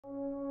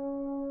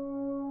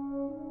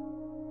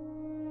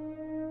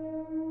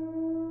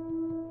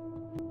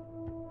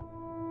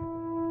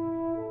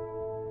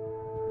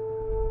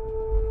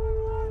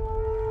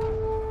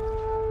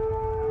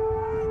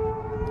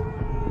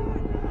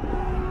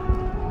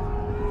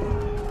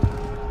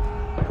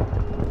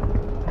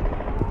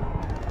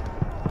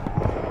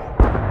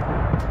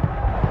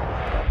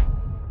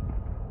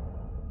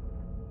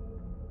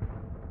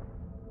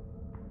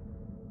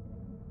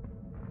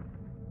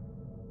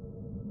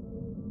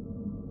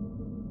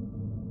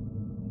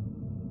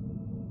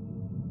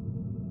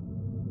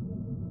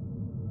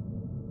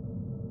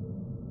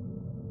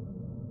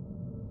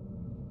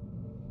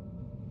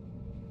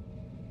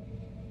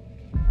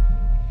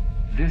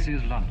This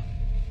is London.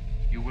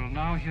 You will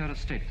now hear a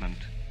statement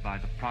by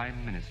the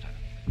Prime Minister.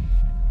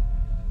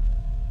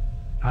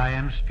 I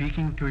am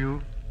speaking to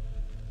you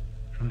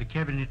from the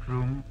Cabinet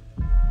Room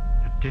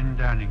at 10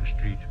 Downing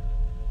Street.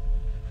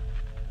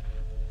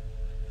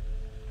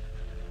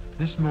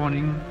 This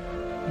morning,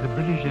 the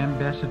British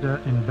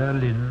ambassador in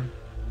Berlin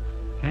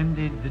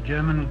handed the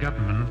German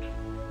government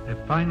a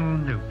final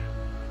note.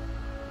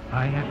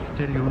 I have to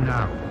tell you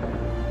now,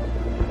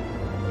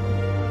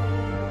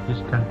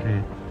 this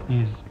country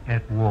is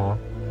at war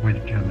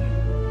with Germany.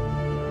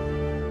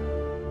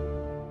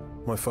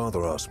 My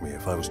father asked me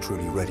if I was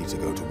truly ready to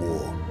go to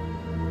war.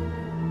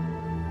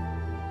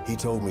 He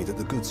told me that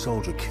the good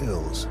soldier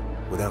kills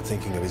without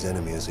thinking of his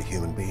enemy as a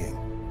human being.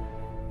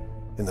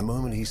 In the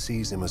moment he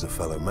sees him as a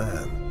fellow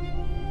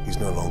man, he's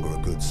no longer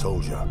a good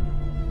soldier.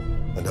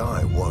 And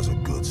I was a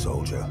good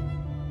soldier.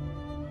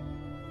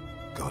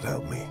 God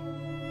help me.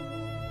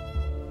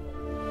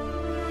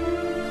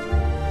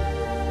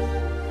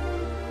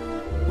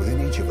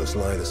 Within each of us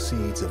lie the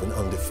seeds of an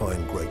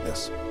undefined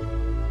greatness.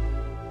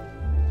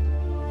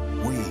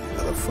 We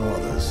are the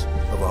fathers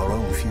of our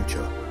own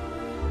future.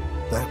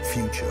 That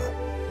future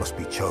must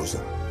be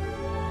chosen,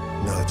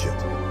 nurtured,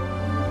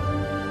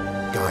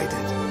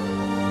 guided.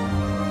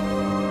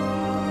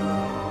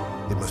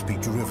 It must be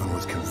driven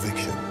with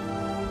conviction.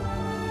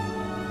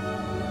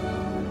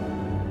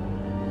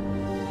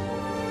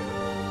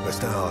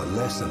 Lest our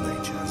lesser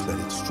natures let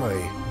it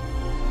stray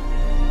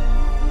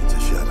into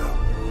shadow.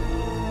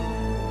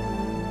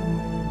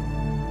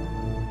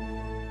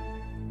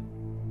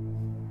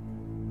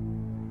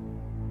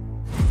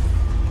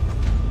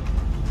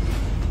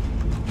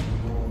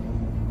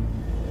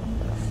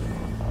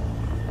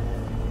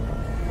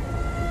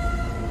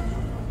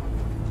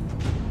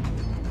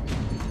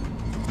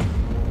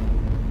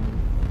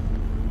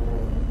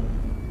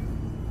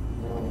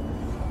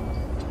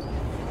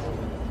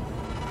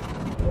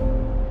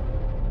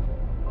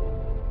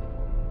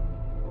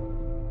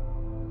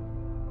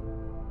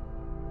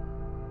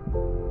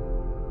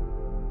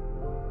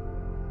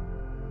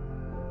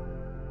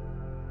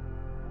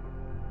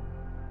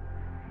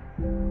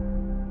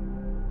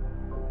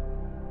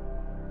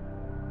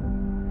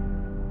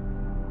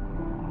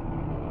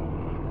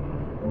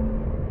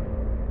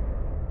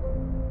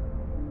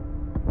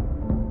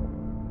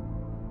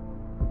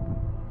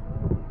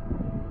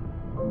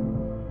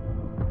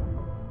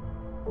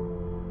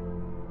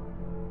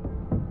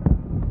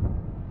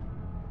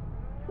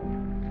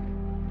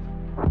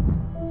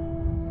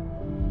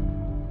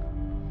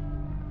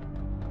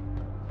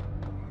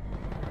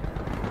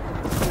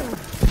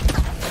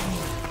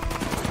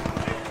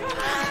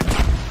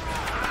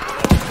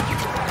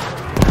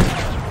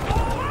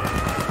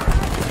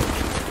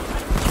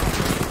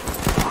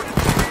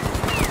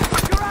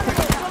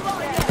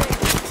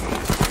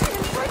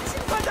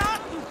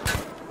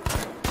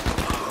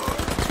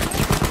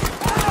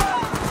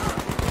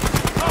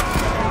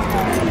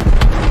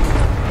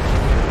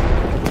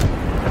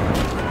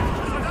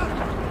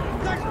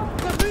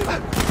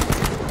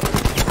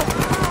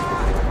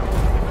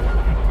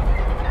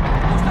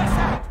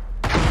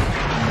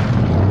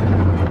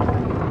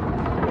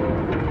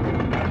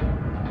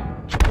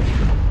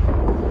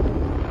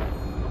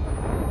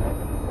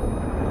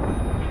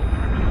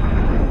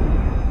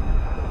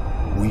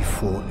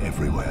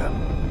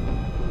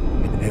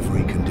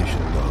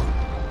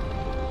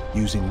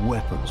 Using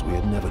weapons we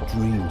had never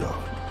dreamed of.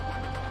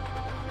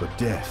 But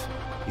death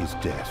is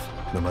death,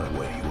 no matter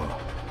where you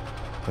are.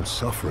 And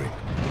suffering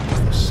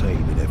is the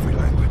same in every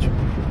language.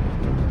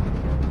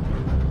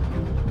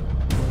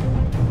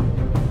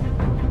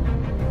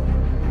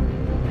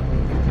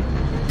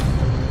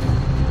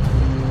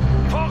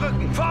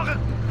 Vorrücken! Vorrücken!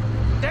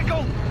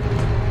 Deckung!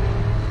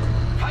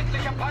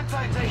 Feindlicher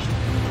Panzer in Sicht!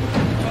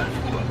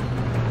 12 Uhr!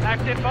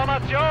 Aktive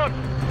Formation!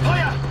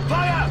 Feuer!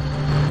 Feuer!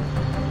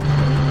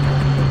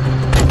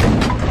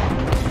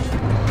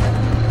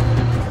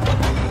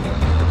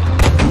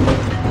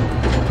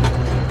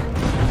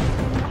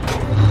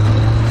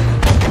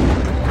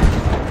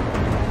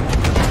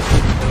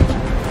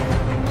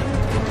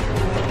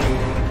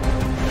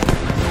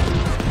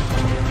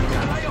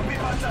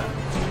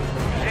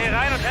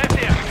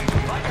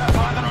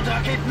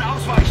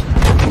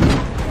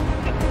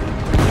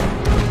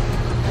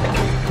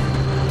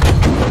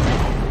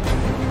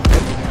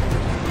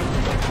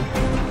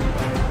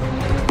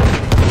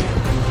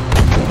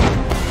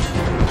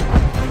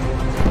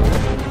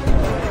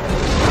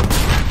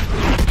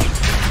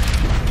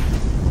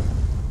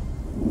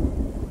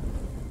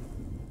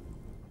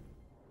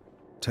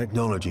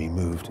 Technology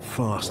moved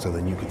faster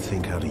than you could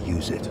think how to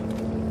use it.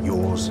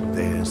 Yours,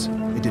 theirs,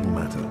 it didn't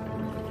matter.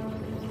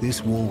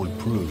 This war would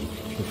prove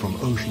that from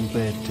ocean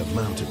bed to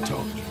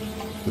mountaintop,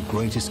 the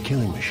greatest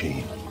killing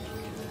machine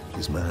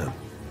is man.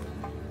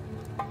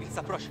 Il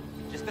s'approche.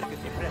 J'espère que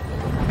tu es prêt.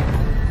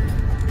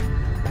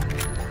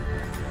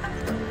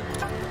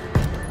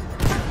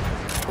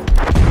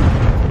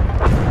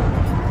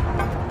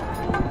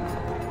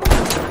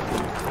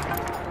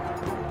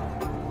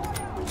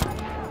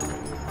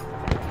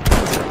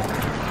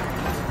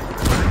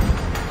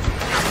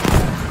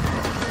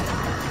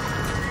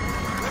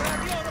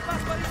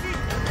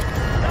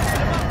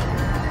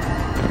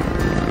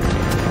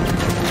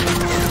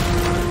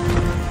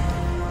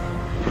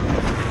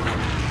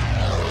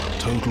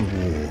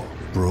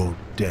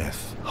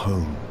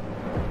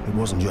 It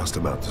wasn't just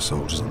about the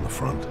soldiers on the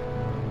front.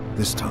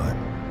 This time,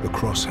 the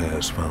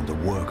crosshairs found the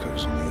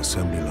workers on the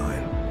assembly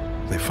line.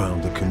 They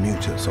found the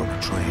commuters on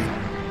the train.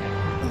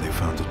 And they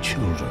found the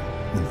children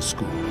in the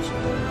schools.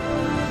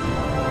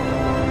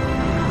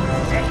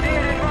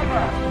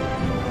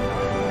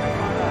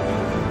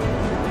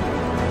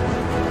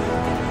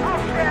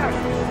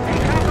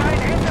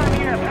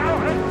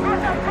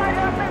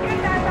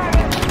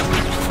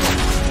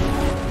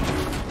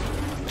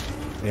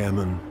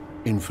 Airmen,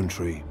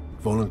 infantry,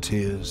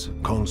 volunteers,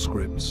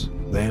 conscripts,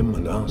 them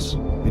and us.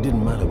 It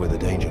didn't matter where the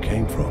danger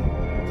came from.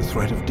 The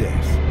threat of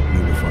death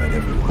unified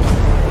everyone.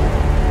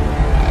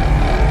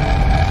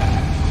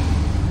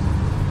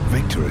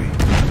 Victory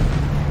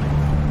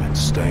meant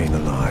staying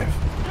alive.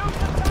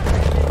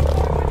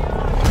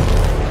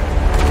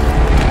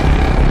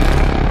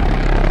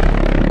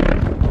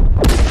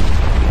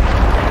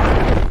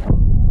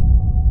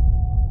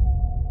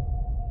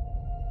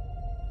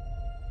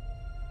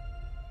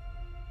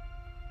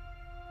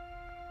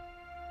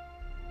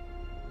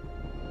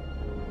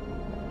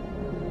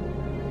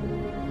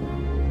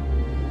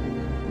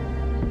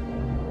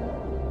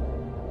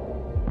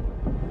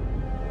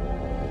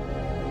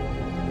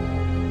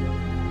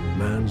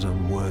 Man's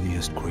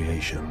unworthiest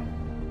creation.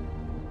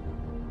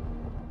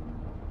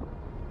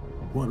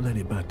 What led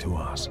it back to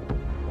us?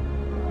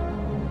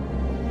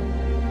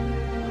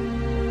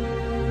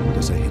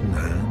 Does a hidden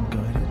hand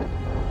guide it?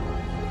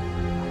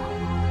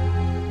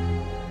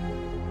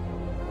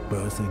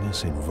 Birthing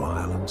us in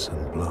violence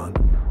and blood?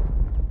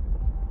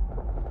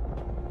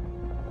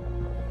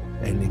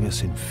 Ending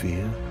us in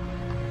fear?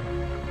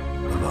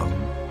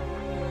 Alone?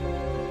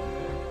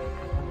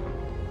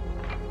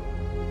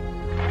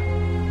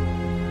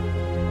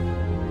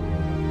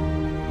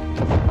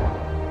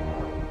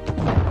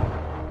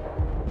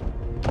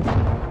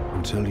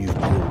 Until you've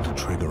pulled the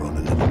trigger on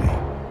an enemy,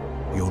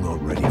 you're not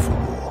ready for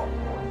war.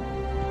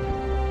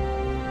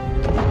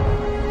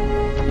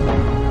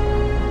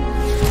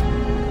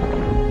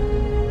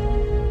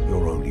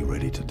 You're only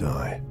ready to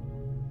die.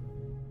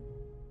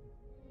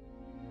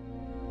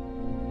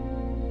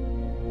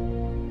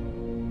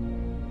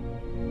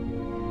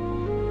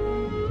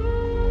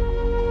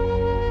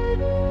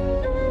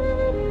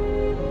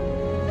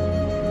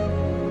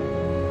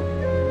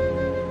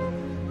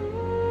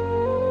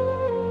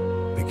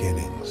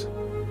 Beginnings.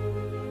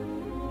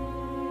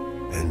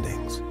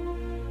 Endings.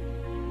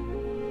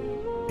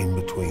 In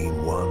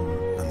between one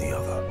and the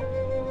other.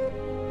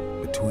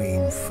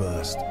 Between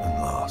first and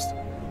last.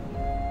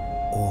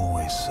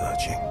 Always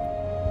searching.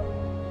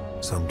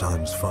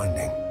 Sometimes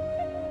finding.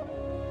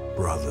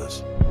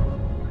 Brothers.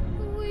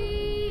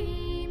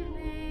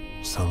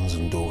 Sons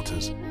and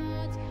daughters.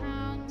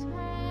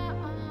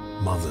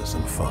 Mothers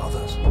and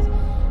fathers.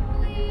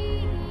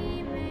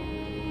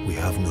 We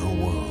have no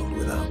world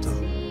without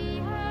them.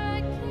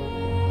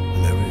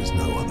 There is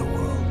no other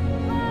world.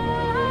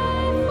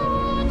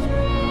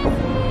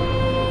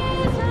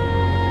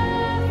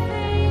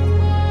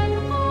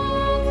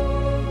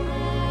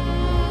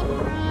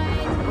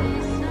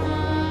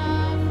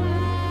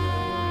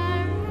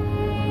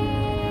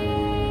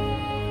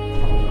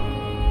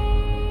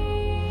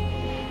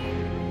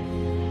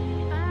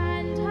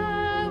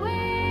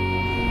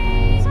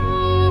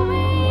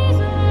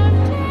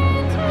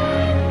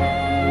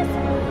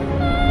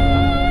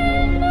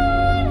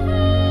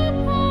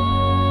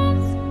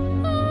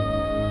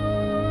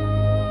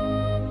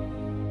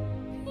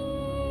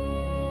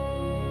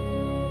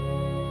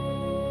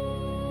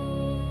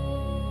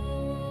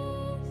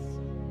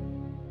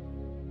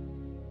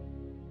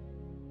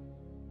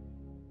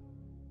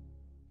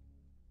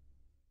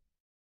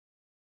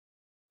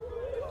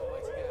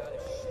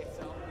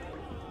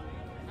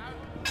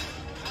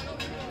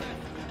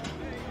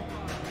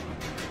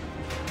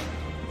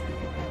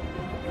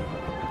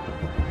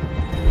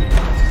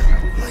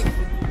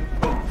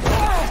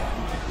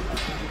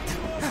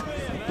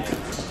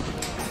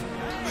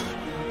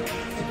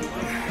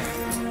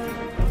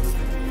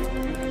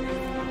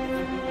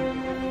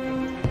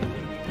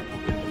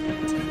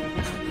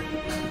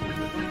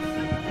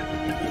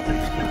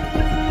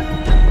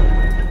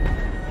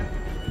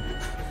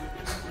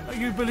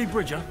 Billy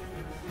Bridger?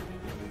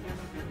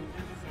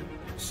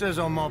 Says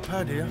on my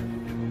pad here,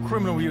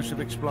 criminal use of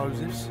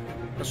explosives,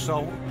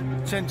 assault,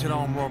 attempted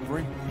armed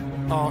robbery,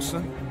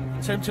 arson,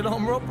 attempted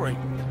armed robbery.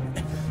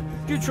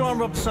 Did you try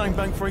and rob the same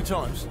bank 3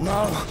 times?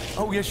 No.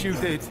 Oh, yes, you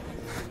did.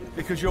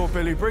 Because you're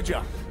Billy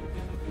Bridger.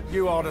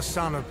 You are the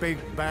son of big,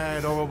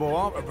 bad, horrible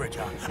Arthur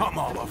Bridger. I'm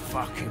Arthur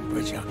fucking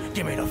Bridger.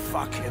 Give me the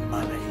fucking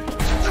money.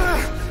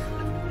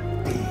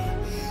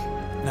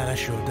 Now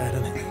that's your dad,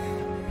 isn't it?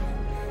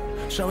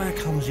 So how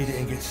comes he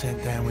didn't get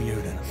sent down with you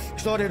then?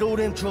 Started all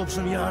them jobs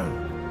on your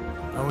own.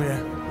 Oh yeah.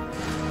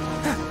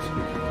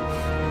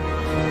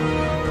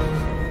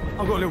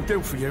 I've got a little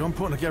deal for you. I'm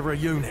putting together a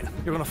unit.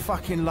 You're gonna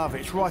fucking love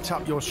it. It's right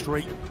up your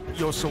street,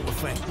 your sort of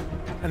thing.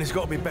 And it's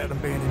got to be better than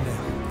being in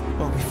there.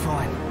 I'll be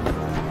fine.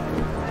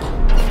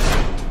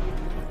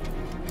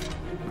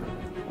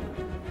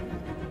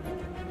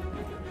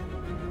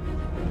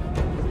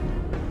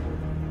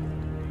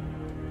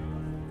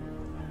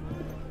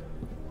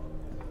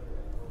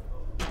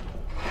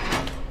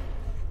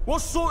 What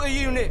sort of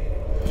unit?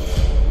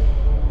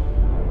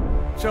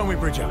 Tell me,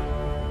 Bridger,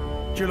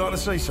 do you like the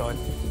seaside?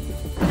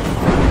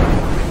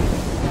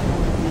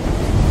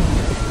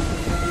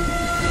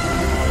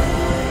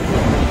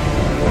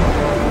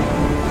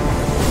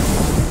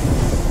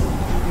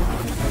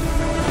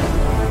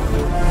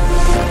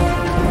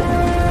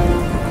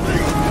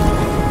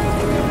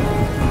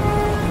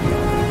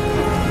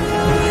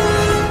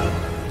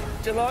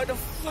 Do you like the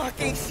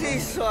fucking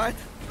seaside?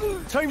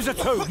 Teams of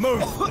two,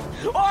 move!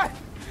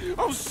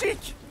 I'm sick!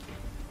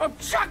 I'm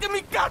chucking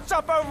me guts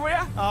up over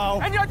here! Oh.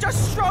 And you're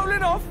just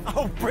strolling off!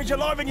 Oh, Bridger,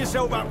 liven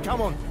yourself up,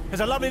 come on.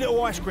 There's a lovely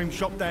little ice cream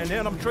shop down there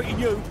and I'm treating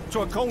you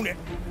to a cornet.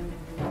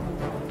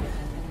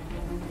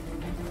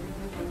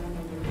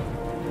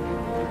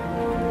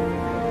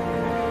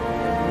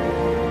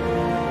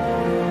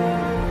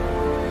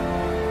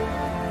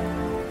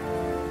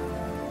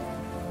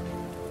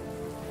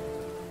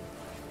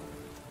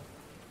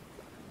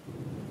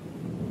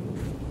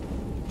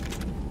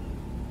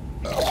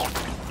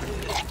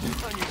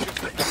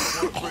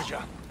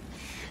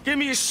 Give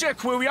me a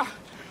sec, will ya?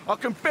 I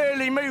can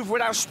barely move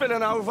without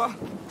spilling over.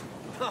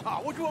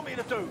 What do you want me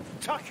to do?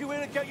 Tuck you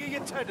in and get you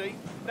your teddy?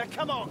 Now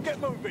come on, get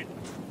moving.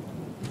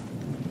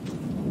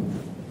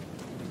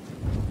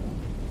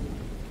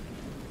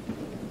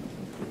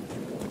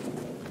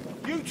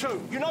 You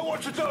two, you know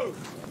what to do.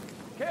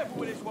 Careful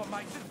with this one,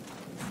 Mason.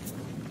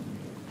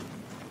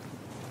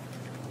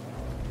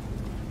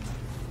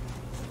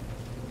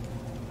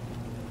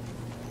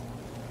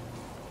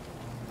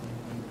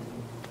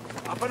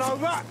 Up and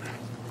over.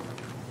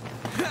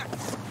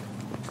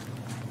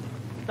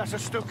 That's a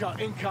Stuka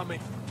incoming.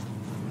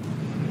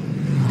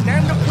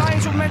 Them the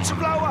planes were meant to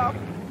blow up?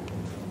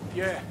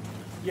 Yeah,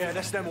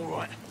 that's them all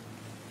right.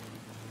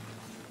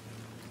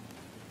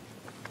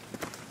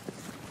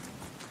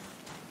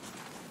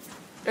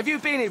 Have you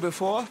been here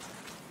before? Do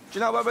you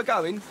know where we're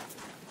going?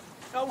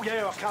 Oh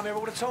yeah, I come here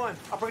all the time.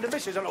 I bring the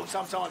missus along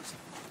sometimes.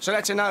 So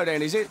that's a no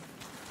then, is it?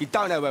 You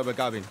don't know where we're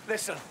going?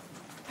 Listen,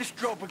 this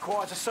job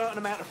requires a certain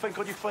amount of think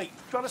on your feet.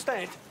 Do you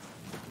understand?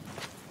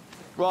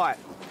 Right.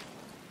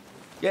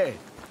 Yeah.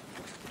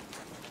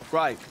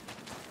 Right.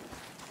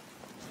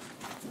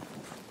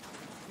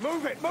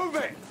 Move it, move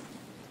it!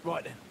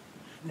 Right then.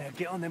 Now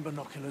get on them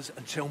binoculars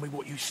and tell me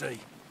what you see.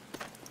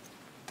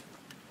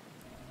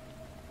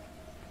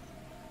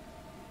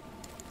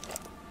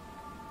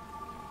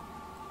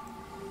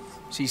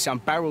 See some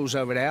barrels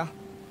over there?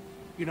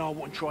 You know I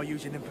wouldn't try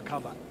using them for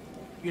cover.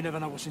 You never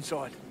know what's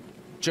inside.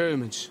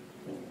 Germans.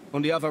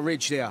 On the other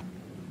ridge there.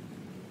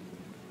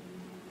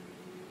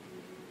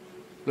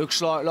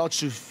 Looks like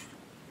lots of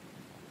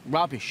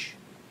rubbish.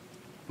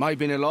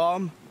 Maybe an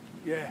alarm?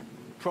 Yeah,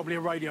 probably a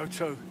radio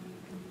too.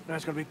 Now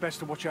it's going to be best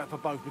to watch out for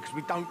both because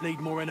we don't need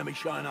more enemies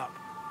showing up.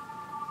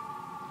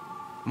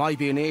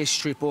 Maybe an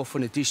airstrip off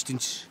in the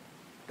distance.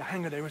 The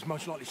hangar there is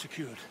most likely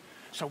secured.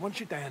 So once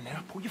you're down there,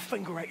 pull your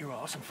finger out your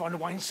ass and find a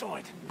way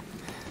inside.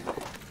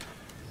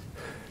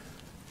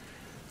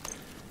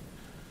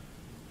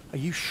 Are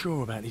you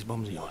sure about these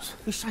bombs of yours?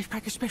 These safe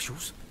pack of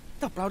specials?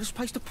 They'll blow this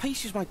place to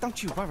pieces, mate,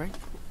 don't you worry.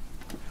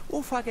 What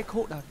if I get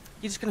caught, though?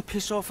 You're just gonna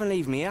piss off and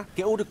leave me, yeah?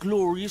 Get all the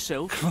glory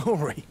yourself?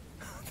 Glory?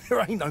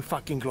 There ain't no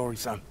fucking glory,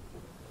 son.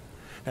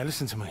 Now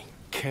listen to me,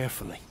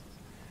 carefully.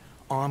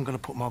 I'm gonna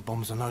put my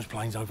bombs on those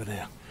planes over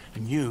there.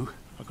 And you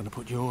are gonna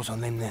put yours on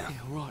them now.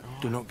 Yeah, all right.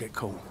 Do not get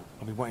caught.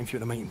 I'll be waiting for you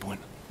at the meeting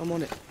point. I'm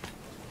on it.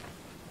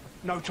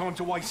 No time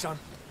to waste, son.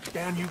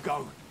 Down you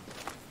go.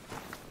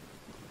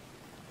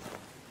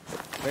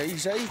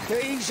 Easy,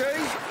 easy.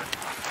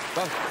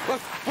 Whoa, whoa,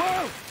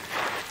 whoa!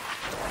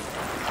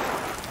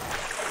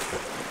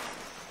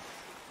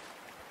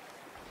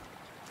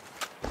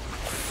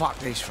 Fuck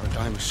this for a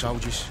game of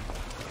soldiers.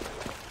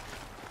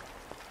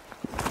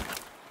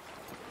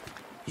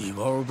 You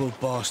horrible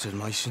bastard,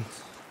 Mason.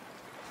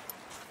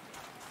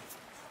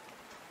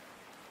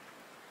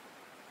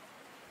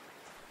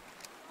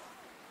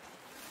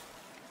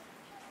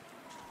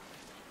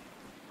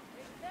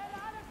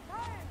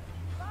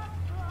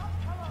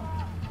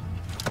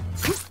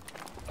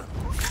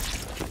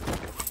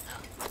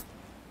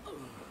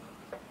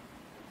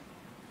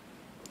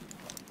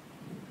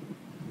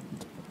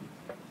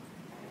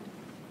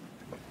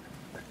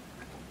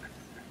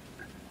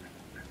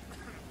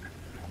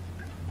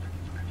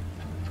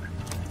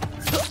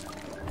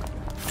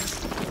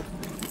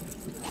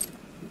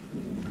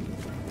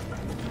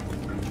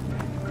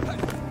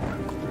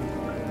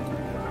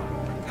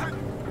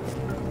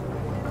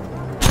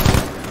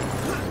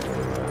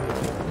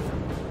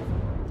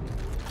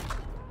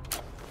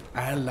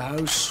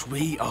 Hello,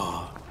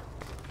 sweetheart.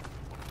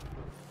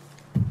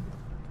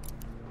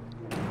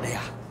 There.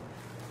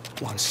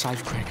 One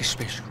safe cracker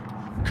special,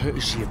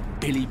 courtesy of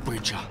Billy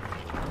Bridger.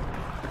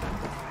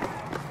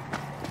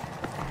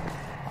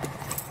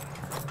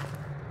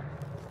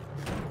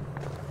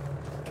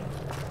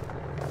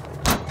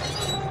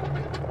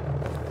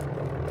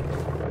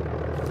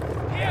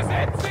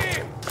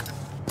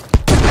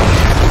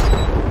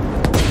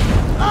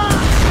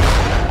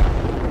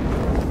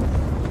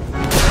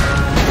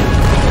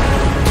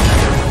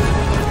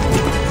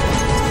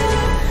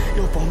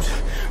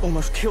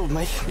 almost killed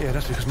me. Yeah,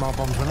 that's because my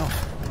bombs went off.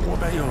 What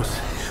about yours?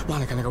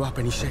 Mine are gonna go up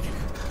any second.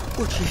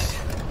 Watch this.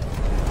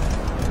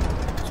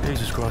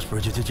 Jesus Christ,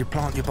 Bridget, did you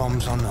plant your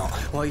bombs or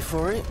not? Wait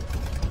for it.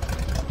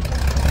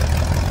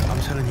 I'm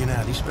telling you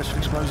now, these special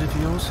explosives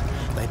of yours,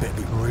 they better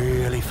be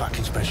really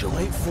fucking special.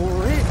 Wait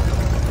for it.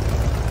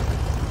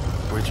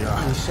 Bridget.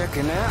 Any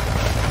second now.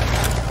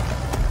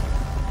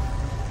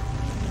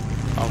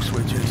 Oh,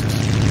 sweet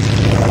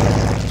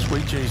Jesus.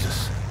 Sweet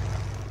Jesus.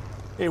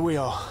 Here we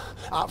are,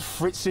 up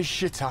Fritz's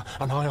shitter,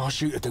 and I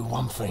ask you to do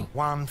one thing.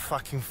 One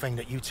fucking thing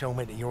that you tell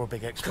me that you're a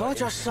big expert Can I in.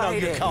 just say No,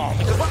 you it? can't.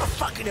 What the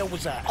fucking hell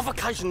was that? I've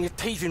occasionally had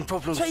teething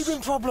problems.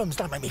 Teething problems?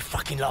 Don't make me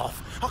fucking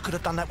laugh. I could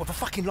have done that with a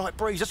fucking light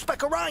breeze, a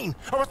speck of rain,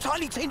 or a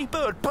tiny teeny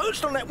bird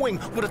perched on that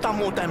wing would have done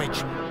more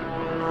damage.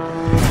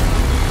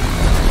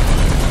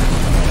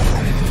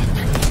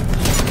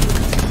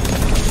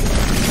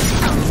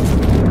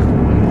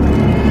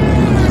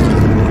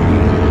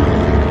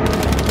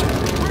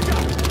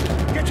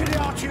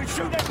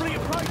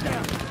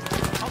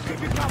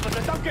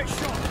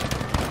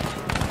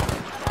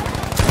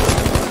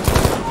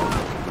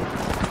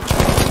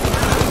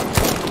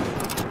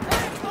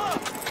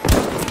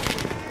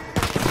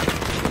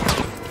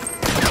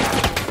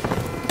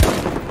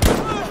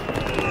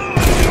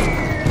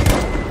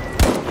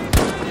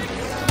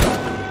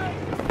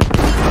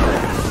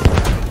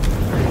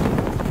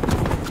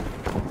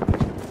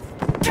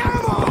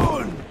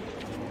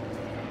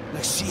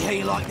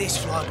 This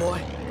fly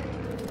boy.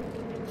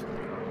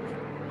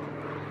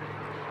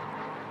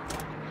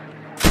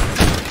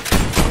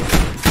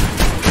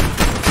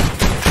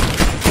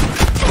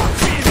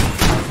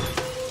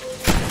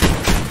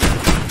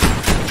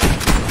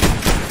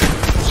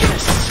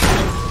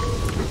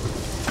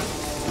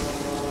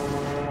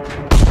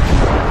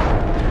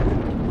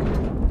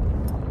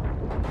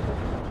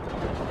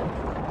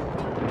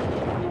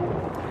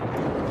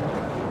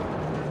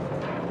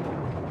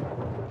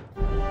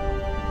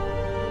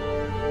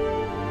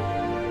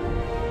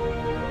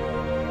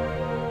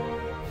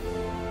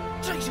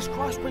 Jesus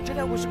Christ, Bridget,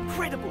 that was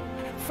incredible.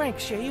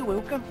 Thanks, yeah, you're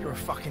welcome. You're a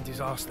fucking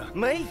disaster.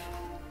 Me?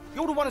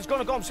 You're the one who's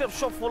gonna got himself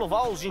shot full of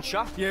holes and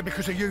shit. Yeah,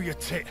 because of you, you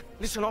tit.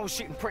 Listen, I was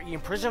sitting pretty in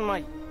prison,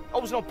 mate. I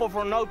was not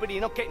bothering nobody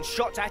and not getting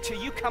shot at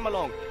till you come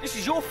along. This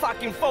is your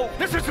fucking fault.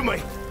 Listen to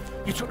me.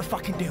 You took the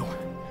fucking deal.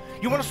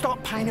 You want to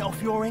start paying it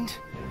off your end?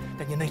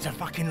 Then you need to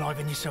fucking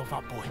liven yourself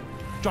up, boy. Do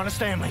you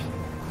understand me?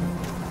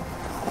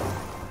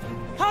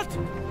 Halt!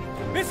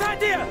 Wer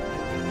seid ihr?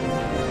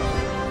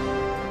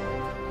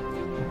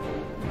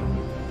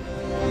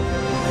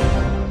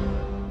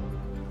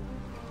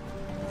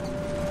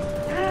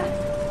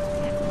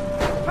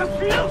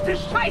 Verfluchte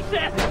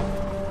Scheiße!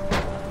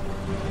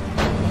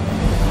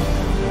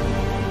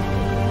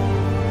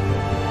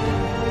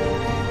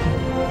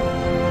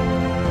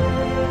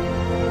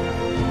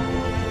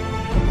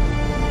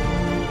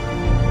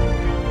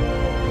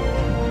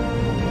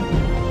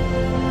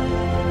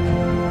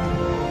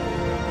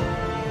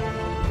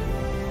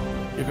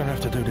 You're gonna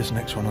have to do this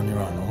next one on your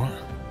own, all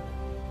right?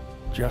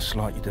 Just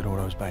like you did all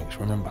those banks,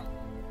 remember?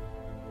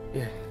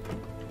 Yeah.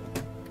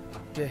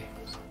 Yeah.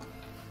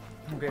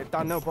 I'll get it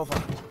done, no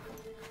bother.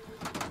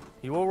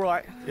 You all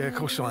right? Yeah, of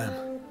course I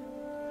am.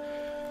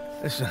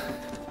 Listen.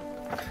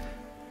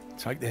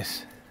 Take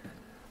this.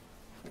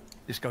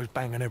 This goes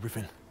bang on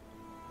everything.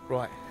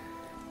 Right.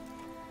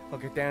 I'll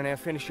get down there and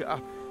finish it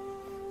up.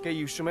 Get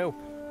you some help.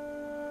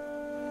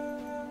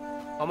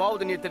 I'm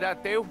holding you to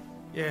that deal.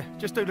 Yeah,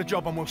 just do the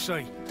job and we'll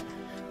see.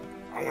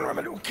 I want to have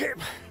a little kip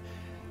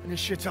in this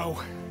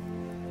shithole.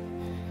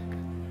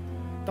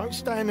 Don't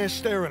stand there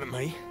staring at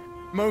me.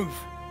 Move.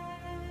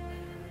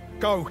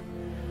 Go.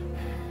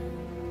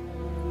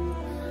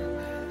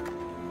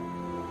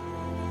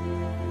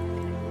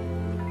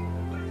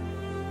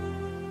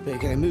 Better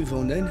get a move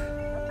on then.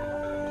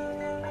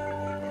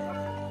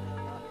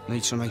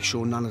 Need to make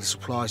sure none of the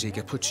supplies here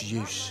get put to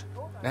use.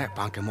 That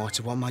bunker might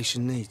have what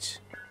Mason needs.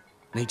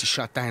 Need to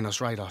shut down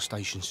those radar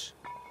stations.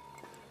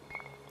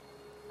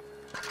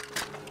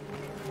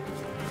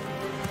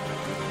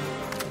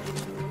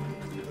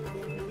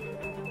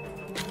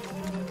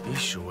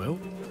 This will help.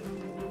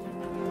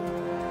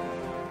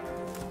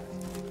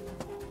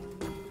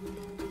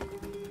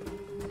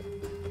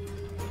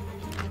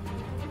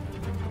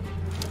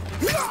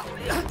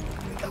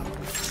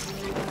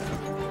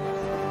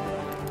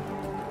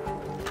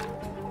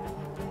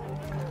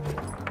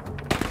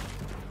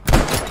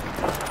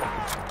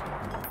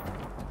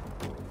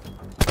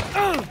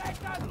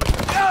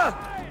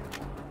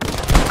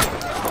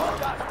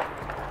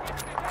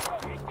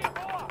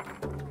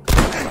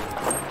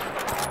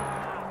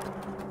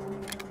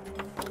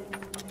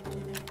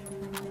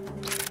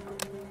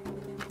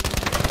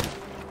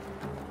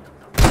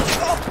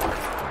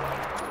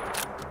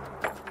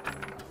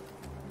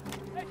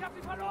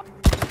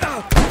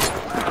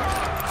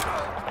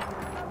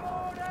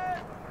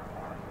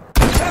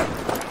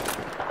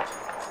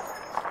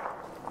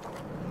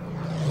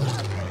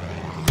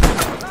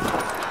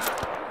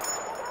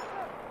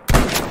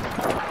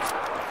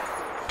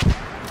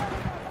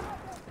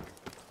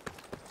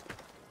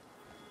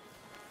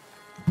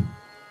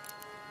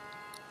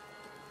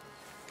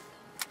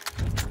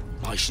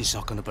 Patient's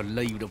not gonna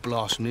believe the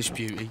blast from this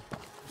beauty.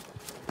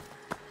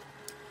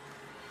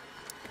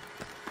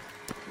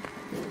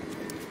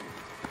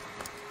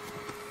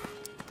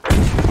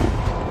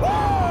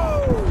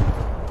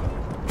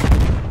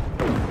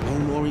 No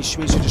more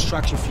instruments of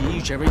destruction for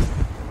you, Jerry.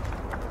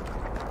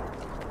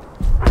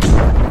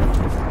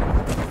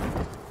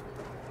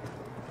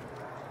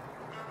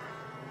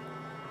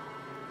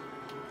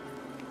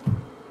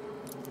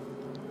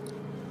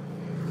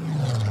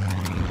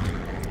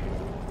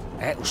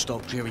 That'll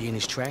stop Jerry in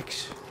his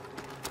tracks.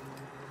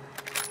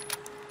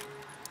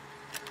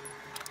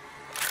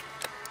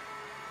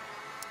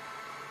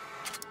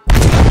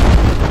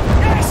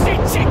 Nasty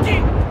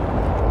chicken!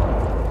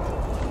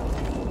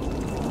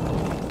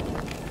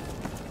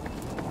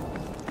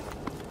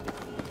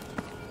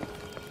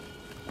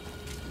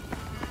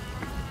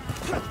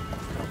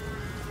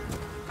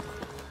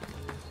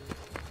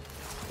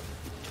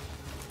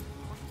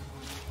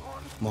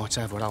 Might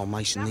have what old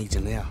Mason needs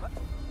in there.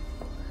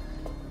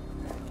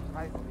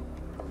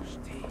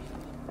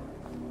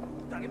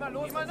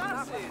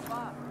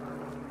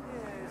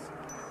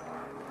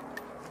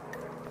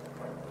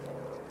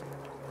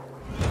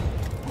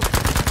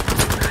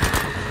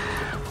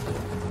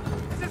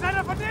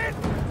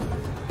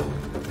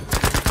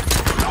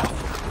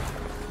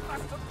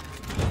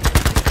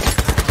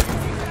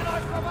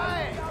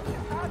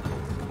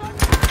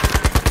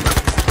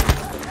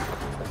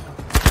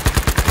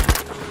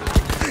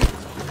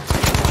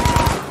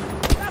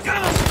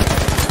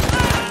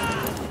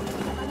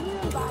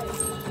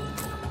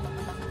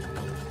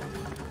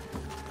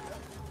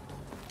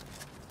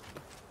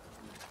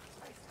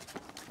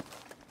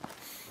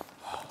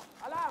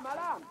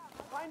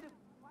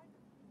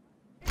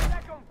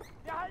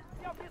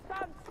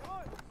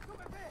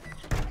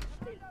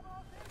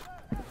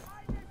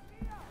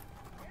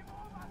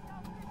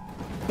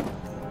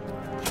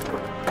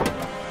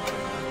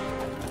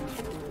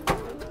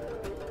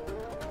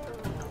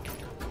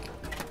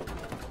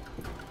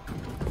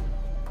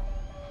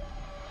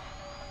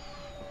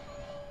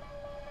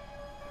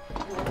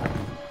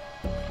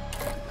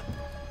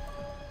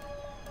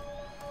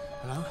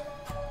 Hello?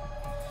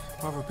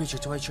 Brother Bridger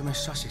to HMS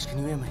Sussex, can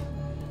you hear me?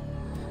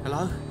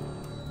 Hello?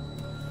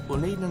 We'll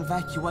need an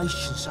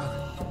evacuation, so...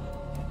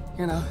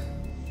 You know...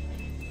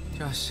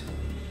 Just...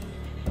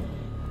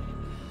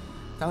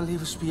 Don't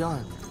leave us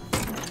behind.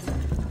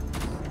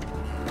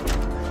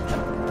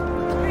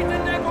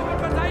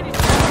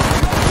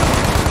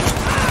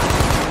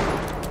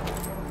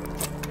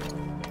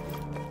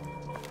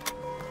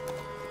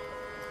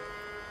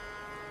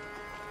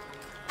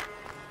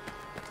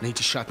 Need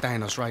to shut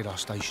down those radar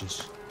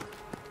stations.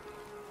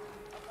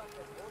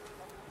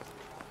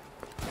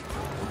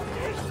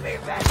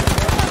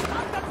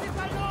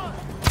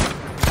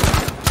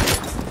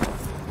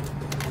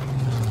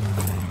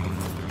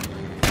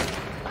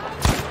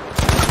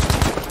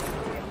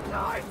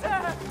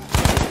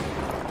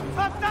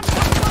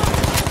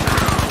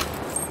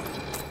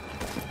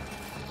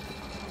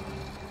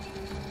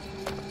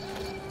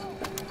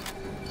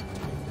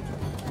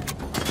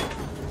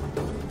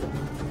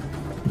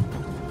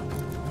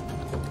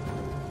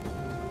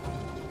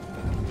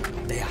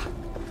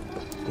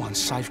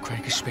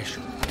 Safecracker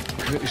special,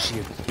 courtesy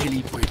of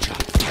Billy Bridger.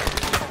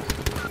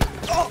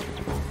 Oh!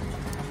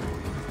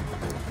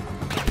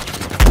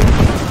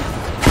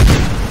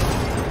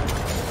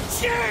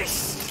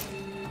 Yes!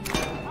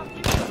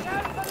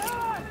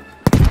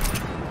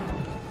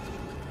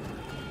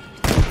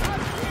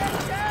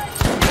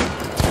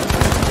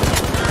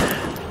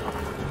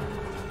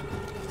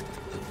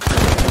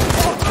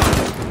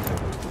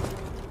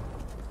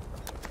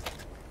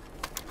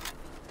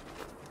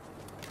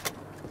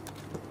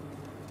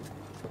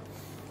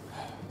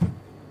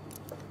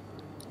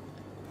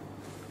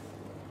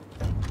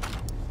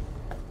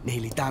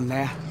 Nearly done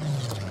there.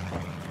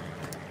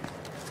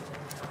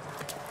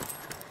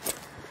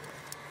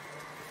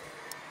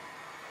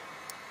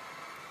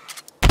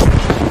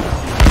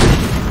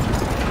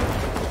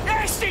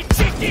 Nasty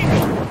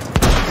chicken!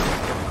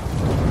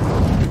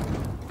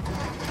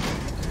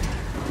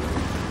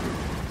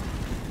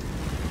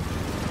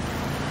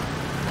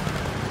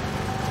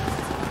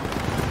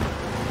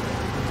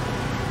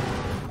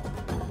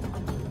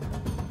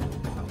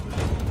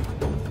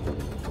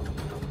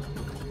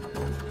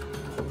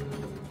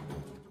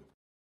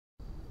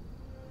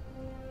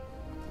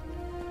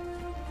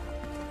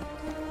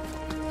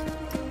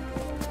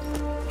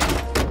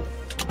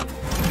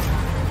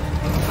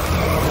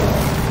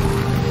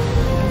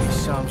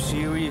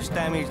 Serious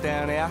damage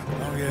down there.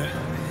 Oh, yeah?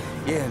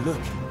 Yeah, look.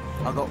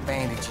 I got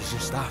bandages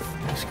and stuff.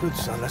 That's good,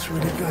 son. That's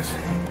really good.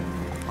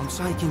 I'm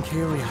taking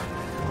care of you,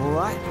 all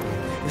right?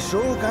 It's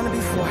all gonna be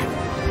fine.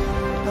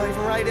 I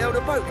even radioed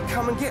a boat to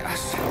come and get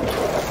us.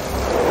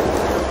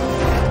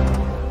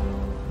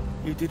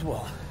 You did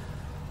what?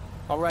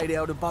 I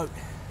radioed a boat.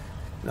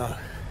 No.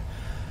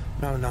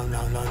 No.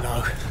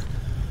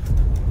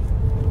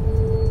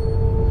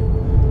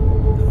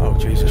 Oh,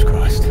 Jesus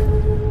Christ.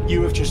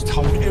 You have just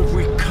told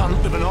every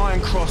cunt of an Iron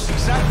Cross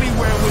exactly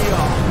where we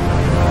are.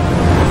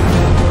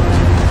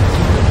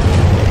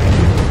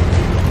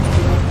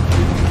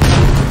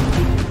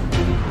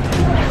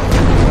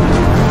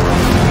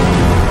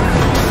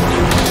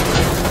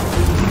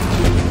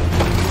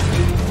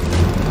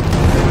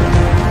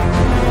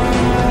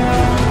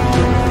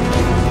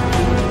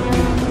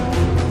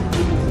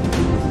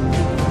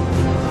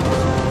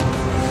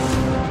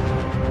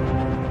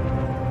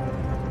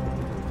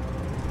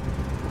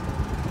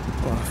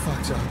 I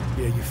fucked up.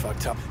 Yeah, you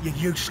fucked up. You're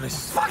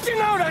useless. Fucking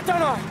know that,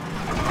 don't I?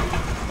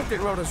 I did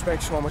Rodden's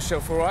bags by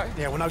myself, all right?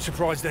 Yeah, well, no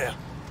surprise there.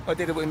 I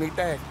did it with me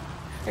dad.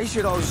 He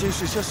said I was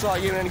useless just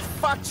like you, and he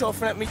fucked off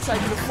and let me take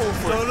the fall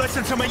for it. No,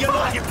 listen to me, you're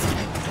not...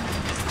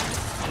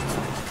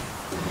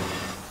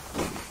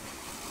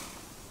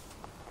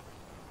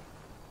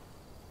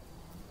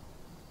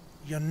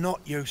 You're not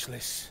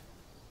useless.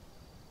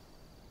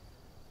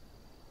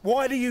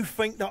 Why do you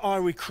think that I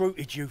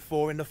recruited you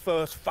for in the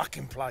first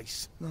fucking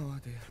place? No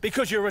idea.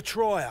 Because you're a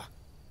trier.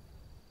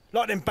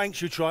 Like them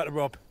banks you tried to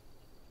rob.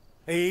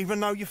 Even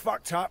though you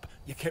fucked up,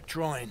 you kept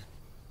trying.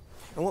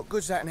 And what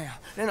good's that now?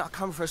 They're not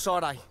coming for a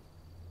side, eh?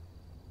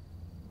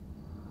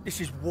 This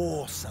is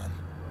war, son.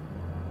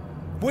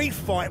 We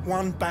fight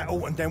one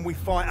battle and then we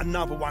fight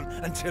another one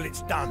until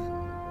it's done.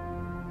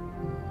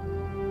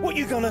 What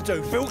you gonna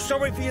do? Feel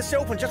sorry for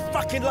yourself and just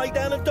fucking lay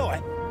down and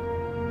die?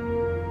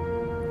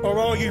 Or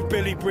are you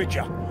Billy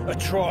Bridger, a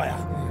trier?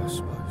 Yeah, I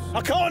suppose.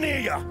 I can't hear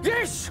you!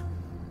 Yes!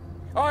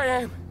 I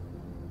am.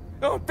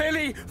 Oh,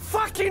 Billy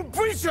fucking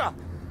Bridger!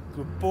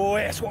 Good boy,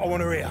 that's what I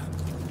want to hear.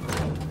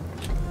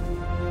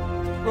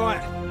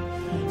 Right,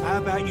 how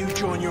about you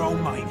join your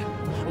old mate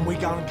and we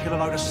go and kill a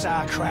load of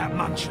sauerkraut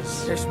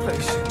munchers? Yes,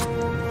 please.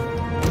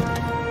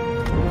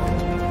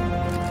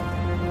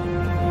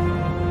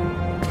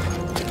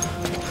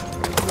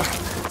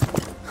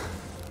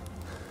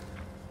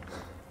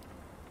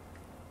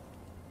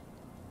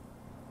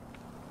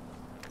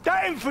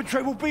 That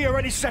infantry will be here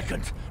any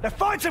second. Now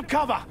find some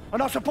cover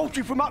and I'll support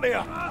you from up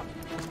here.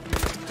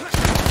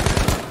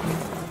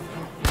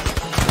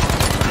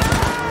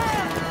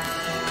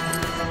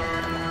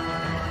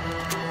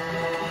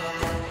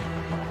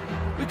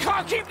 We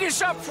can't keep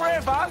this up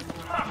forever.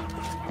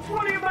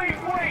 What do you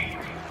mean, we?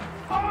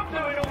 I'm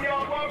doing all the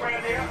hard work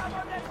around here.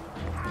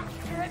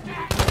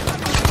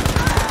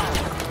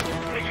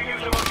 Need to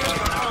use them on the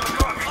truck.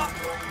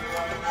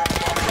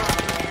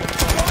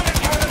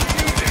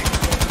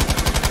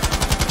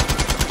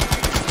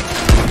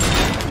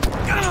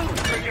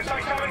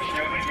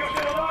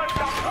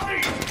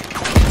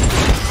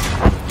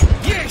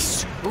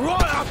 Yes!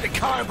 Right up the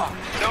cobra!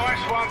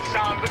 Nice one,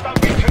 son, but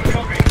don't get too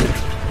cocky.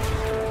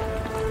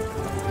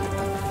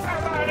 How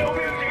about a little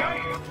music, eh?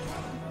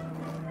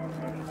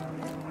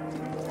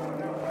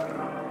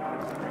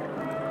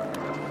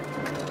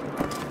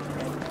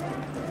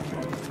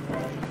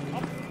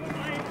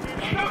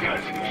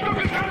 Snookers!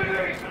 Snookers coming in!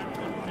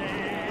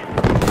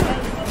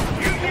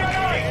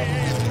 UPlayNetwork!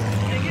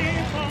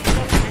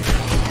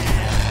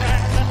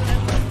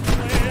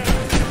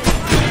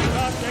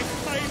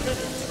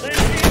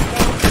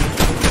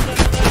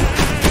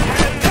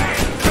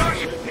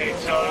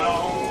 It's a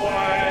long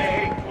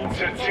way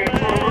to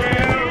Tipperary.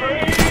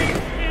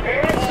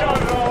 It's a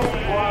long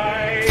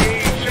way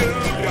to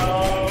go.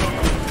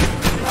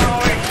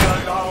 Oh, it's a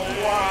long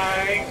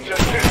way to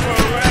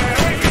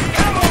Tipperary.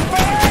 Come on,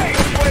 babe,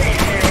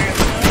 sweetie,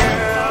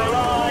 girl,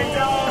 I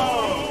know.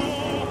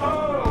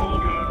 Oh,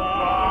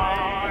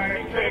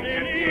 goodbye,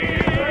 Piccadilly.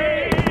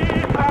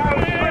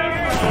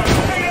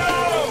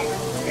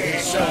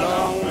 It's a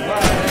long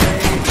way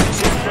to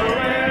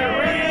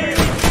Tipperary.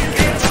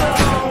 It's a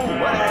long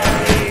way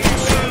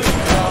to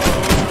go.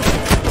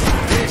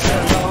 It's a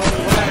long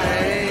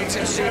way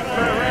to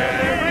Tipperary,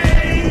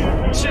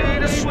 to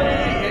the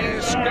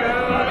sweetest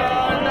girl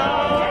I know.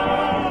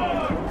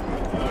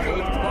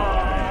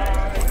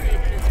 Goodbye.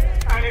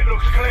 And it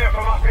looks clear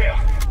from up here.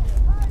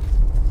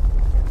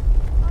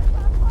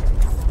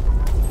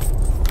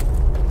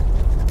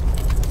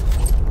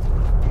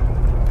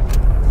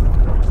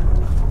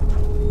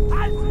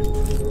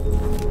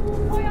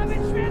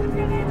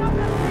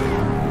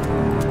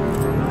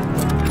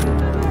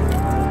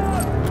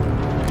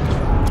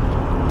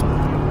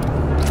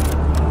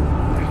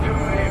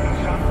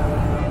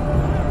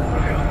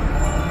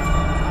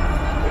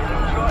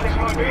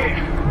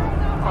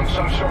 I'm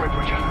so sorry,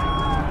 Bridger.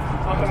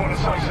 I don't want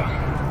to say so.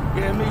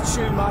 Yeah, me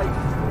too, mate.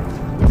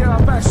 We did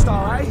our best,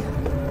 though, eh?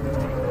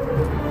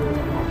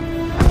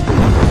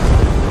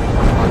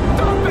 I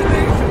don't believe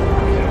it!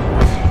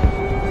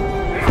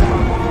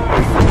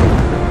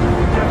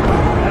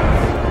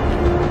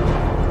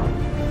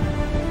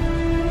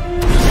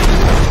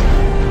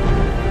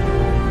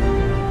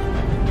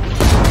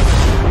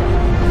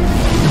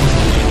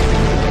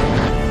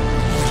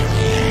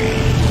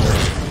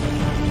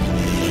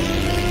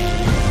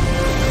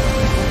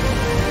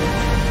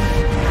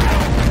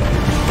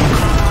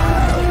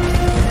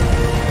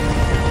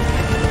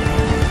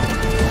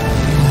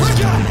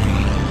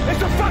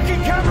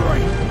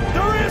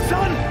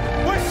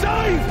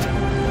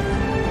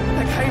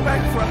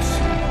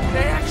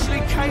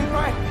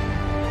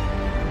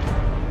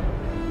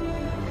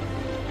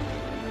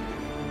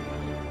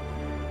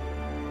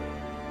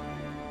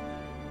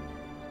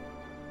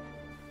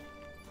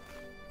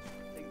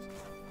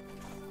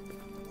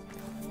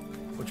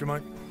 What you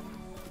mate?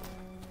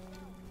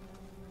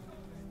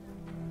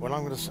 Well,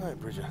 I'm going to say it,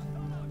 Bridger.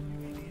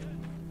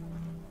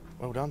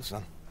 Well done,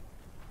 son.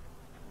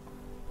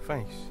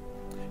 Thanks.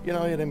 You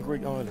know, yeah, them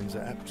Greek islands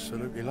are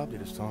absolutely lovely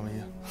this time of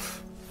year.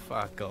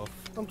 Fuck off.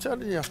 I'm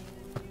telling you.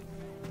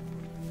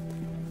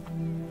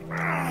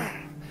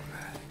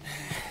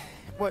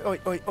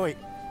 Wait.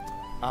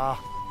 I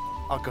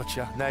got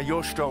you. Now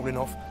you're strolling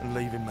off and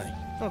leaving me.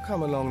 Oh,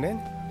 come along then.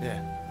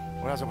 Yeah.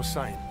 Well, as I was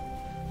saying,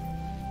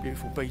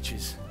 beautiful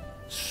beaches,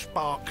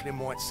 sparkling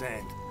white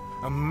sand,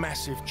 and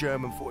massive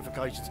German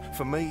fortifications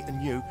for me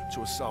and you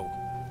to assault.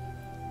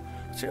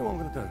 See what I'm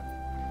going to do?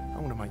 I'm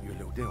going to make you a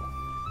little deal.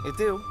 A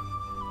deal?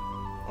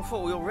 I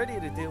thought we already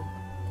had a deal.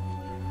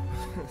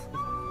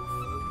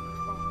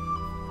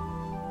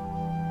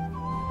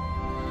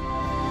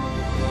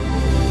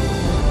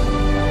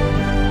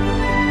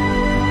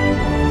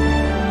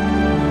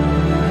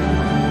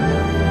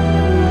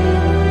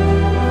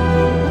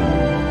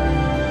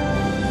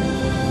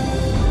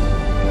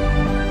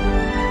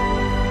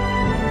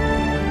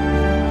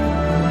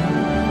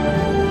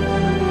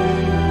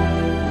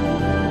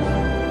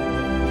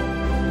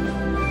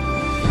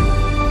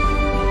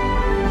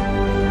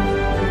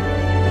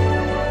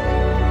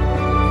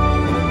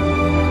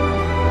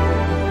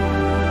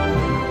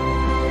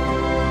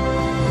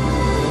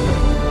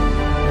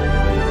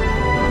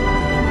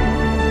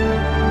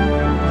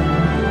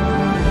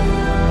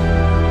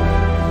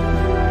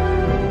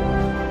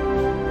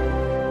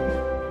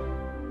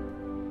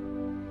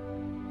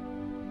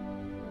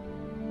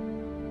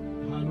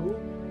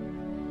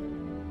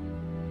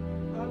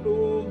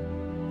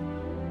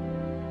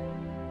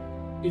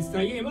 Ist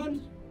da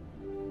jemand?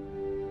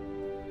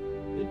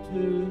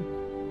 Bitte.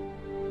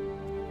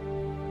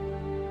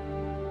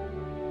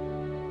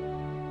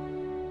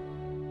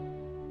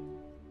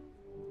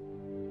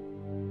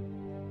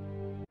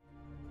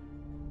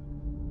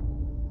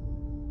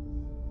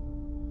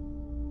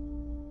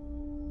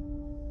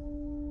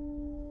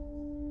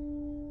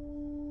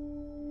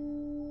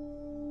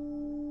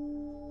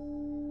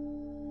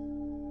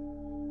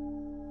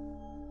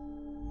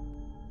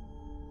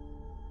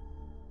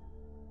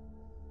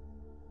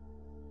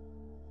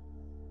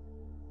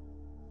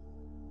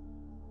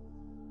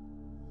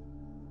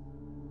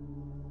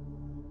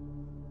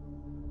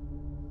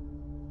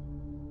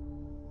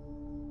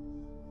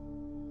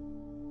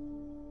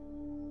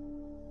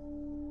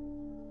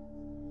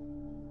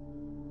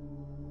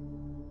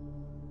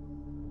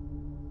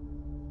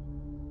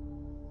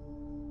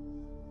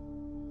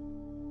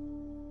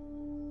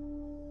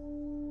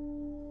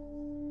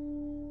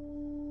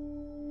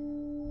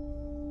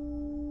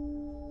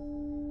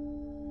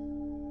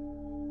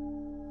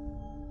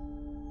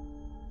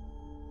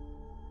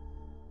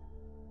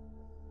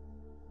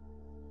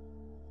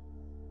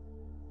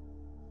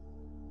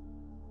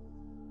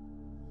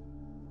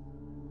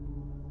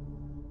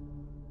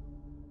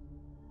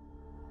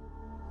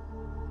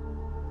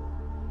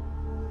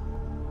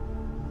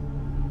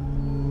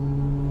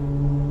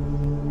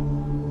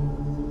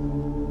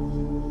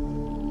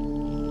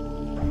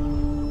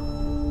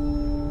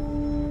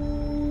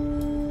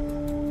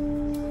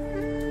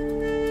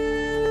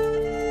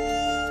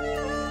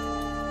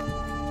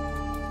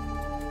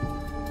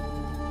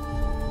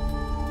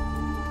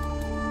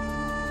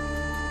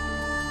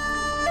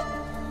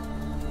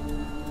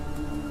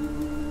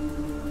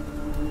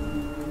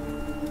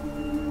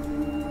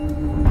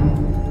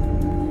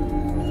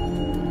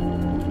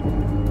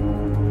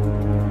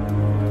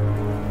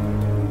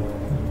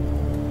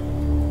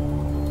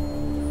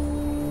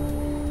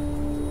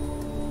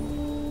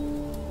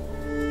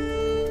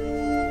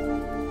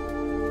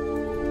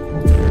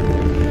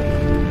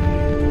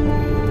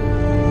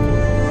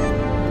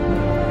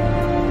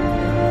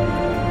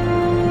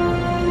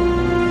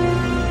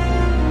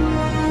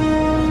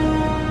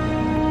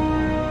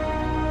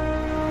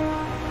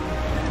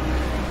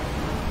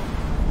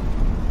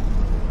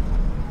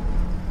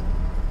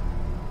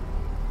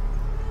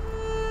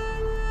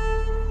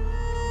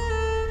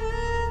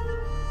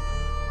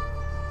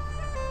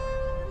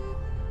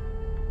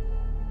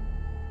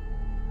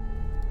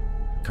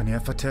 Kan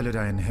jeg fortelle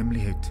deg en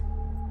hemmelighet?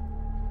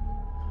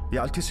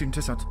 Jeg alltid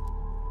syntes at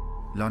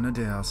landet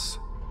deres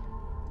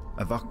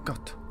er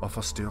vakkert og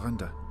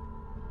forstyrrende.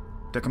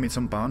 Da jeg kom hit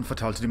som barn,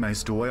 fortalte de meg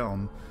historier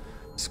om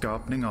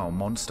skapninger og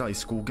monstre i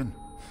skogen.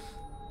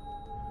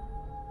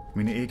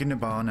 Mine egne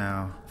barn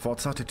er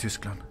fortsatt i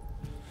Tyskland.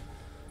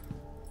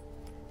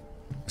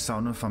 Jeg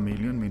savner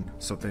familien min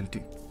så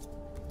veldig.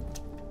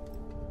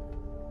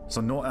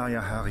 Så nå er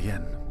jeg her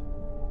igjen.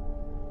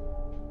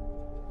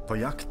 På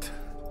jakt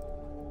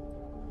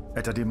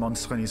etter de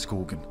monstrene i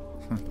skogen.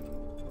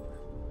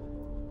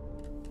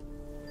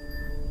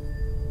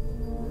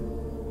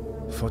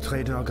 For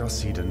 3 dager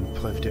siden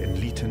prøvde en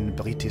liten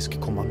britisk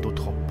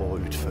kommandotropp å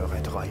utføre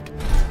et raid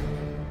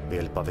ved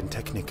hjelp av en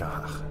tekniker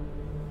her.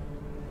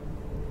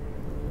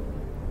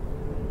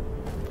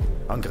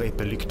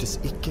 Angrepet lyktes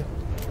ikke.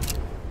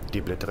 De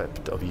ble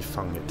drept, og vi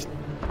fanget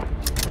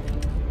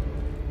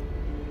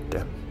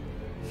dem.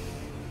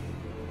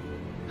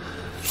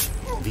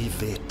 Vi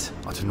vet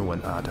at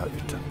noen er der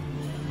ute.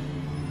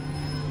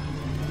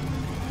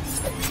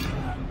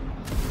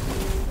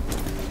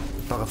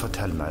 Bare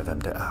fortell meg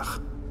hvem det er.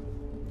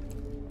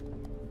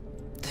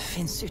 Det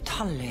finnes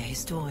utallige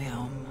historier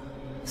om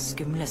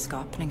Skumle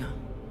skapninger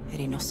I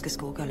de norske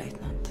skoger,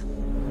 løytnant.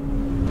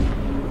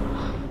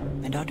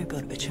 Men det du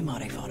burde bekymre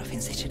deg for, det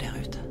finnes ikke der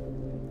ute.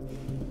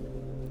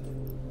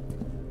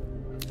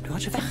 Du har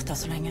ikke vært der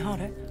så lenge, har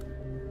du?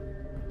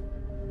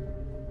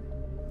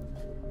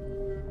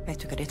 Vet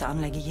du hva dette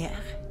anlegget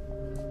gjør?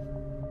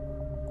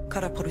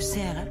 Hva det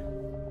produserer?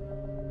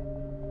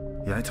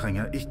 Jeg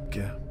trenger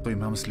ikke bry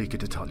meg om slike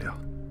detaljer.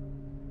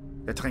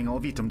 Jeg trenger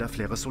å vite om det er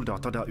flere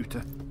soldater der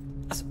ute.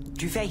 Altså,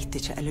 du vet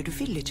ikke, eller du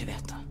vil ikke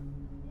vite.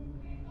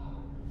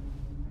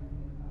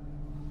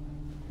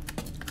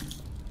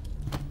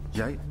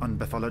 Jeg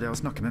anbefaler deg å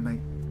snakke med meg.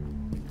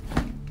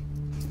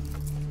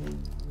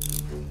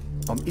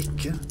 Om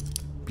ikke,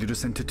 blir du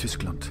sendt til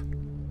Tyskland.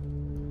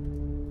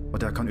 Og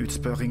der kan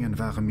utspørringen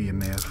være mye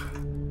mer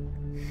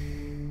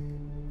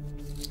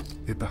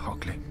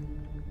ubehagelig.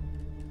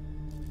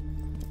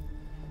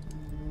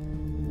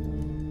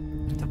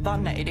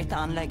 Vannet I dette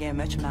anlegget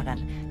mye mer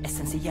enn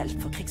essensielt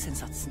for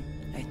krigsinnsatsen,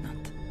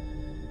 løytnant.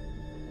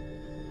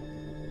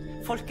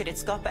 Folket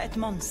ditt skaper et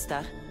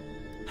monster.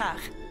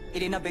 Her,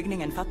 I denne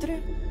bygningen, fatter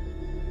du?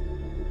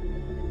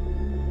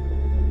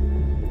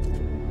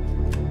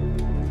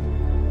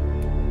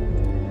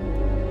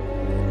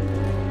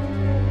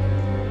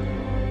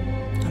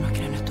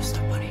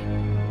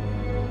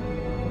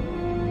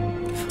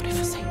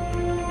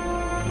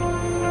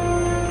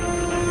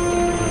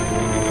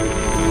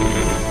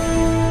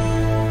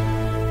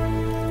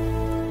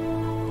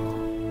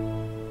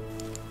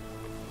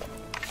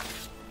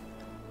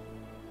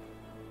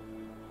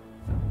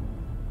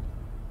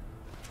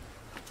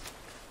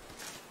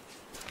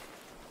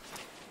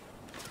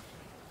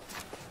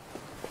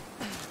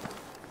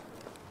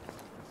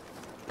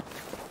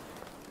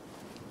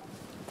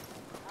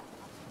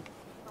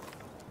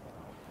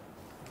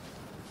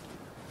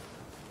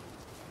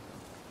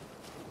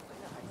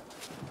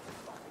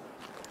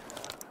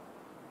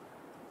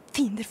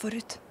 Fiender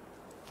forut.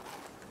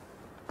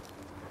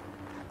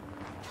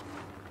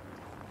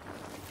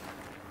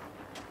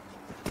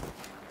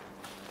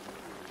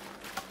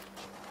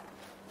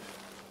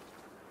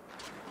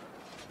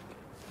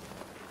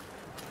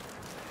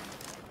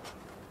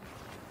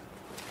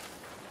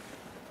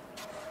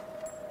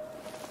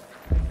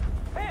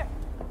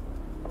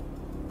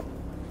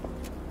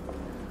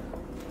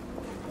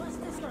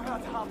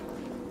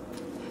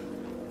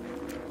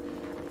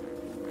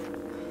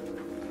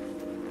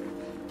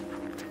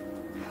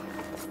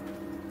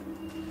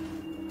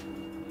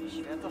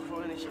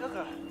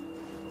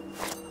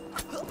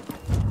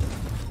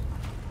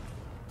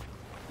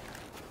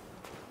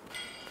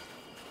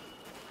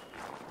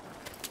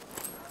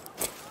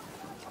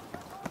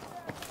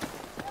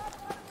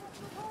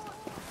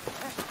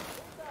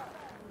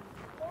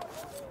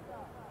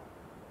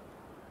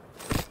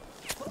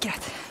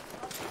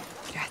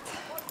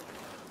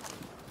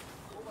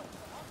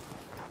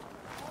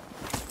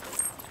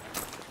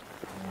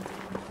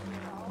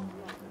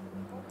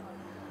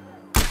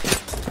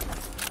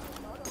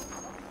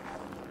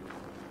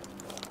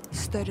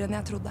 Større enn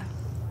jeg trodde.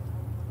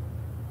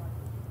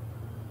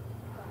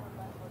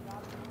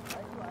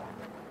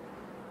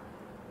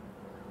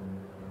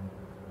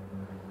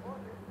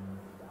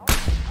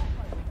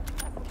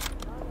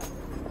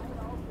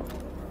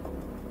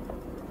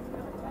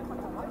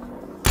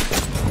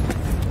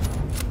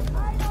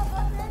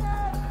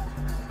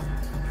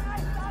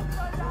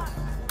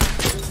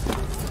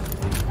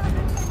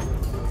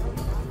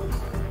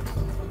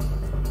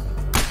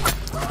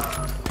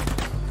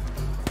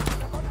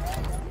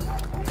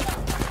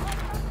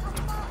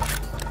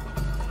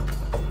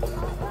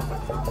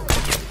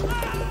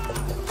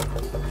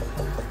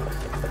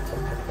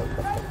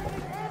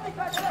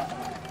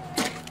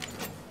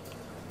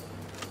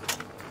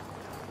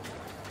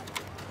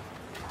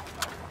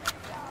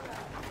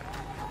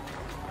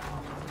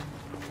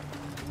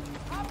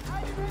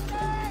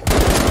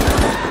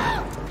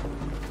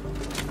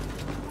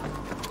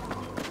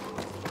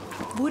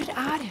 Hvor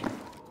er?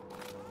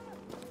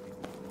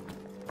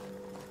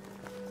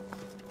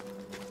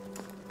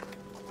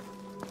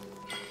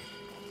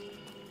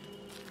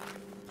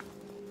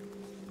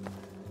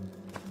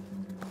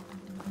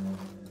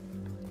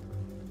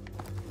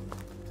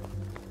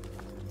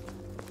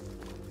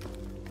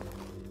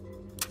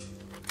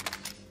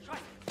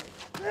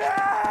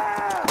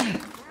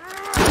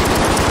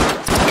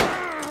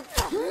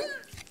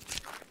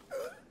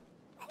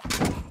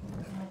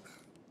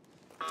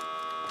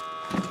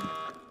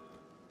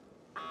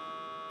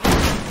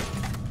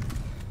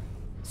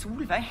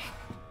 Solveig?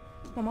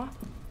 Mamma?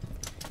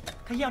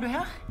 Hva gjør du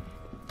her?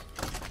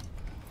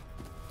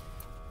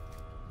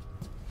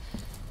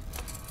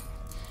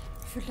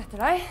 Fulgt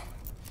etter deg.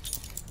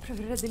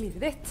 Prøver å redde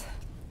livet ditt.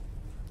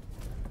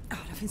 Ja,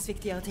 det finnes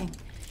viktigere ting.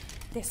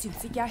 Det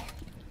syns ikke jeg.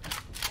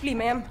 Bli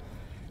med hjem.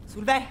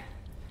 Solveig!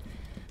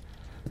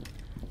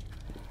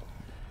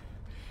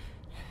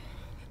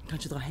 Jeg kan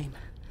ikke dra hjem.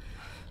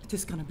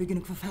 Tyskerne bygger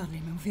noe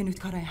forferdelig. Vi må finne ut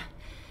hva det er.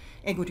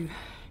 Jeg og du,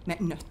 vi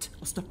er nødt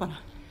å stoppe det.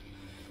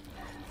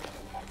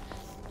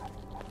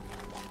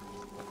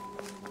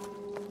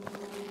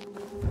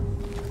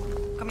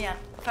 Kom igjen.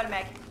 Følg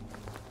meg.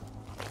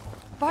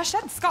 Hva har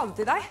skjedd? Skadet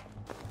de deg?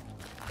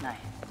 Nei,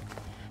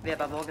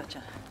 Weber våger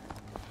ikke.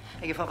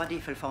 Jeg er for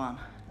verdifull for han.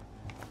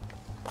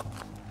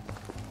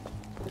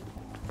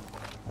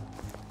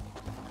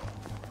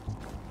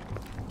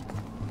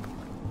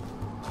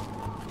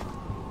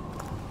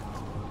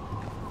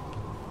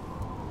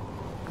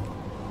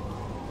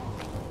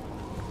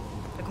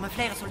 Det kommer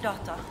flere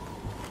soldater.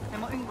 Vi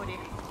må unngå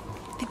dem.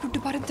 Vi burde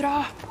bare dra.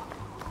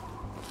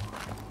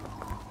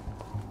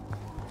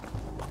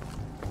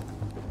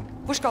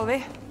 Hvor skal vi?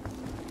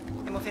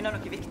 Jeg må finne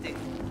noe viktig.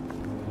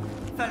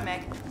 Følg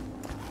meg.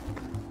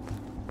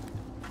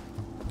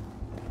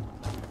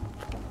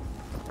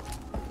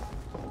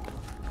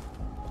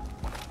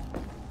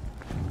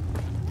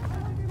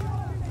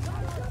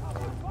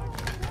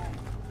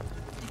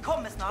 De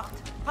kommer snart.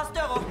 Pass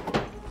døra.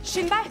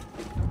 Skynd deg!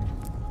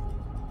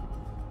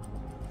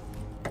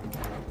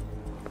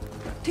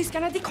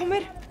 Tyskerne, de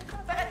kommer!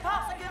 For et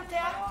par sekunder til!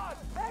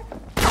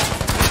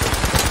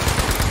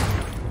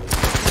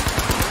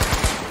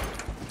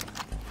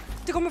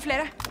 Det kommer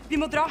flere. Vi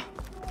må dra.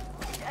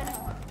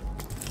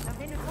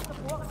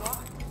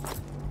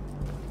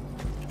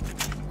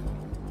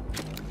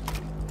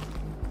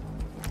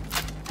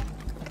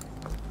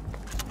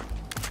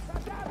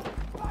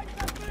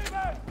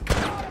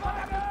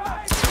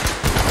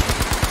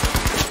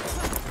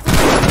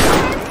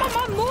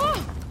 Mamma, nå!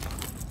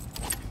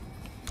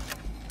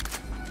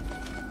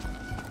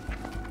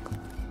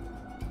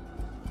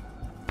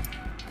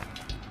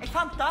 Jeg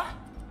fant det.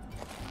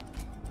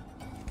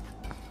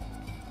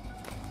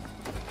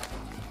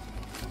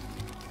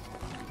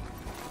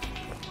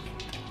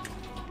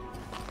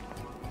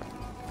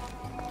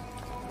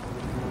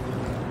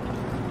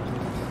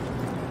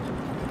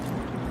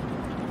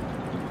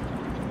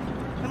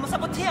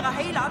 Sabotere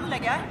hele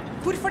anlegget.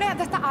 Hvorfor det?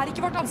 Dette er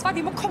ikke vårt ansvar.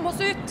 Vi må komme oss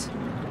ut.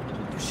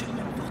 Du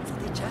skjønner meg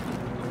fortsatt ikke.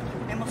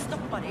 Vi må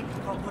stoppe dem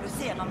fra å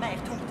produsere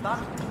mer tungt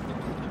vann.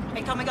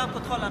 Jeg tar meg av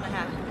kontrollene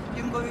her.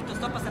 Du må gå ut og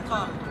stoppe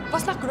sentralen. Hva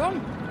snakker du om?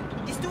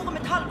 De store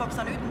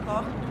metallboksene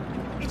utenfor.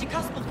 Ikke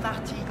kast bort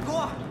mer tid.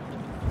 Gå!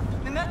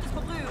 Vi møtes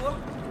på brua.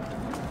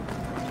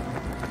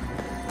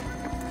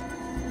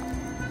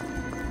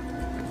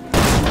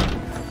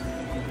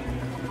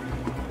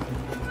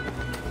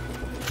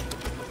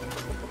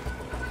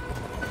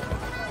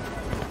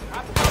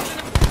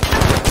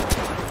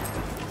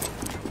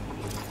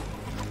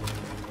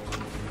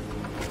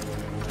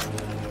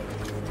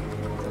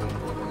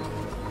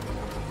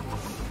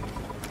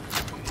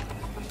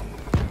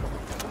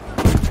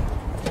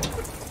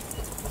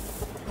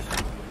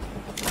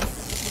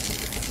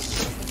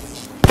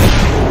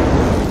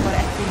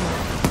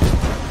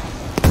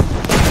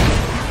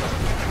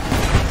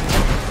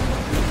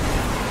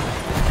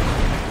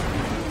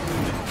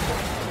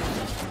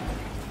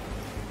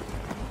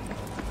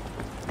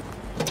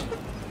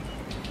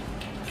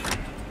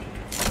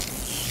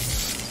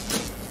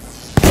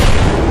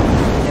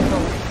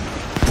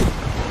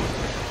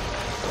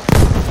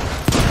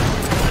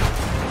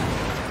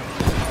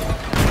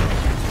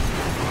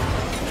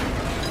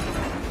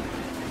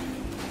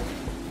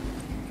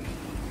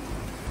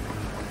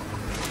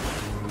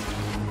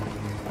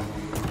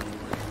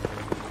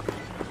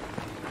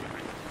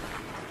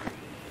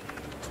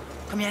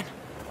 Kom igjen.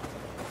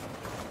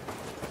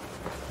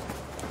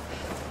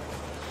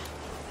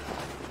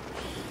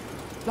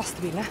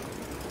 Lastebilene.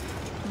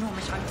 Nå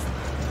med sjansen.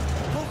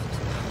 Bort!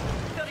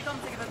 Før de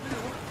kommer seg over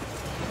brua.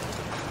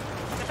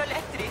 Jeg følger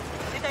etter dem.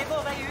 Dette er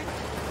vår vei ut.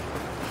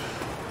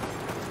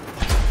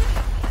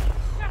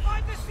 Der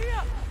Feind ist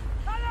hier!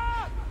 Alle!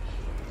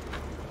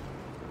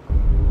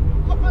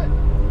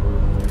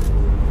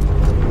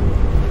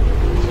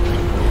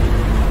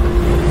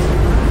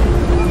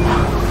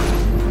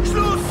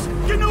 Schluss!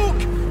 Genug!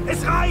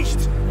 Es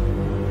reicht!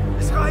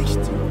 Es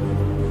reicht!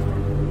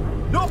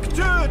 Nok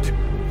død!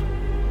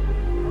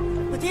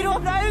 På tide å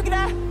åpne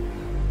øynene!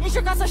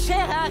 Ikke hva som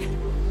skjer her!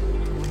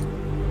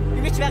 Du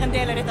vil ikke være en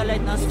del av dette,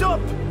 løytnant.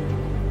 Stopp!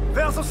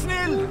 Vær så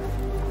snill!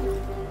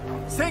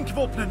 Senk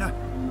våpnene!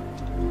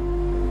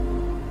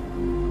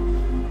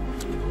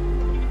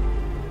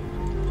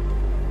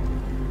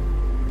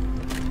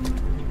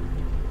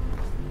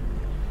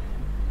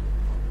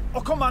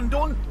 Og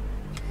kommandoen!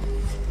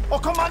 Og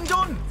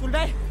kommandoen!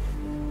 Solveig!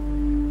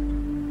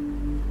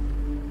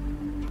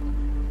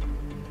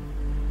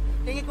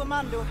 Det er ingen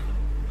kommando.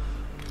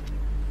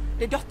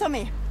 Det er datteren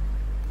min.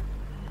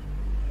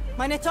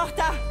 Meine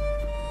Tochter!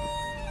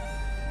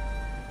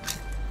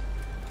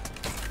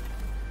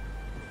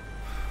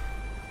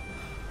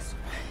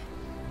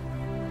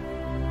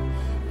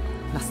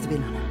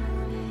 Lastebilene.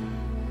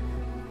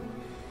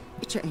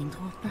 Ikke en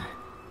dråpe.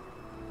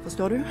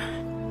 Forstår du?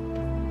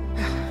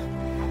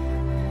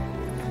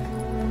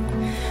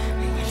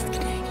 Jeg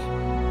elsker deg.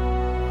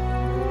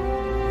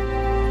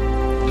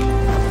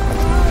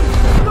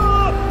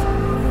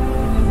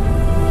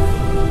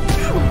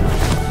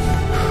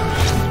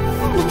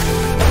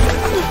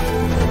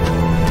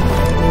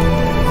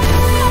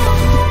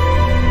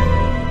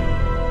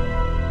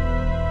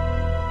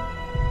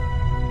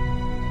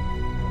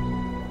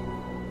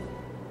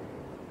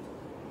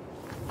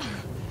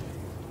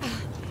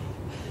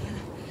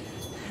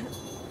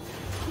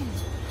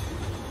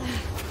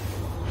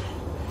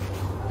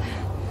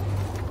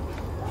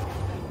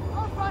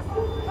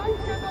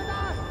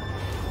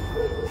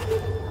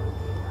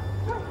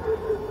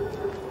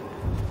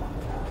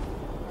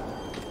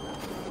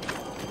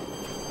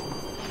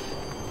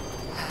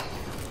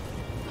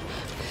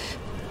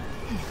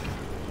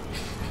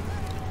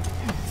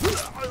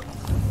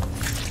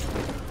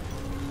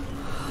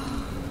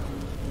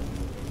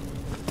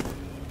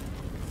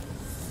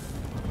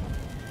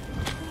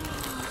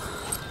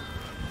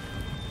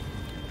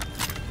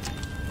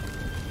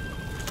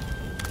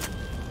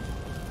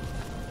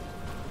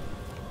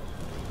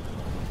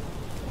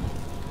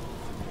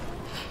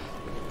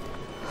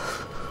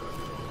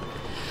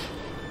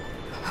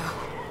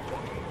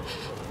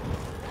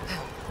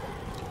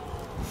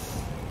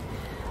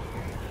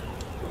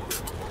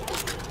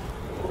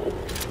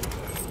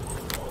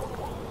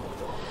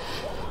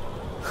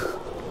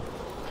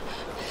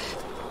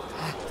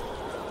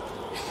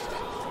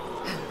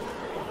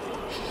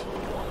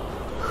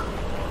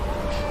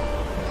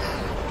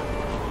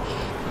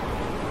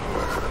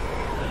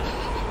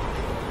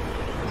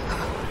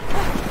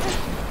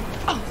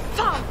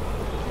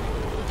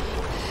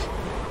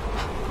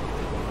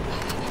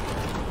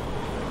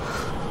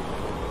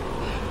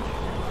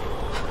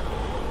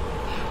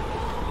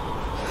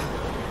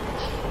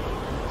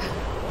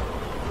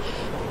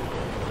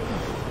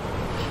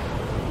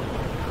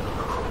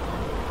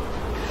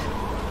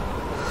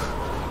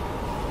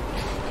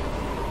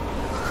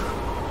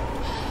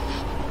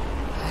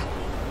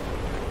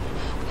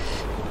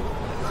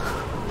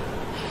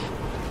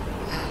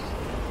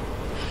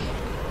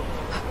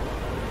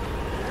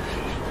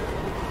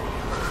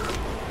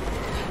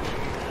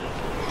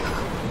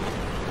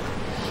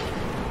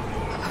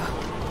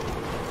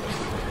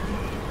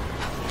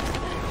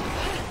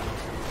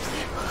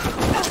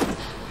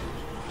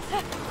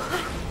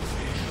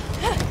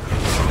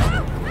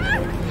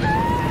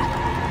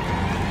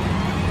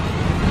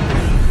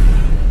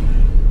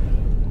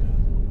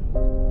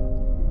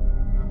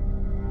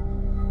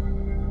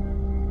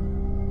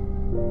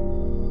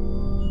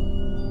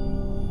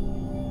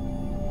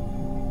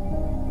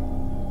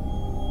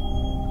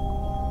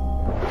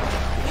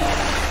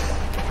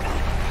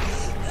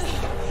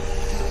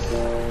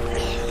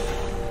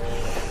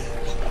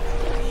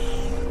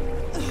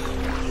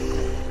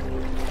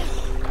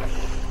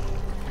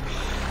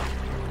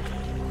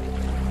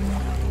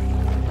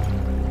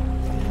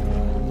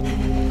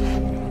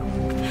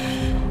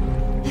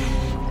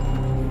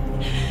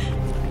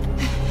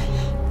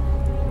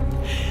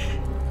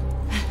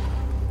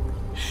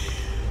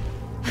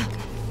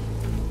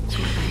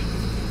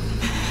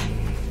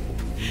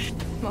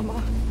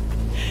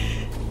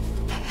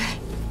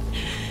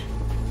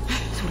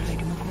 Solveig,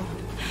 du må gå.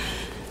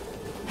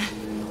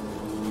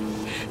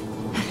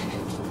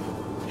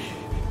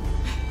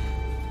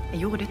 Jeg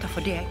gjorde dette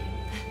for deg.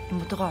 Jeg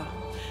må dra.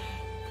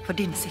 For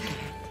din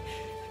sikkerhet.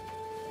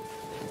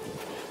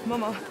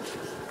 Mamma,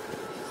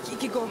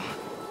 ikke gå.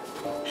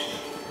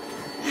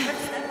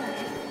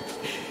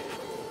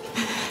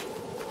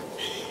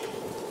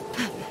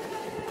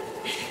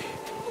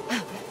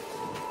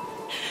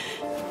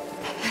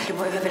 Du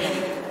må øve deg.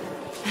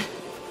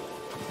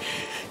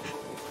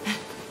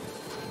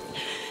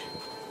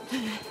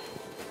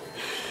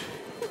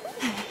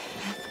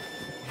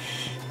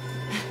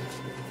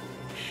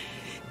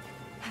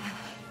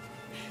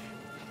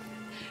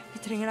 Vi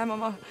trenger deg,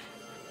 mamma.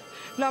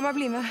 La meg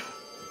bli med.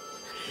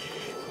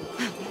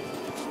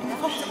 Du må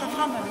fortsette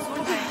fremover,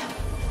 Solveig.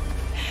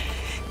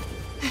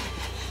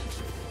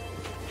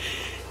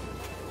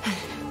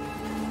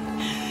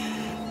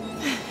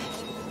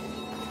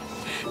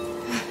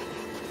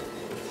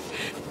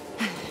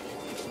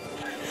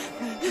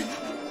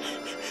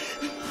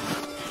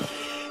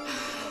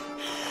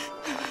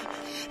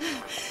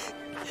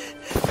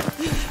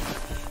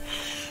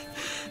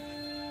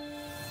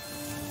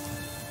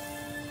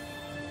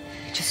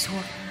 Ikke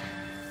sov.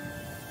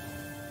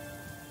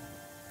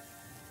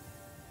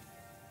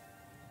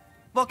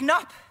 Våkn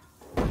opp!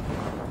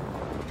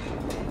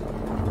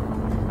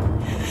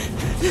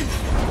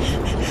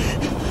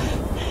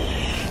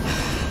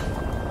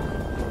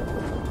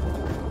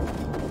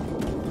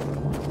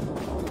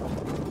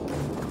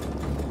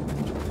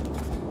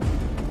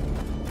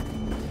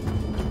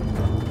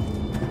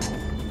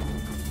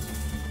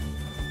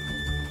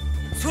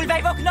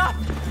 Solveig, våkn opp!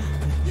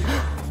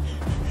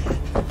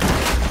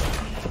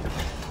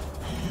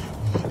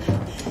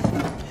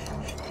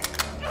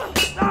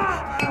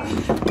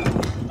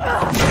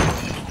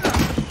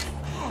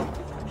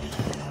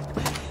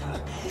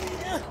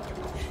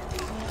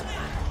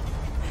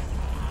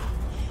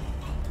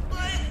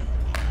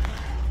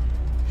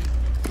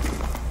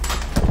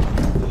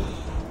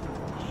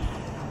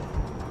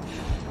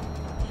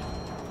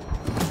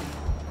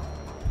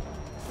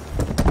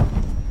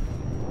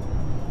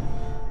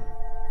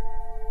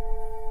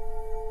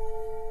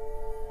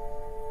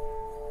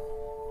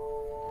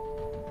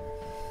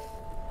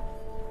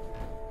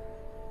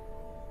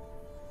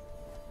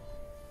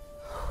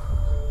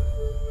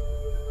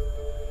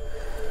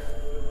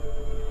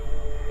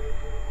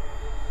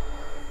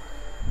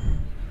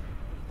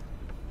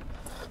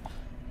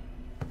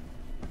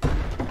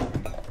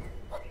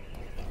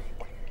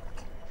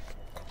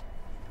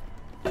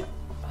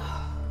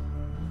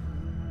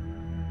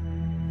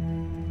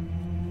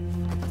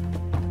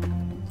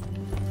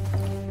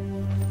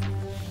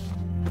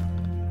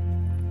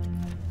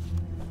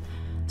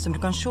 Som du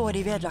kan se i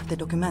de vedlagte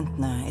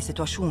dokumentene, er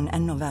situasjonen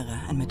enda verre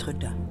enn vi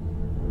trodde.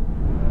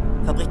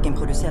 Fabrikken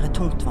produserer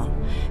tungtvann,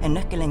 en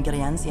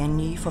nøkkelingrediens i en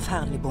ny,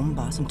 forferdelig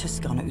bombe som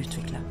tyskerne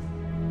utvikler.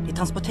 De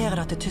transporterer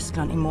det til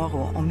Tyskland i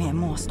morgen, og vi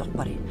må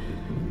stoppe dem.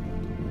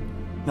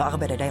 Når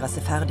arbeidet deres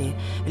er ferdig,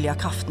 vil de ha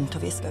kraften til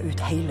å viske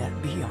ut hele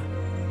byen.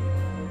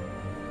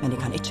 Men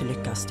de kan ikke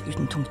lykkes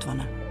uten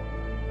tungtvannet.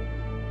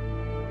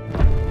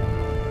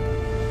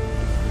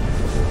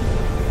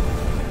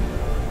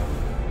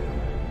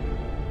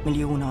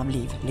 Millioner av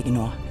liv ligger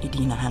nå i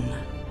dine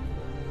hender.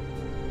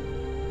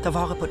 Ta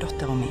vare på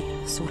datteren min,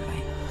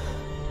 Solveig.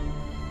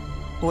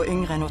 Hun er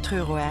yngre enn hun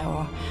tror hun er,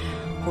 og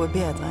hun er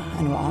bedre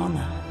enn hun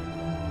aner.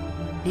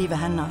 Livet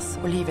hennes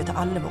og livet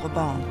til alle våre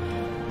barn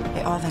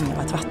er avhengig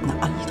av at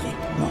vannet aldri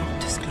når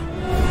Tyskland.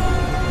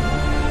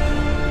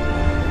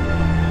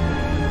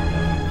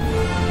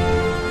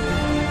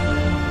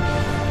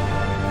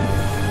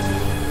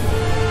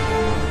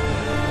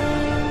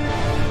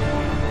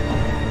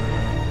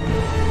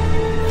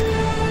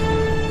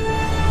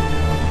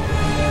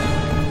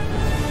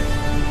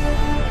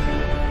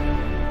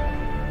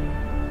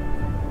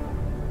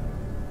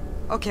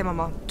 Ok,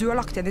 mamma. Du har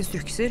lagt igjen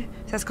instrukser,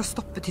 så jeg skal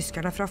stoppe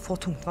tyskerne fra å få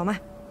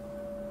tungtvannet.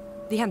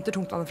 De henter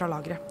tungtvannet fra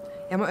lageret.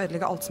 Jeg må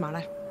ødelegge alt som er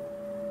der.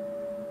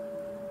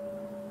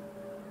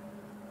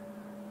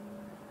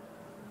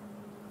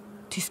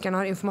 Tyskerne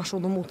har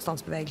informasjon om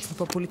motstandsbevegelsen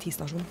på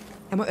politistasjonen.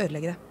 Jeg må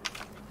ødelegge det.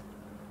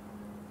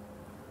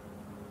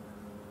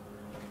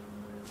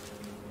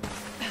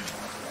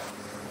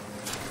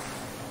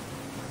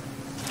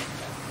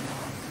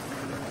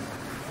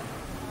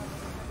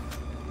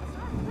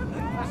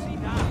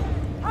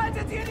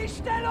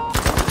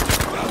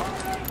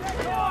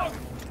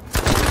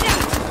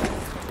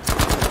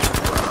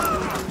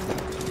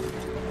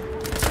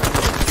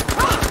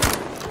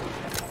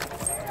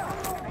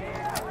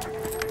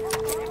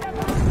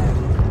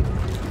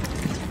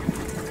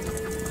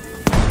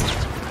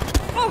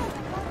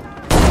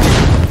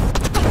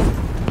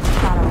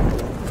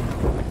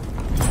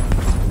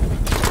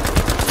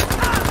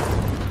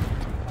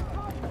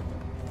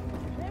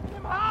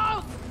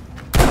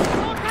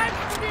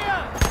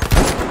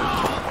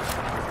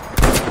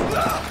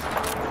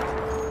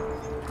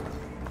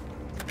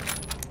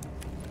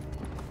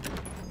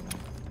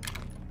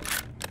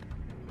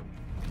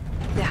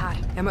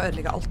 Jeg må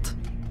ødelegge alt.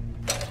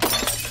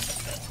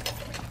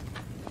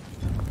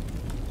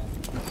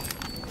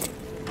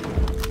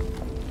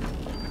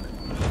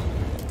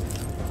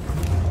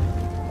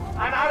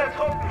 An alle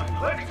Truppen,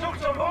 Rückzug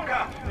zum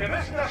Bunker. Wir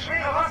müssen das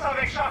schwere Wasser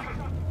wegschaffen.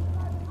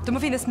 Det må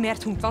finnes mer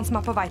tungtvann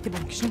som på vei til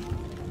bunkersen.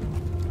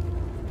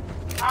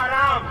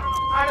 Alarm!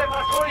 Alle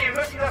Patrouillen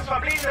müssen das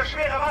verbliebene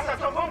schwere Wasser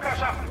zum Bunker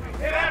schaffen.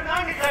 Wir werden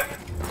angegriffen.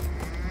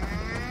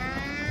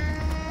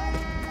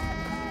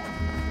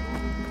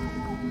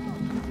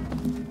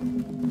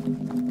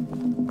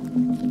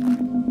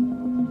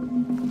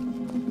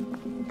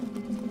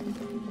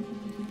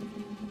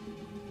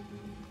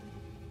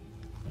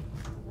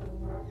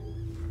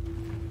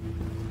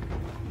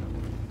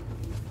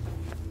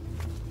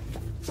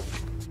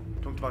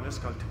 Tungtvannet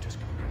skal til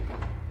Tyskland.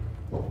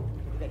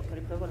 Du vet hva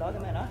du prøver å lage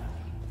med det?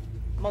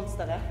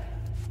 Monsteret.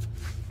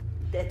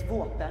 Det er et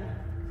våpen.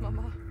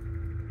 Mamma.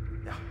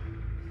 Ja,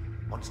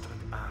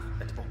 monsteret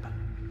er et våpen.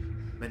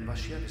 Men hva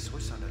skjer hvis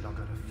russerne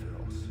lager det før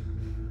oss?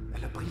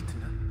 Eller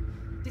britene?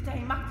 Dette er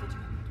en makt vi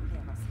ikke kan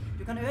kontrolleres.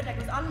 Du kan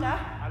ødelegge oss alle.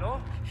 Hallo?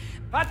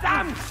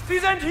 Verdammt! Sie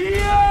sind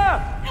hier!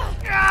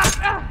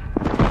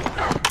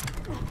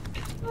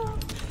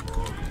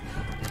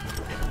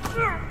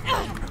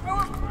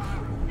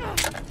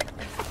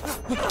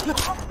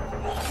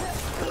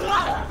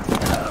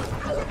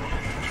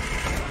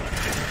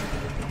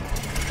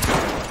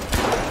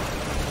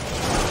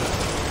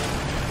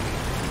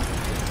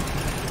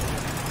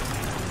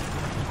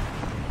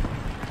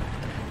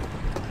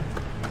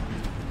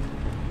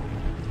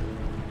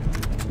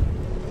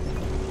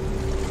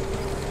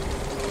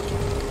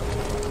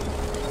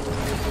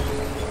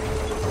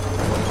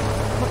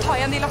 Må ta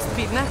igjen de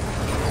lastebilene.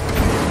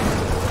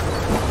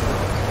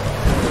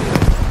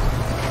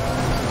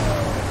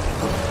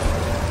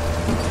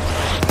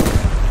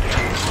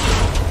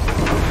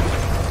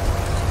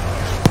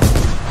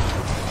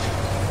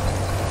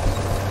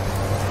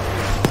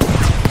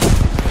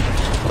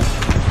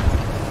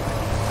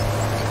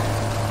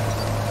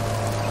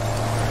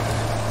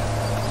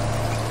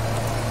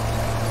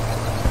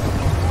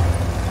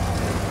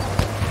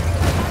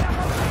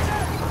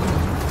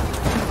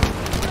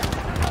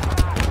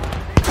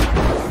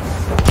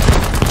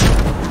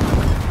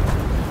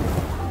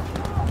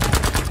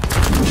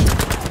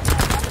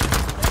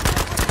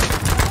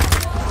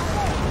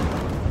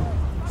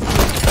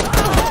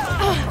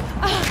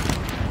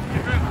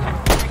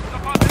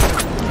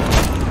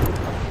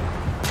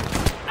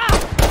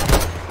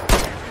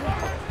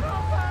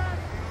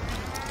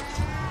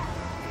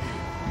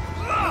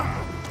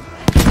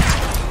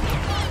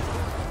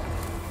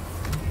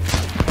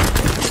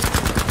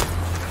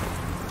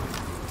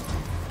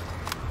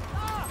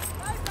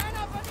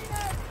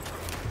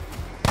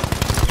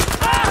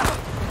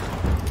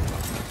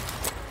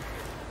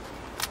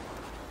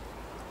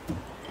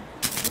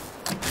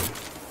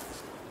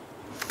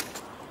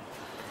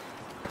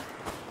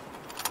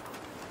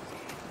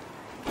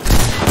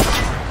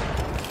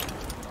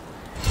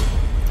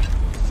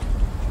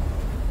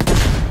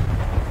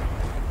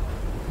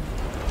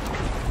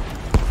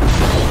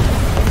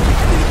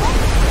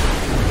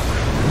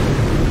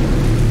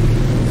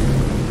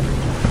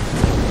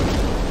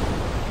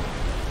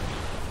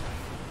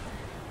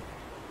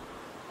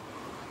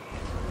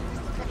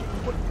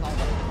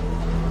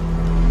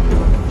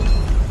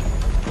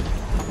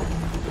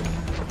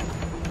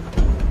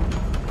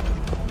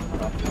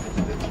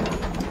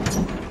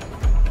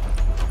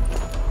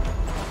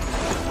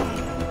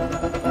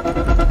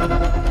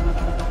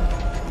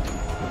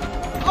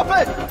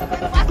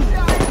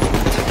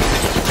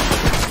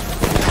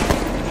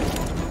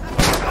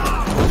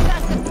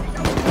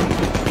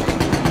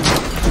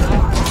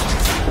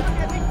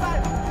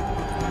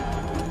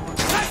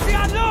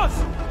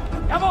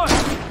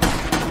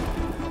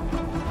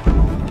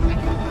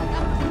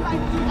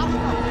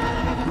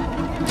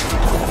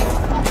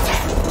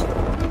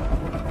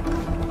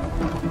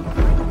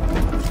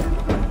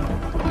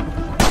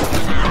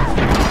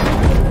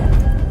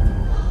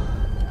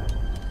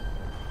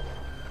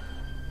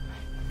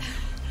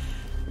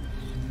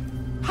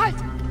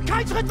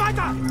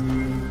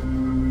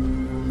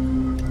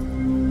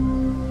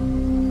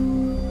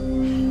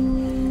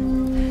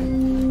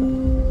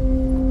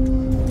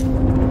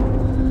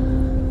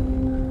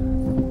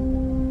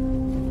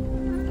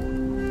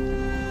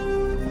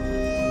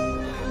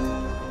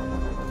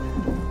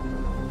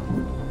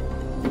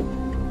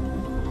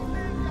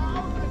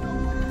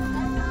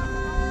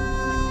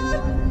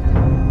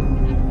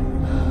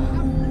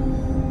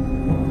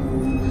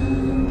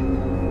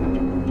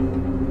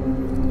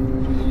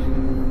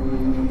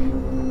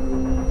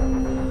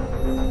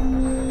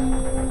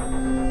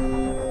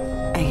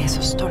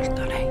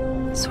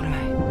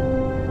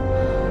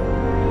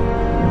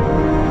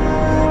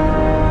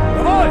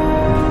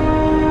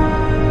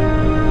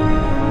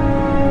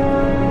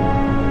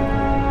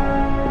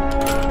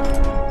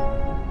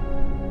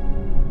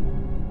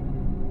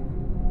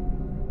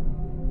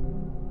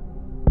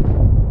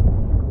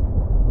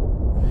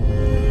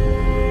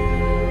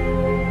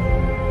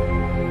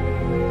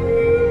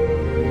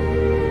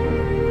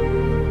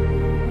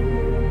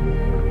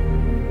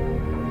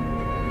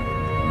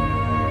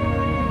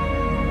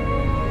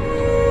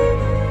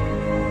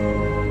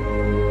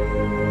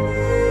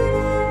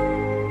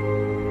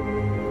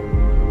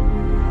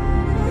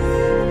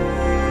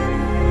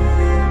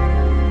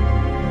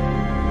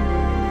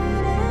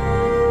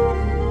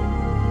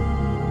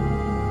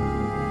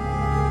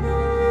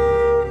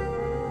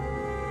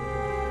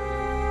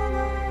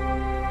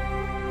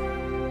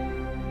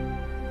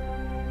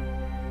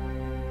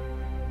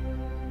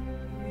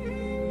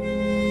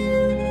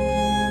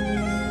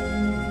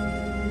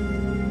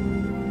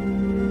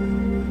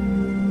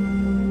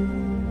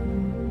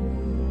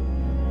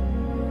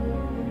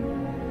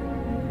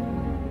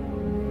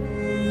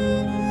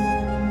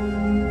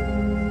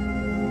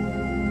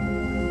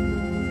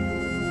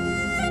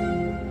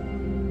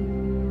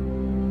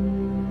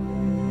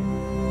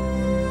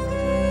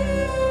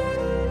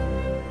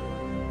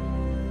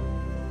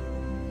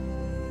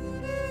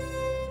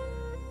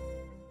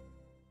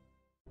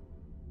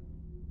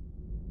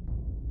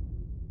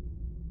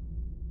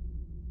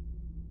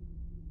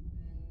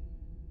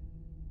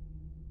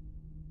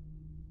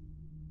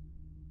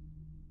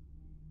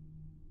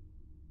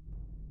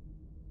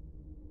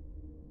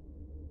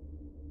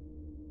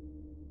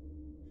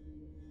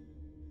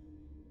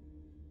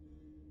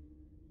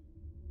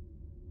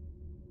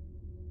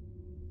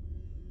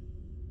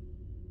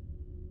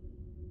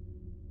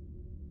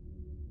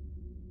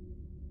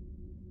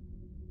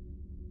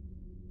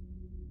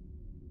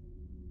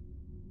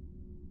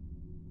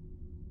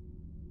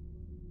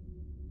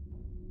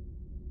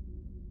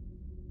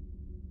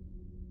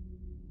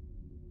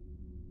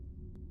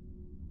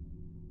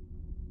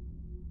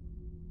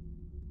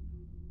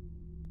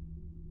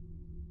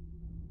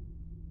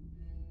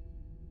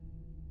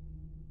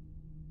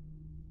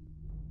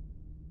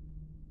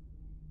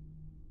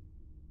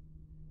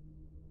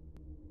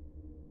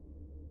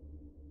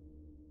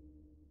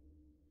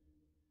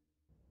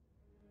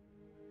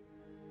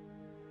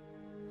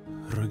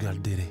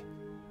 regarderai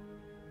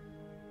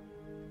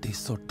des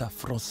soldats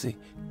français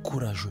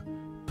courageux,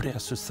 prêts à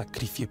se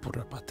sacrifier pour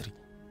leur patrie.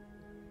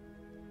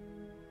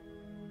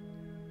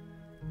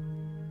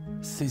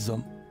 Ces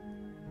hommes,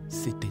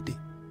 c'étaient des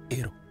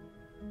héros.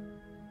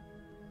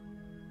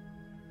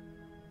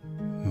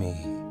 Mais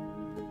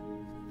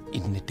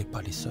ils n'étaient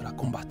pas les seuls à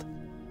combattre.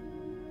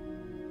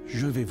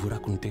 Je vais vous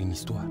raconter une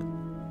histoire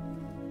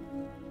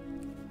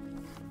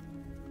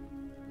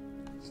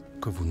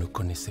que vous ne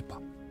connaissez pas.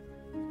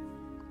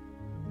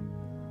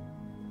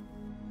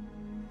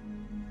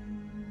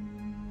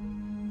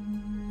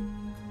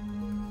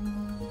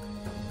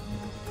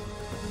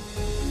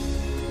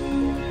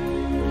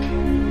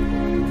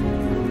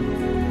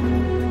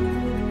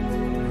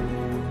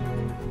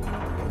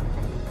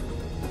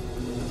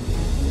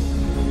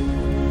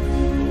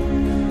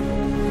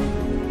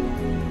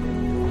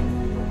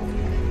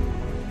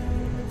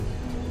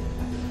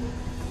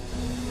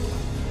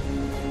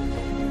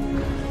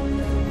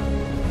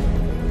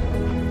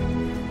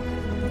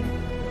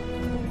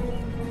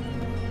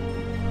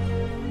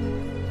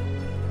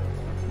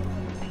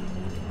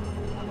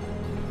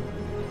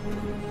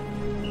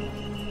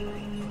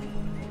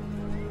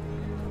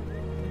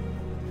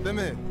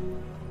 Deme.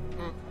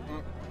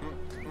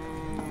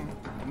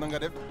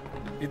 Nangadeb.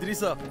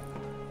 Idrissa.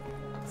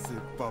 C'est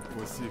pas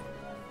possible.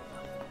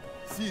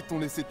 S'ils t'ont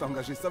laissé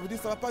t'engager, ça veut dire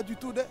que ça va pas du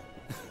tout, de...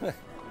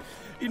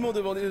 Ils m'ont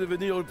demandé de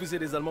venir repousser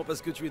les Allemands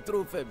parce que tu es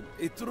trop faible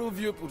et trop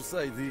vieux pour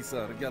ça,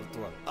 Idrissa.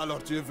 Regarde-toi.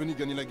 Alors tu es venu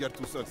gagner la guerre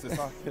tout seul, c'est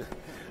ça?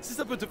 Si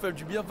ça peut te faire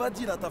du bien, va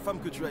dire à ta femme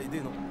que tu as aidé,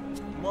 non?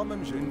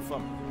 Moi-même, j'ai une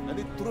femme. Elle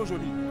est trop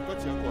jolie. Toi,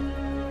 tu as quoi?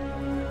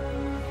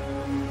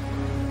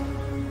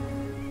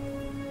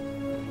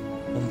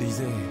 On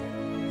disait,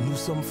 nous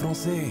sommes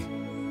Français.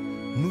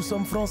 Nous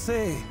sommes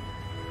Français.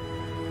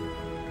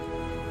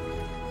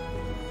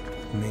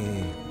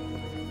 Mais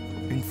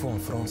une fois en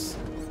France,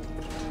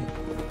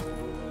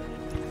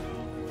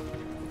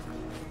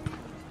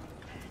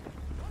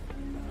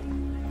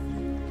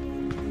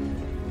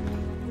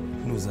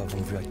 nous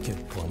avons vu à quel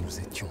point nous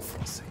étions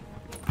Français.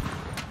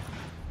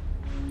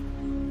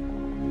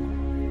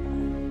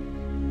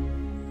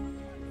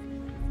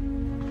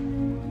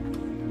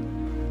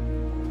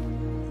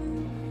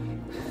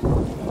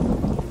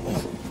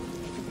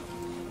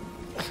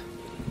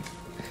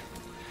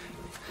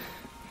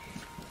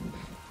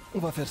 On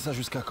va faire ça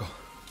jusqu'à quand?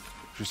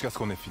 Jusqu'à ce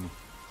qu'on ait fini.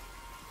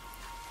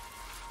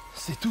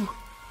 C'est tout?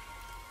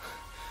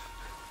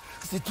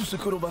 C'est tout ce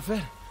que l'on va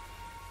faire?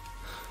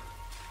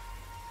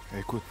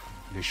 Écoute,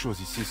 les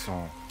choses ici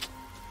sont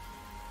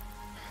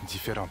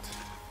différentes.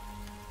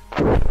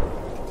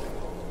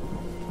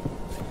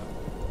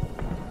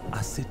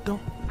 À ces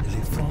temps,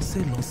 les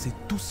Français lançaient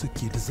tout ce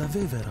qu'ils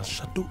avaient vers un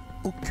château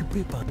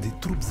occupé par des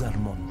troupes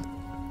allemandes.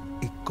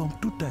 Et comme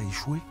tout a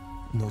échoué,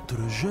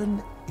 notre jeune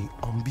et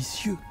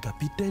ambitieux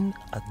capitaine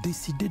a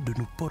décidé de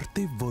nous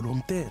porter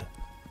volontaires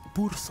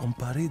pour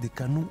s'emparer des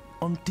canons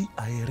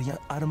anti-aériens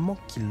armants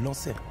qui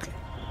l'encerclaient.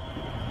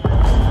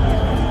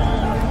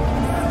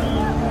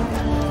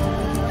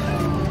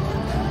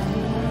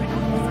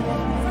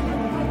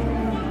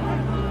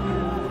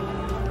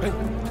 Hey,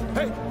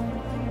 hey!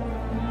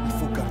 Il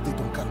faut garder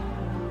ton calme.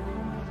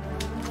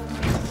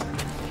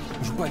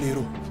 Joue pas les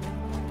héros.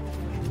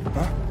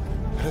 Hein?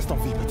 Reste en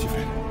vie, petit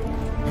frère.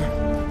 Hein?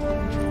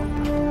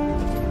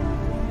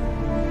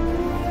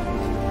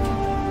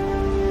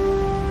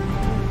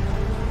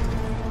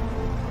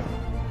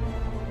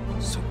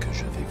 Ce que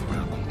je vais vous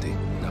raconter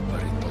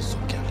n'apparaît dans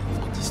aucun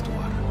livre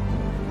d'histoire.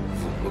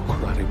 Vous me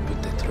croirez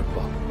peut-être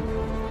pas,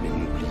 mais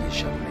n'oubliez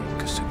jamais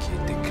que ce qui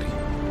est écrit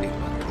n'est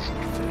pas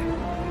toujours vrai,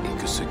 et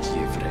que ce qui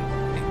est vrai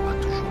n'est pas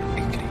toujours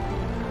écrit.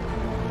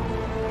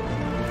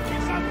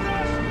 Ils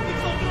s'approchent! Ils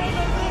sont trop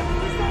là-bas!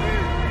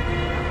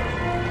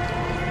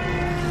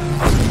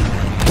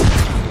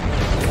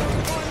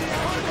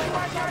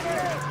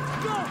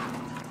 Non!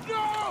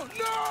 Non!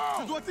 Non!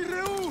 Tu dois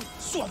tirer où?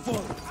 Sois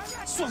fort!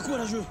 Sois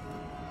courageux!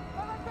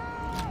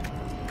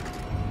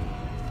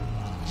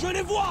 Je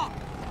les vois!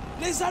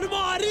 Les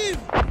Allemands arrivent!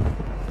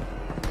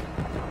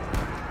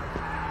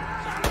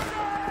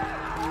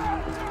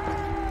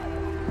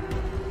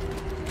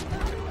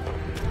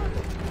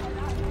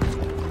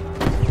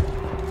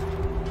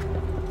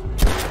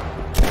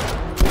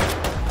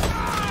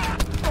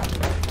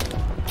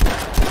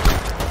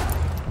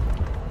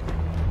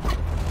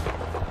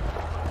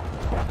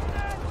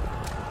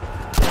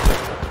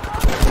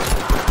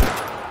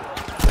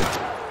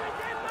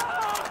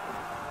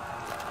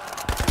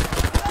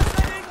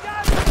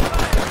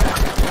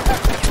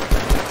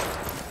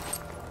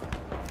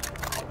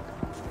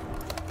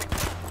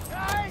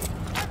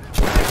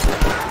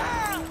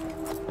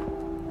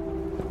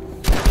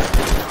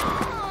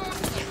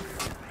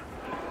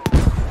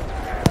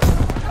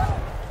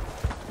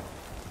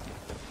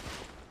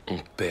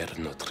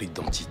 Notre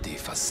identité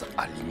face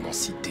à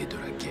l'immensité de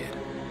la guerre.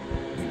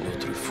 Une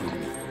autre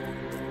fourmi,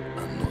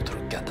 un autre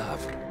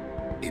cadavre.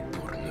 Et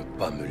pour ne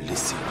pas me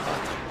laisser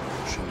abattre,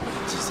 je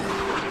me disais,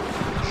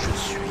 je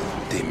suis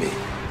Démé,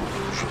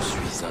 je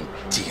suis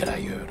un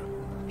tirailleur.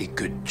 et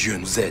que Dieu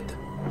nous aide.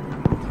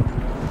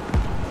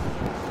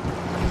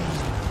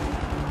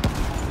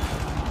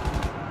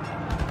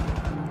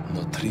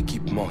 Notre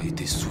équipement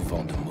était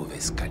souvent de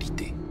mauvaise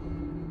qualité,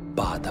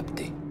 pas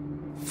adapté.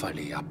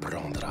 Fallait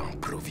apprendre à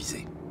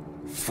improviser,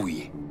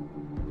 fouiller,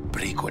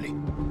 bricoler.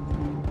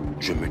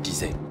 Je me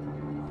disais,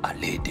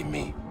 allez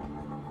d'aimer,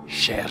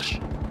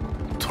 cherche,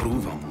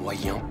 trouve un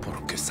moyen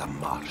pour que ça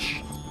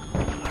marche.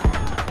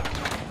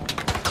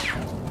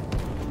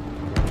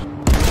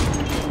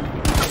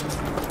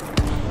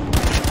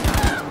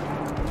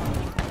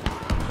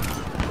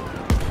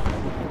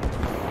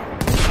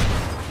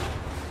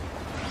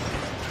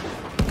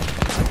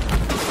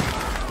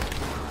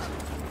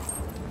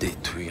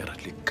 Détruire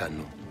les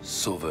canons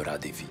sauvera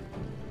des vies,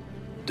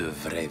 de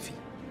vraies vies.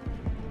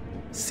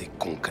 C'est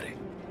concret,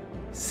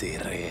 c'est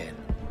réel.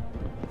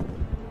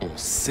 On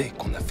sait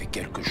qu'on a fait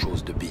quelque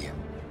chose de bien.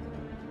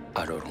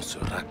 Alors on se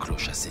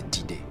raccroche à cette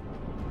idée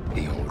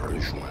et on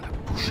rejoint la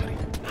boucherie.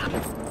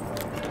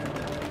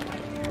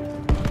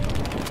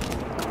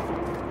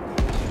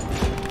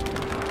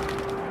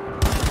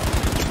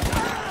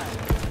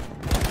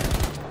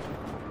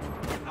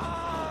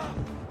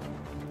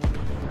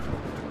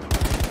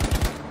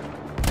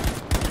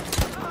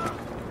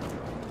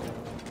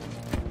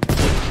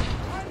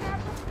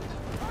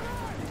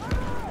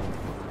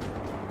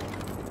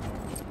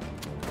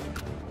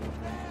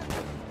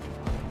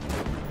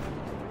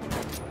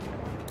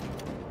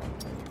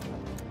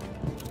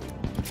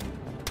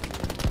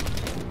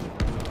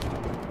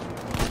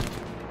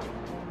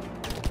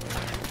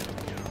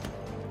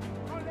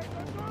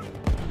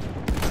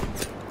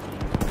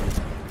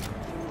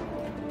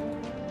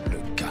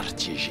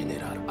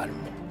 Général allemand.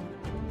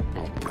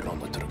 On prend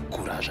notre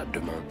courage à deux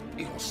mains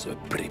et on se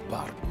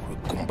prépare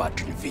pour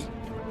combattre une vie.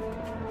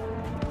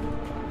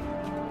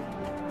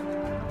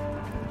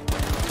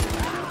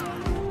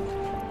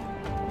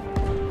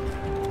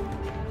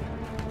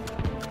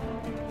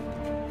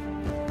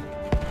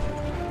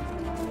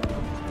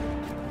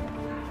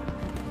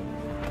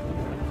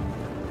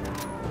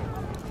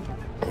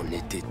 On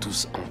était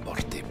tous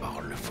emportés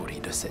par l'euphorie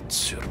de cette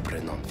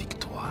surprenante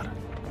victoire.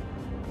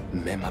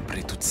 Même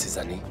après toutes ces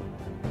années,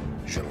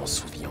 je m'en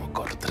souviens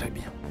encore très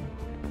bien.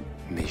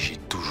 Mais j'ai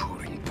toujours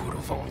une boule au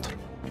ventre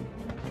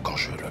quand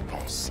je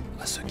repense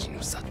à ce qui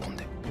nous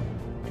attendait.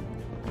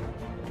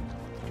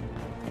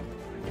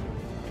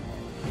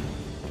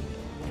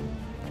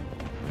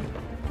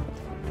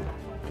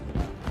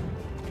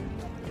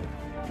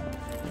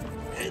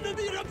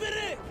 Ennemi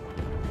repéré!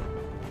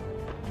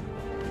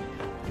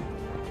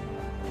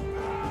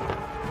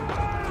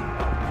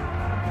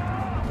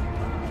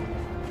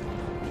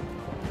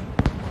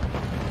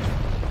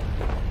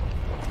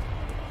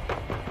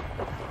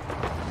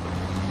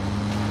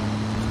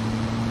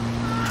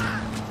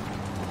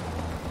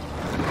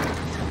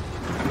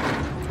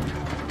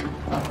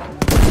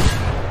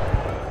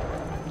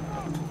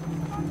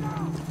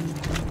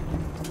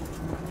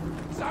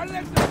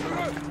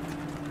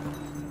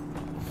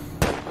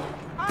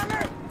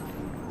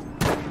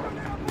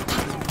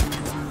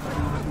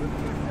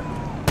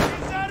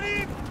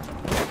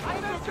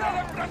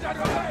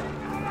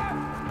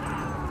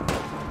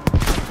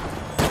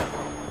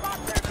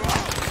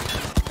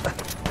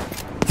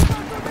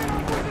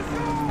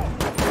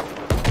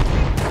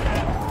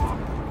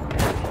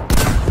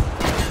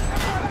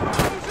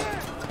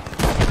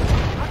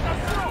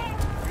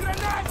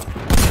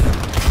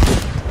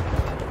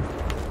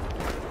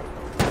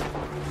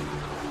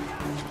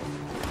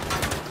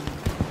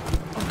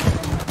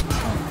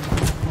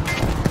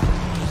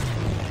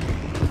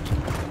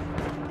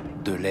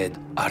 L'aide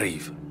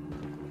arrive.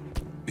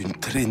 Une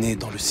traînée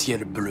dans le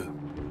ciel bleu.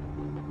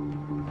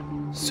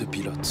 Ce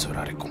pilote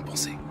sera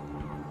récompensé.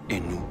 Et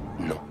nous,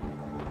 non.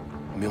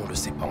 Mais on ne le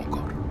sait pas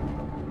encore.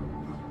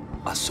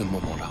 À ce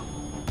moment-là,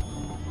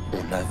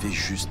 on avait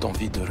juste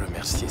envie de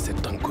remercier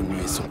cet inconnu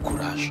et son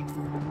courage.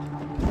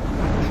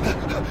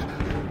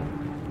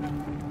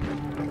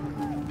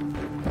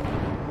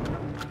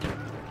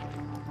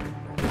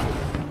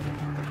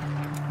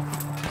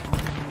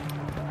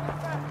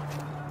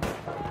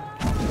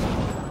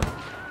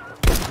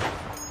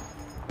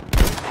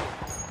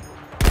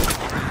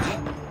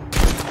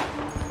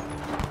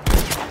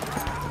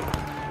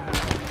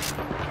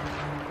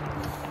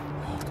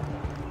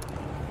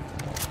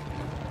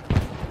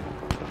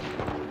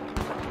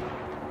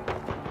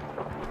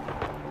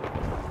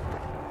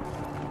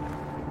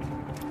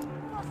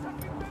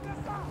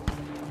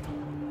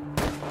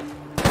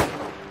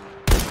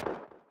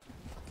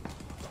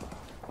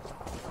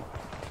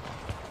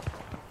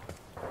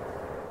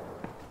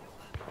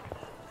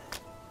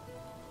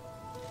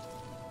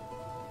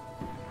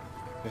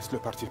 Laisse-le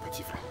partir,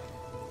 petit frère.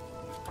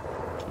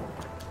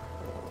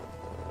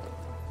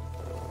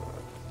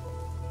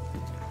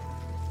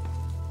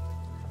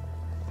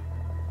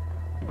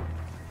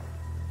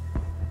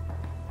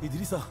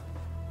 Idrissa,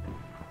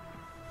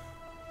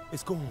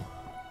 est-ce qu'on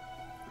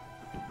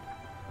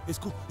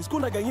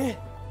a gagné?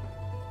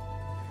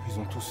 Ils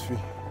ont tous fui.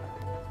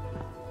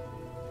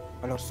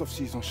 Alors, sauf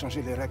s'ils ont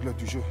changé les règles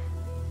du jeu.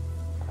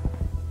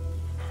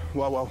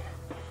 Waouh,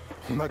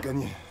 on a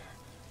gagné.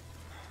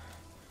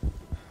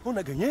 On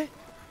a gagné?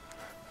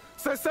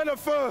 Cessez le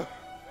feu!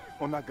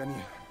 On a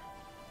gagné.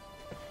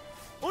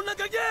 On a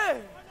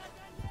gagné!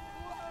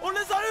 On les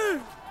a eus!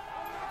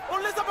 On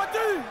les a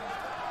battus!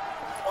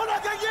 On a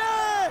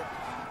gagné!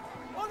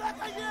 On a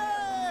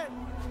gagné!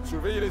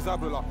 Surveillez les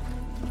arbres là.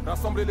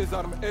 Rassemblez les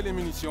armes et les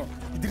munitions.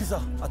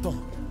 Idrissa, attends.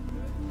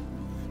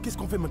 Qu'est-ce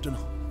qu'on fait maintenant?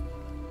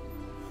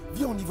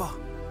 Viens, on y va.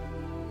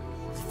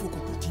 Il faut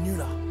qu'on continue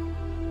là.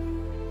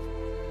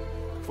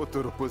 Faut te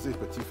reposer,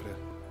 petit frère.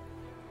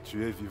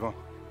 Tu es vivant.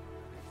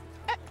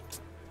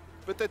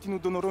 Peut-être ils nous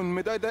donneront une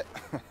médaille de...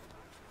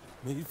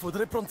 Mais il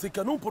faudrait prendre ces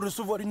canons pour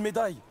recevoir une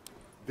médaille.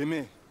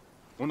 Démé,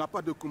 on n'a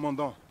pas de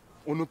commandant.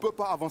 On ne peut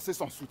pas avancer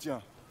sans soutien.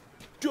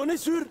 Tu en es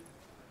sûr?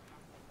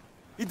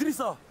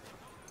 Idrissa,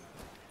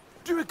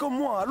 tu es comme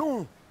moi,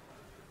 allons.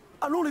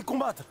 Allons les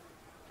combattre.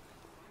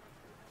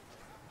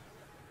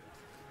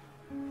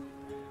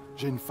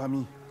 J'ai une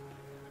famille.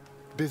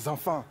 Des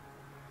enfants.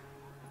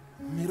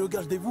 Mais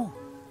regardez-vous.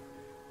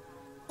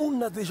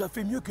 On a déjà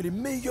fait mieux que les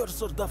meilleurs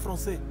soldats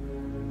français.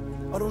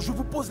 Alors je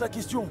vous pose la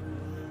question.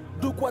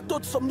 De quoi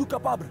d'autre sommes-nous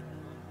capables?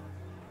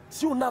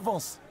 Si on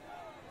avance,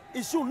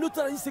 et si on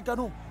neutralise ces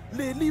canons,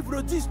 les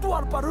livres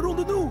d'histoire parleront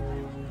de nous.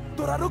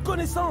 De la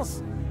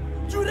reconnaissance,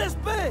 du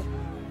respect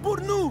pour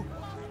nous,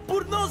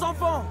 pour nos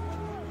enfants.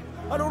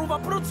 Alors on va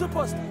prendre ce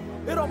poste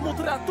et leur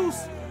montrer à tous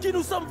qui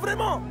nous sommes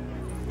vraiment.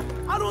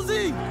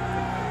 Allons-y!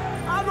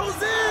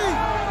 Allons-y!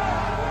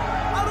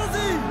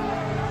 Allons-y!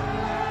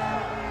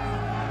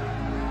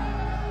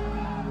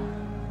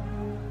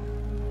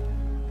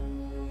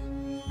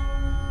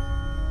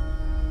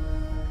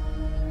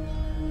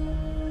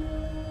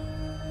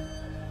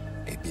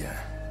 Eh bien,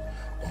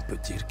 on peut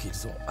dire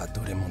qu'ils ont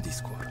adoré mon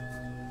discours.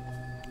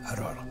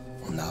 Alors,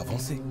 on a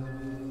avancé.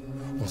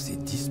 On s'est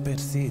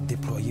dispersé et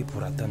déployé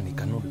pour atteindre les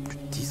canons le plus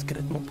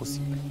discrètement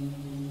possible.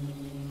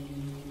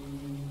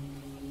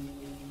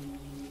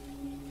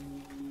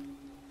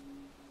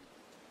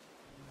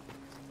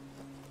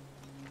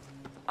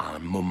 À un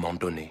moment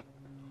donné,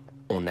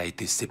 on a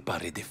été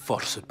séparés des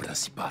forces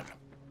principales.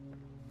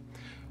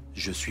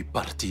 Je suis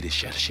parti les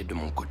chercher de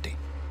mon côté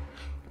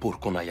pour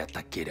qu'on aille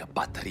attaquer la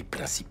batterie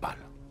principale.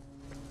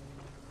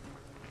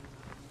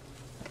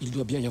 Il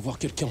doit bien y avoir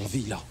quelqu'un en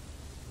vie là.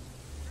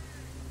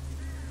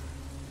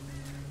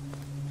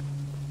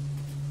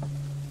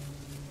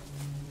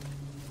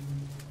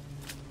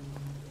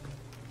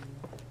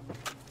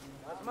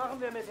 Was machen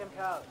wir mit dem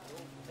Kerl?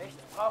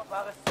 Nichts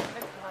Brauchbares zu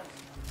finden, Mann.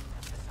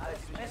 Das ist alles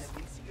Mist.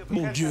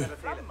 Mon Dieu,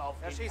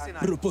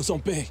 repose en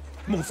paix,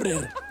 mon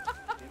frère.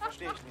 Den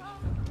verstehe ich nicht.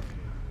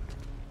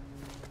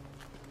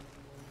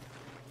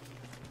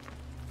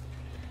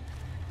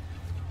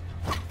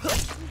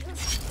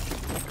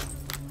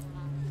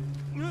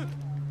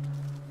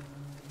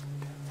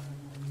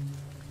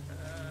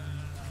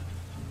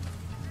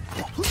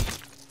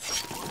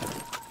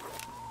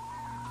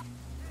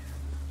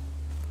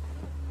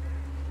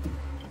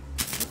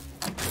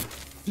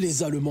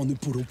 Les Allemands ne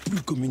pourront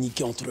plus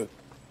communiquer entre eux.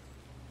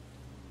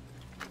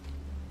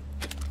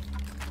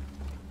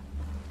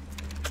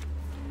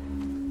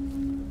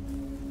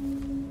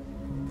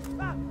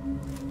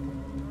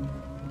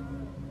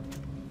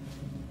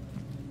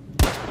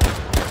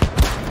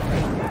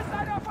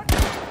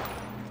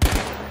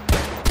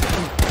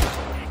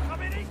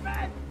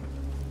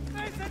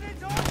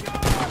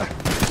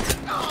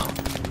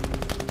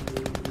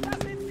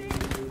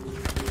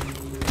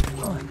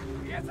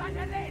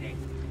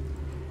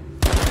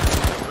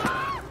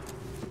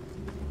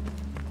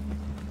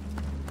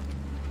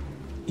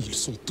 Ils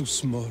sont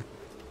tous morts.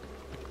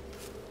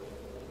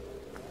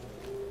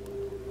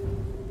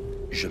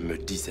 Je me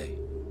disais,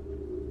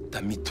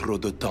 t'as mis trop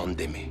de temps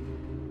d'aimer.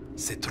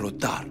 C'est trop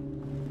tard.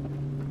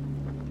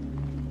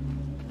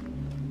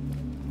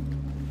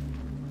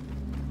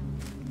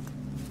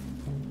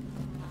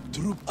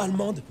 Troupes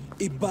allemandes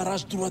et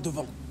barrage droit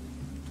devant.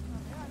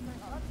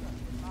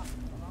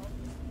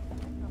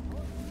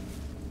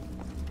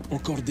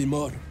 Encore des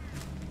morts.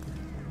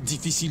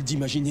 Difficile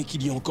d'imaginer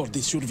qu'il y ait encore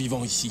des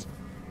survivants ici.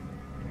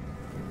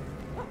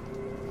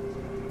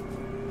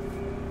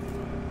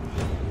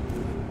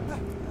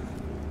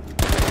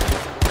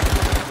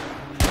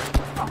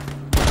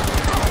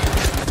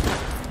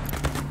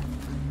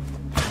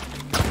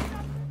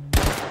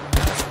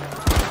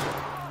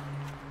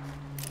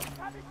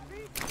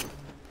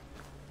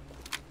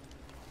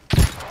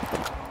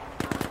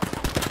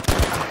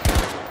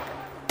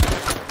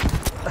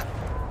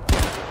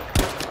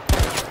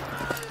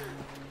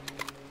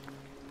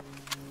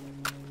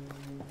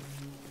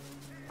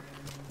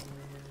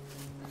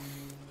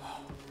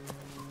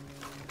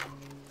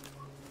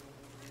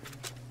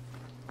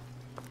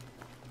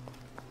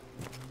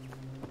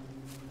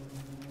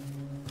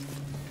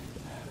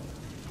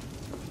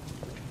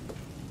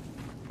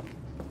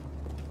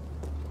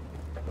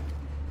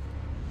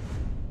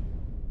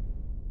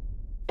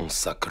 On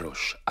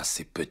s'accroche à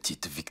ces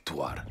petites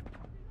victoires,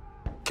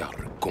 car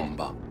le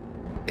combat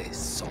est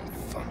sans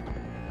fin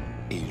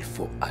et il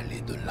faut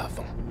aller de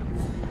l'avant.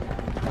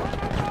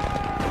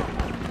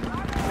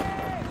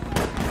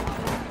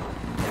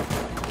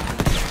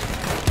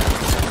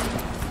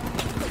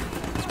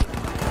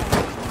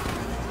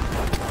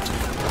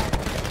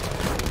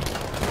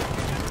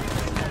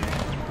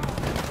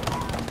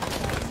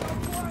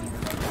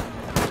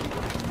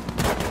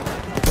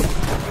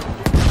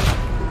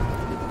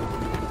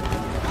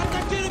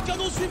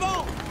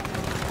 suivant!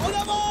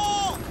 En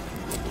avant!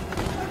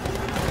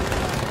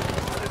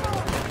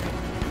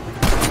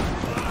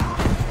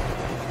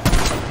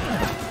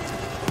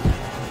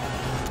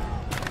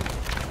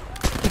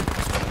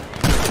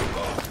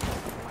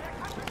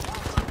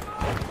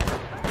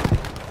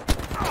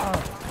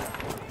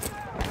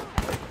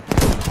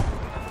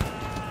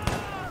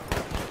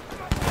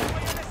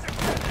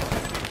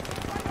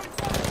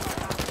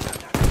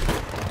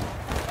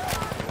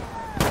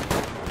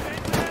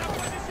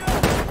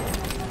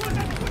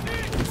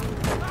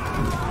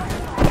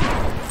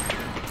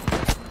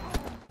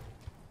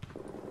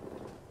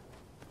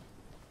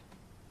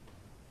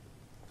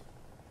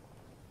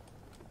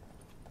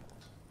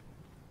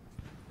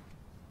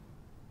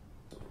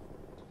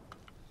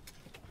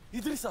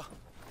 Idrissa!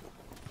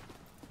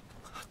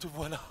 Te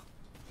voilà.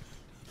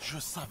 Je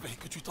savais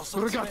que tu t'en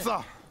sortirais. Regarde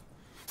ça!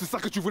 C'est ça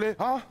que tu voulais,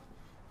 hein?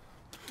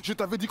 Je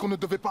t'avais dit qu'on ne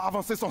devait pas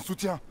avancer sans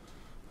soutien.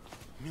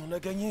 Mais on a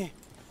gagné.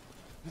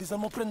 Les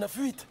Allemands prennent la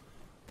fuite.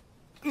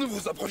 Ne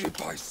vous approchez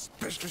pas,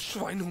 espèce de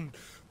Schweinhund.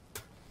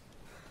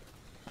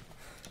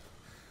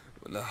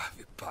 On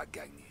n'avait pas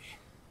gagné.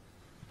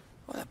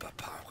 On n'a pas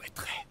en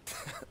retraite.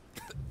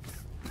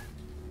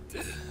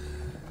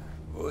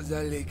 Vous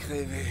allez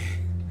crever.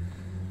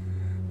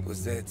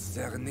 Vous êtes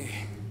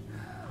cernés.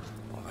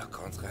 On va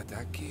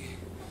contre-attaquer.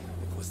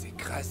 Vous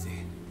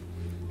écraser.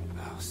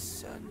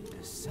 Personne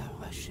ne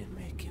saura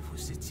jamais que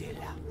vous étiez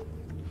là.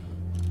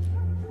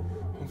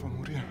 On va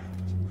mourir.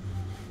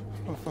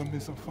 Ma femme,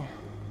 mes enfants.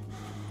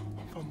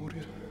 On va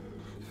mourir.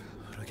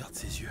 Regarde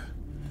ses yeux.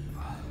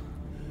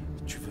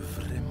 Tu veux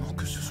vraiment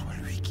que ce soit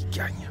lui qui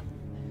gagne?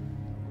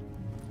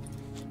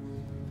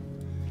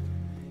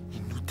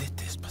 Il nous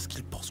déteste parce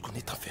qu'il pense qu'on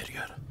est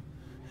inférieur.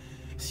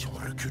 Si on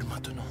recule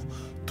maintenant,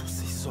 tous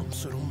ces hommes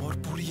seront morts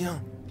pour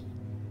rien.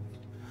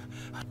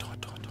 Attends.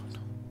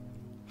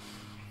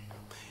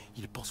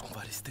 Il pense qu'on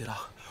va rester là,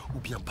 ou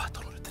bien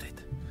battre en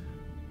retraite.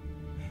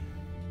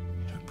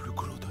 Le plus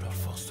gros de leur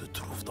force se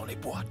trouve dans les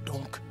bois,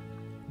 donc...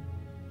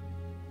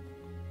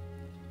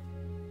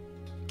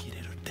 Quel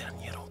est le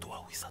dernier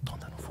endroit où ils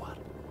s'attendent à nous voir?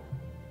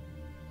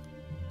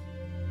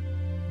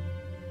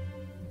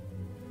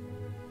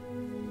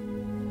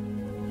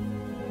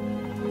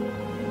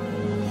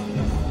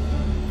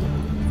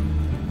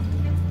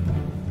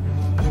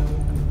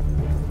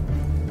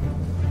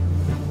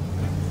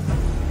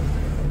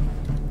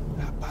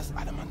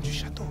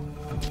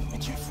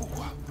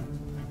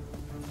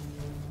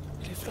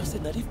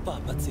 Pas à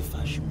battre ces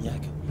fâches,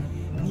 Miag,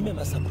 ni même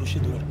à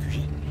s'approcher de leur QG.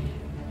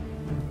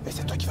 Mais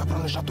c'est toi qui vas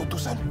prendre le château tout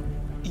seul.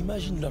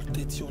 Imagine leur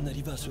tête si on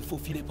arrivait à se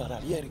faufiler par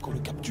l'arrière et qu'on le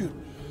capture.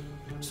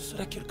 Ce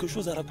sera quelque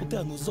chose à raconter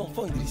à nos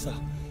enfants, Idrissa.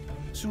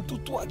 Surtout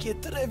toi qui es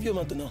très vieux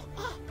maintenant.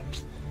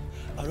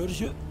 À leurs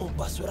yeux, on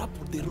passera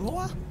pour des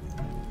rois.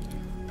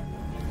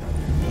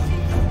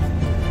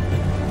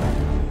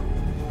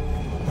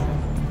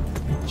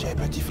 Tiens,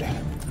 petit frère,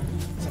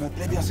 ça me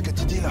plaît bien ce que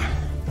tu dis là.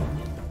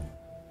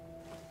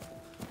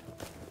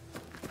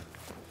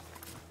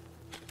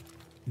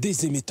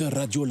 Des émetteurs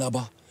radio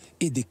là-bas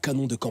et des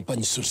canons de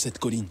campagne sur cette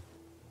colline.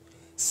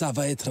 Ça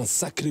va être un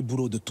sacré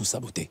boulot de tout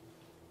saboter.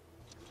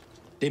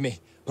 Témé,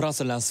 prends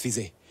ce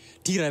lance-fusée.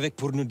 Tire avec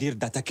pour nous dire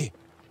d'attaquer.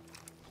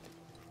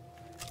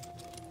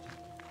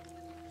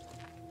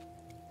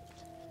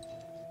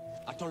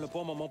 Attends le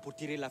bon moment pour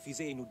tirer la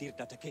fusée et nous dire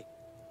d'attaquer.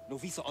 Nos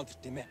vies sont entre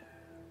tes mains.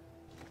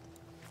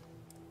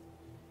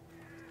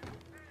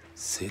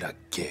 C'est la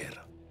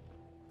guerre.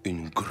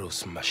 Une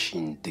grosse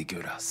machine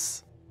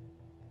dégueulasse.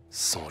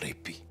 Sans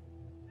répit,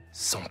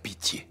 sans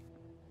pitié.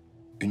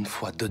 Une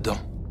fois dedans,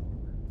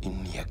 il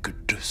n'y a que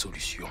deux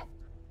solutions.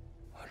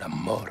 La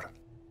mort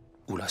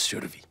ou la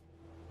survie.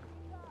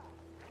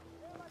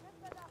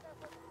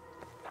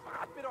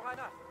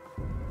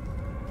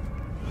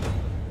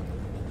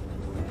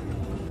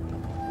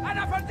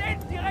 Einer von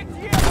denen direkt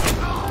hier!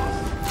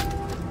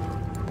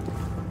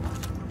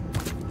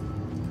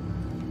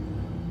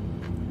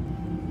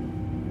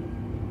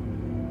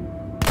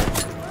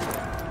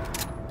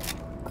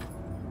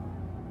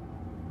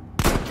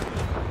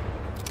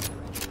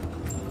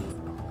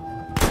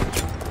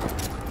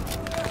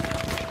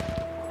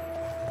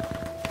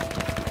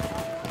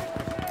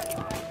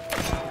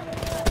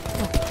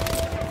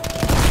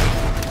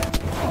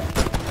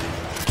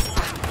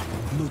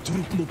 Nos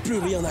troupes n'ont plus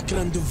rien à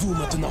craindre de vous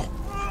maintenant.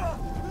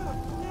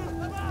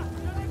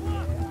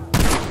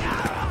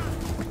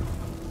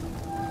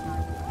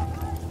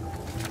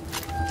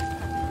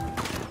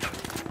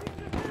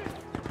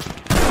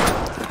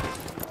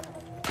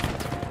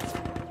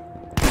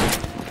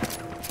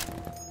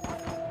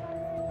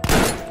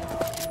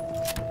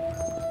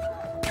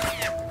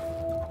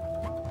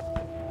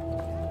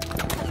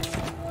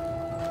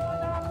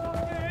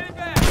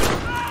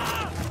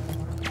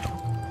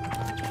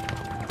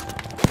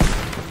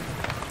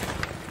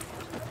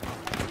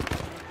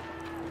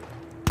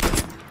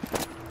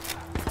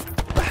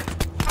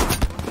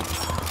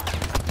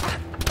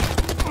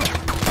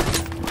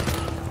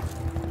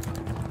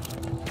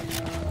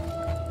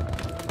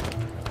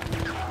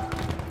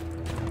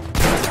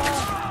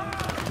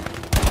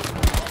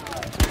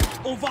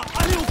 On va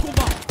aller au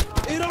combat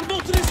et leur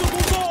montrer ce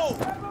qu'on vaut.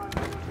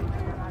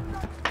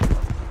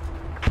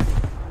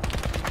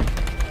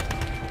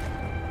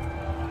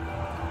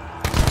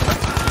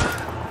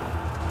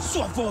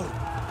 Sois fort,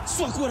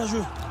 sois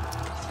courageux.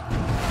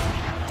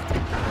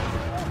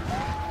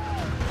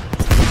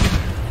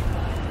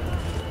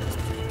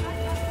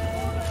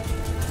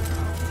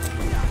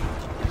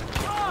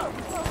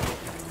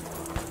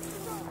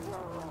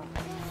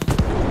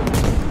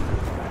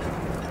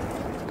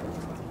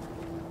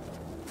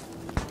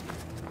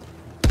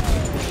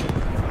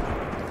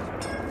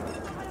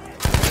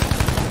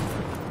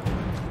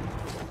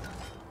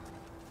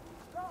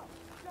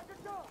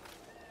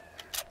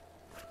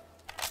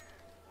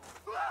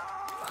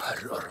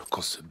 Alors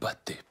qu'on se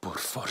battait pour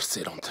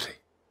forcer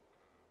l'entrée,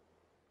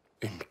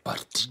 une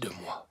partie de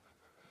moi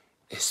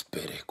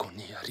espérait qu'on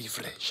n'y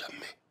arriverait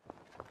jamais.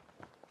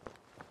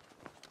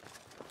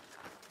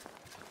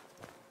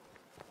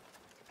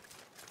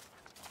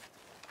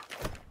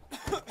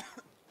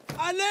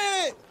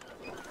 Allez!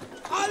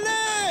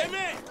 Allez!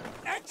 Mais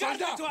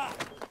écarte-toi!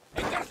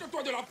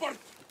 Écarte-toi de la porte!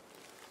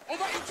 On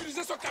va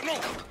utiliser ce canon!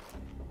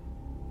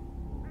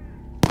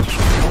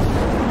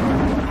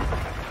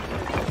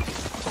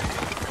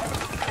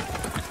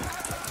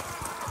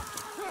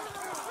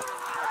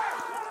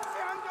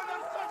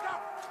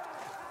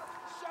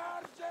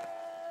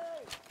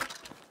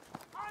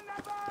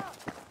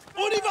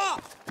 On y va!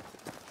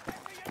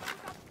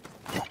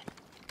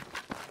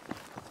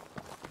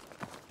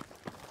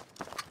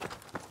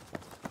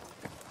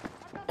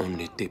 On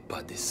n'était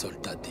pas des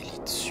soldats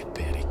d'élite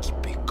super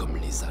équipés comme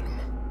les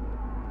Allemands.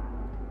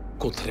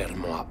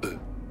 Contrairement à eux,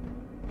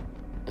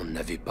 on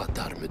n'avait pas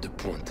d'armes de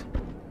pointe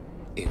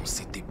et on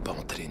s'était pas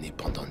entraîné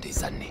pendant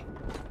des années.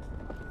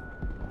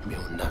 Mais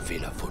on avait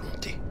la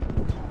volonté.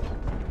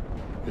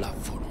 La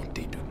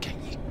volonté de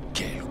gagner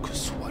quel que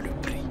soit le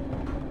prix.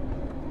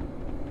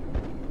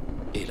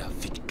 Et la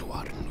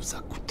victoire nous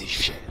a coûté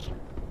cher.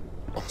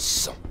 En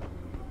sang,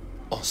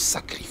 en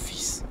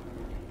sacrifice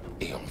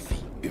et en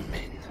vie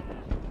humaine.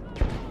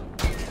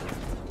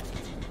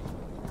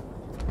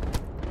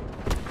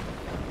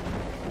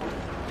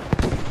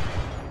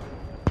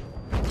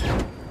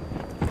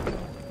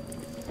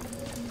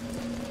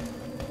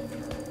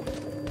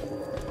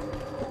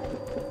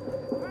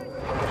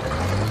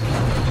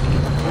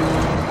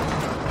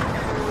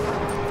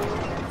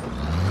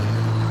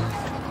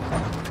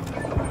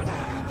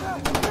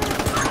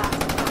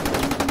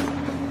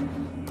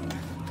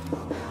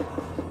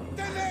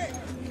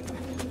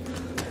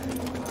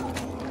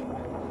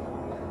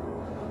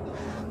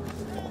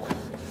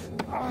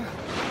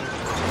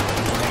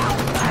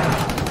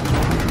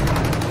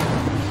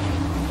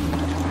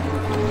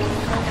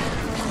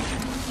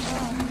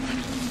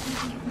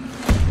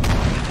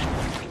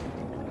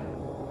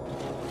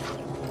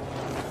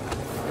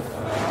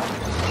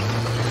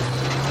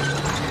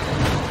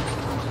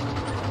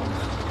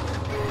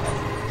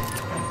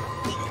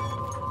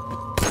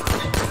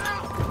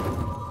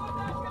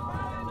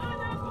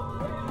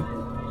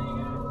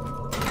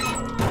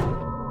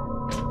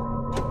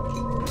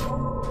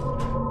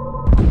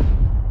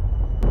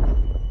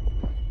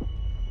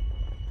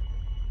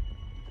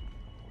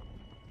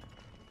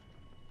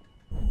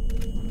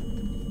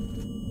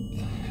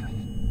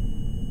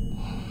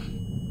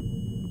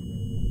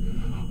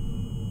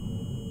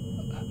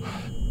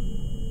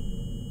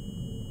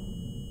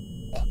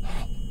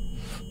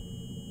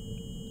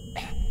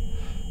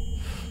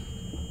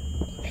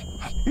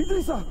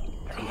 Idrissa!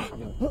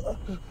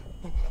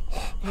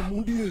 Oh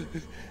mon Dieu!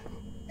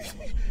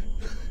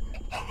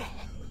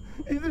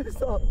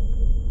 Idrissa!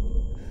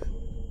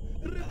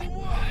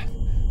 Réveille-moi!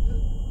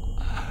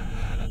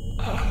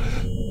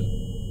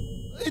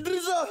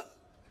 Idrissa!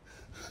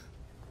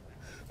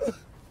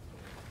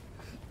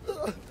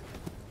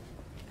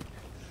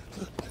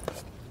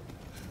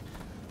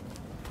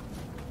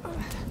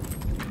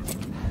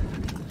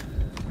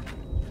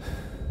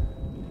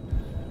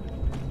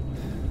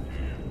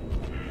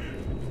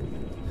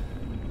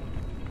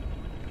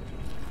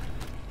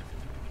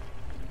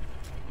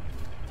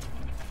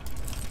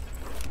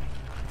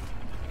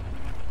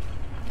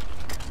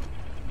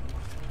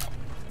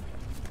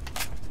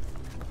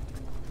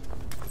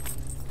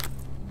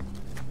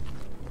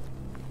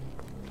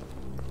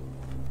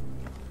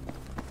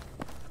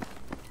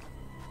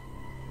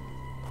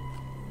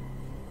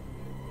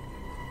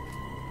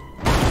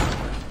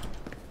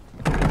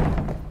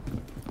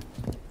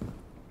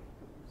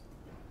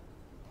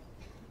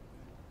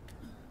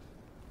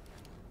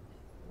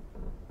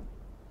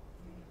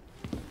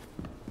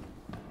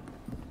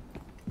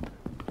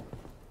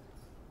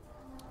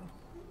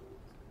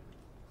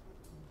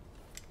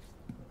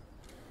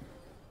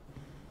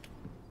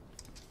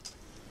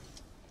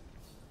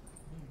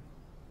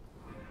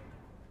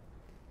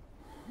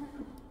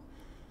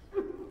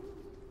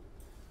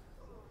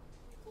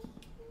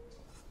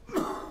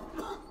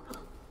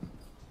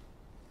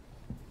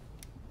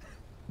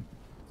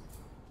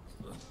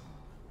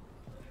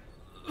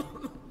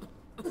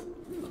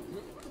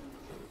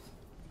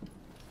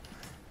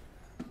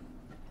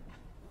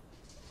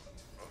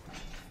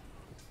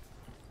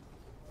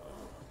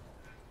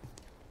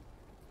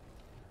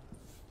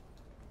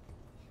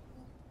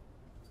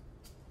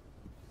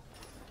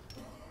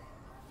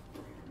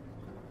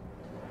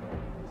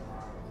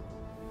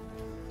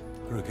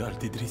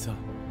 Regarde Idrissa.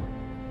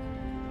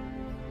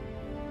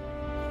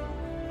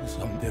 Nous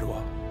sommes des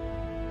rois.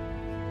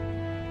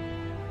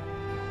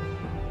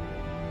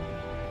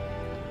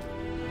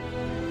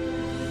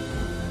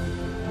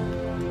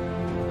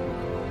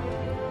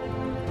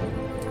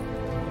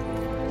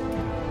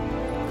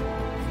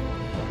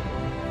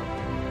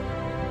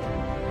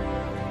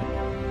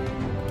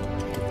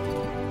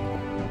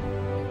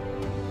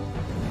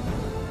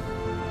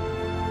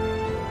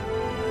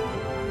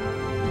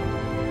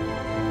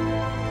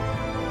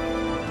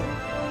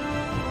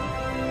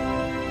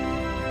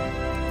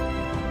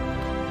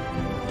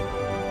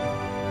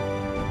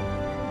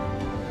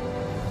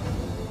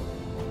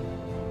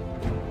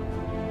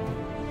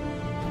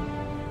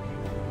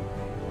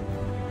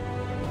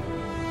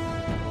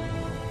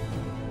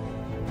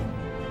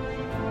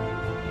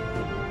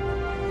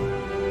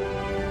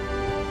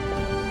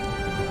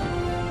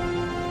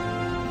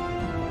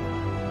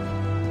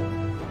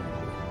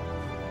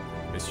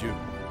 Messieurs,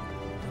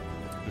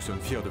 nous sommes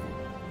fiers de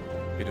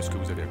vous et de ce que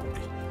vous avez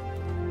accompli.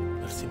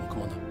 Merci, mon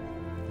commandant.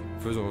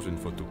 Faisons une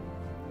photo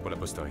pour la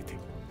postérité.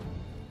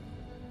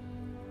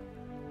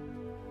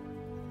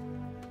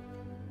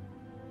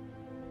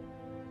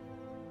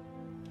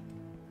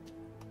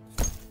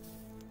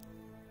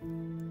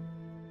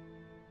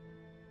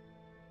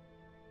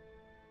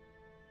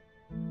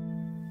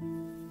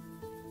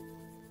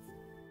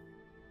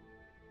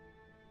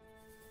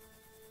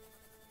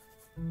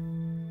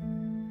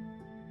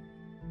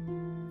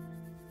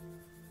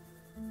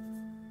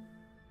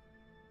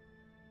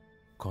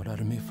 Quand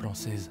l'armée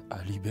française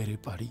a libéré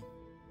Paris,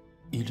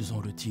 ils ont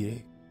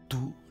retiré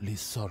tous les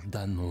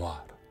soldats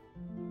noirs.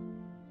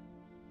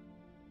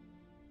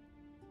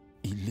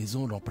 Ils les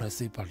ont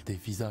remplacés par des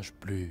visages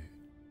plus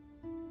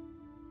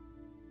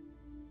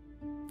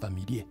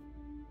familiers.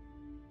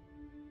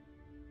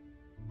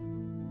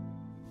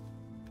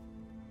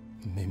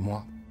 Mais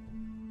moi,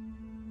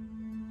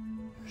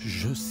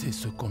 je sais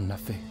ce qu'on a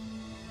fait.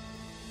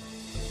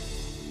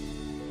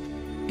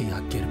 Et à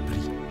quel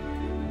prix.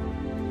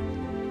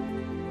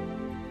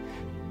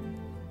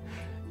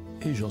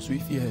 Et j'en suis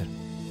fier.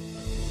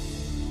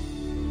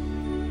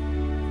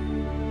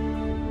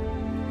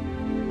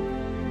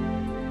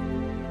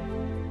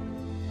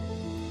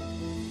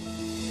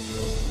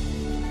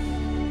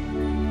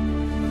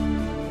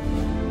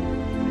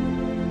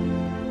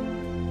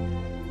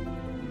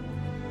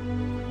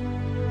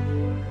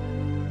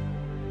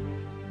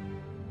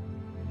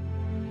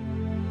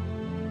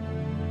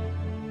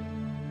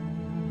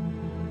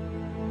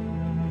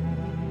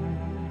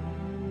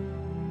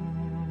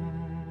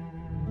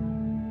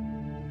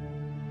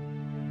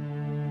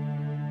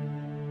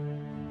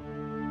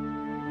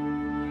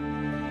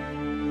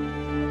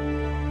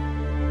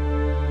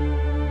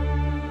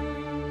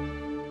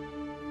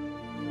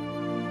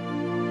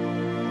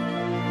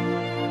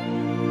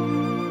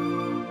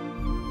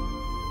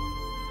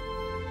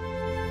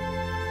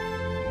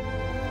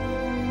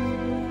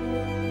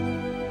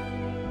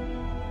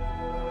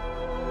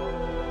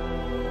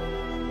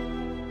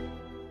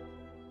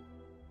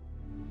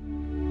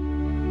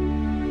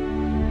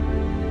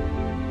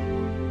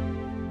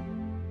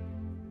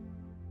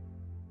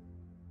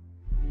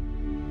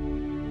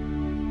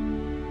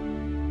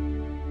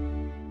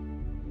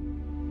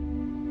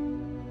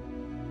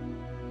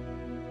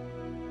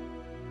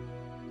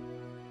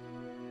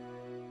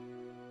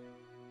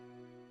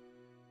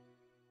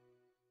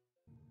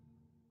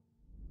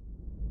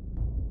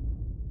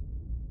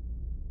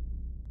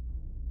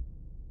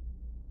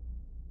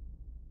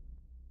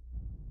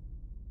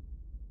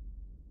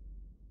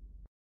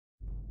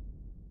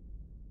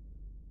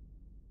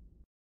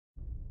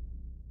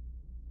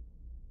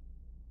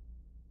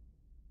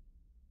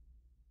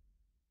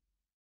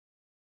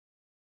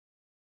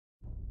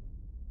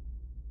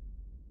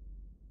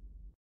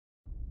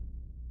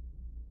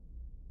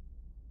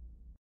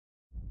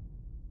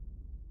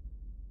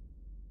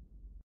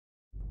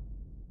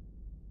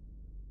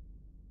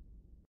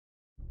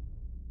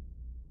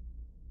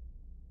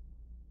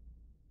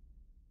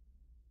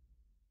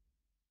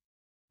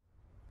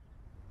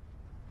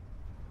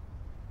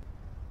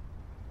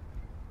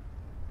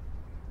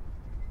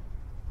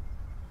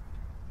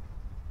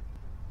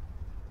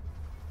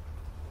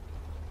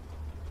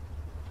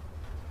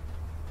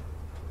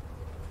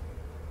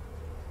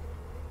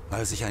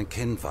 Als ich ein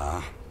Kind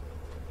war,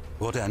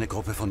 wurde eine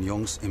Gruppe von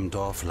Jungs im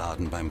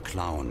Dorfladen beim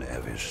Klauen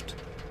erwischt.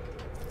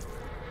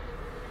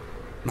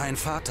 Mein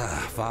Vater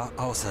war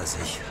außer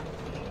sich,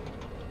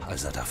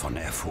 als er davon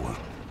erfuhr.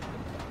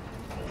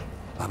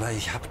 Aber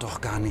ich habe doch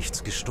gar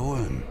nichts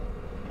gestohlen.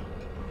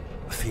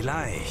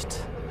 Vielleicht,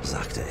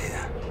 sagte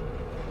er.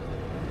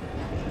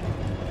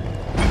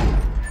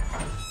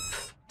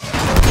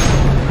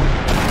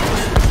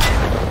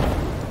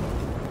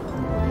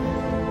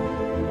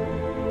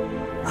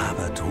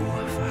 Aber du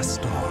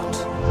warst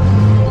dort.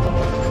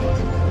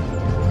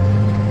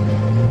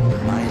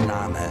 Mein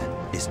Name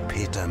ist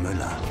Peter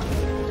Müller.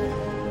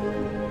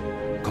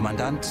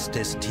 Kommandant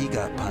des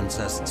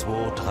Tigerpanzers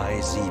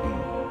 237.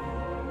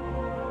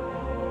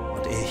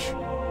 Und ich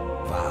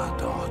war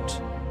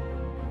dort.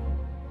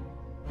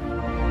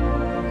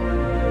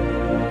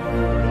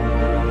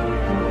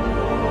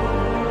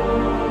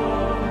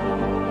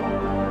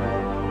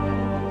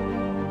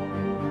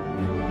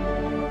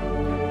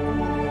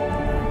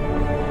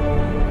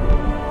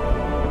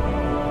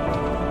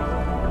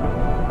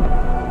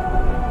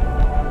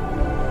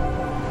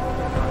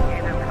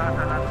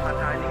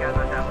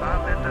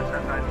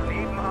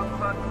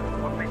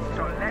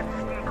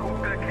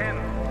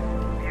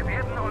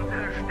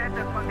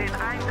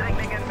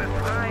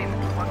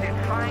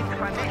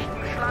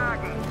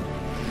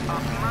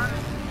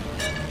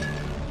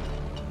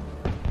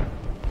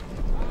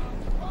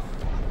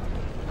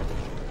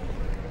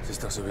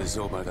 doch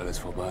sowieso bald alles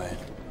vorbei.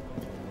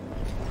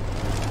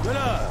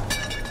 Müller!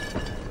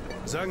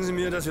 Sagen Sie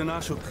mir, dass wir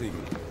Nachschub kriegen.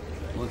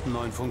 Und einen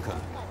neuen Funker.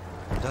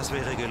 Das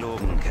wäre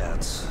gelogen,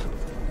 Kerz.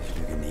 Ich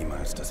lüge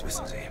niemals, das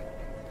wissen Sie.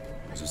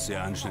 Das ist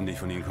sehr anständig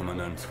von Ihnen,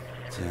 Kommandant.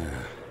 Tja.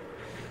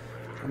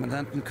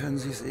 Kommandanten können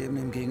Sie es eben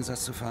im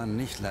Gegensatz zu Fahren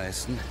nicht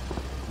leisten,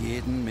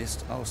 jeden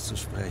Mist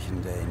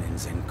auszusprechen, der in den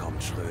Sinn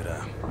kommt,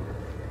 Schröder.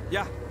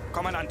 Ja,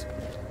 Kommandant.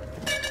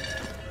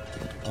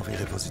 Auf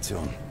Ihre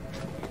Position.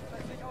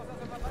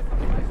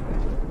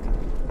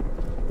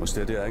 Muss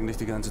der dir eigentlich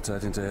die ganze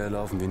Zeit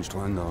hinterherlaufen wie ein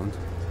streunender Hund?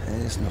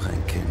 Er ist noch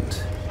ein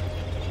Kind.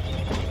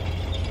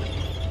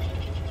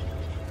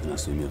 Dann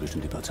hast du mir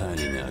bestimmt die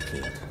Parteilinie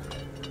erklärt.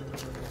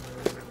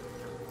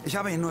 Ich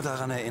habe ihn nur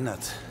daran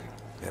erinnert,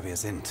 wer wir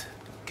sind,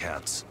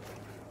 Kerz.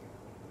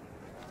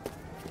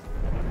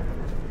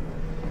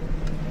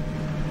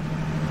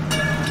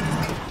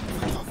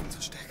 Vertrau auf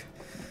unsere Stärke.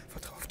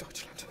 Vertrau auf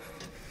Deutschland.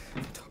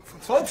 Vertrau auf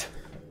uns. Und?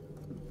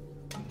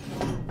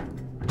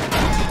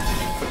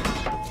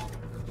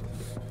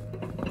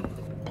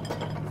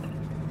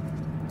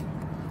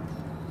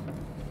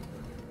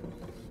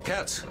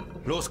 Kerz,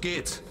 los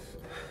geht's.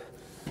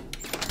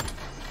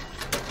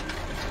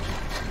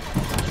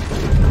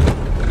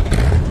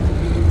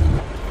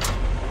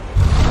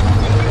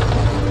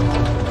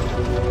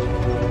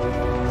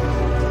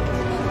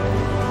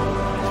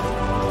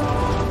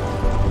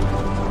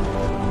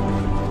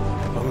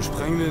 Warum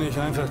sprengen wir nicht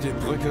einfach die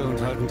Brücke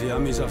und halten die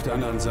Amis auf der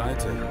anderen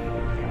Seite?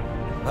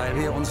 Weil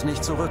wir uns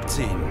nicht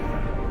zurückziehen.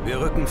 Wir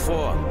rücken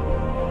vor.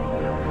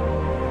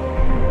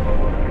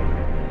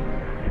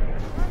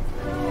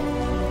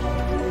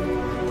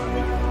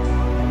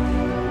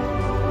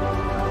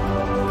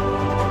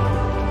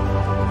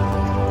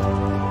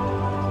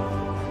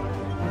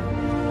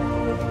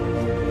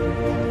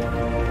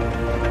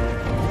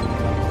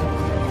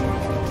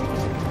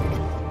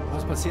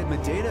 Was passiert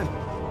mit denen?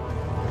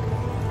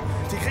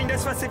 Die kriegen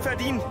das, was sie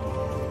verdienen.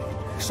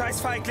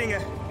 Scheiß Feiglinge.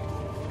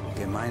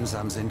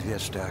 Gemeinsam sind wir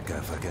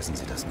stärker, vergessen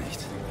Sie das nicht.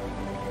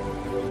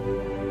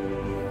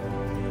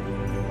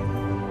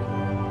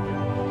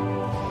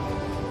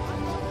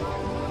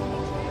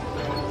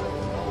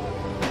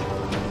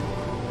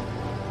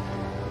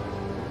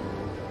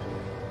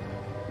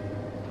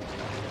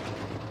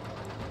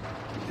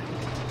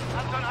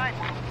 Anton 1,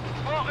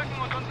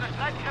 vorrücken und unsere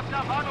Streitkräfte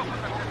am Bahnhof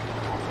unterstützen.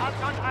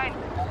 Anton 1,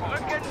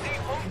 rücken Sie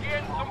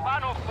umgehend zum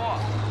Bahnhof vor.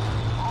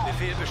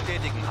 Befehl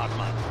bestätigen,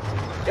 Hartmann.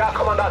 Ja,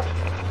 Kommandant.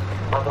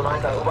 Anton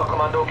 1 als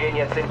Oberkommando gehen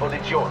jetzt in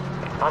Position.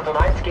 Anton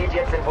 1 geht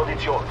jetzt in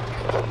Position.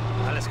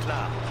 Alles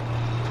klar.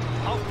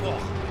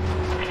 Aufbruch.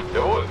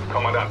 Jawohl,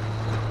 Kommandant.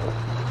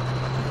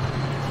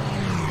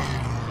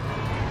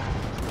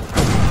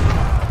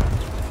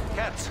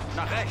 Kerz,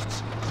 nach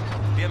rechts.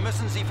 Wir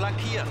müssen sie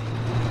flankieren.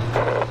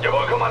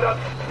 Jawohl, Kommandant.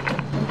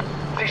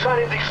 Sie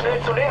scheinen sich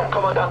schnell zu nähern,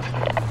 Kommandant.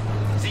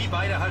 Sie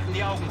beide halten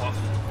die Augen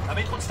offen,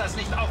 damit uns das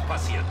nicht auch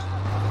passiert.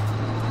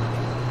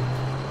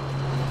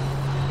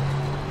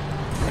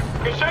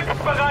 Geschütz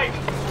bereit!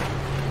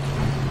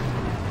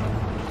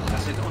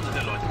 Das sind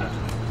unsere Leute da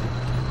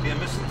drüben. Wir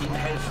müssen ihnen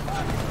helfen.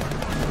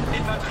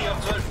 Infanterie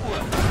auf 12 Uhr.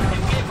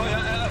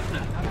 MG-Feuer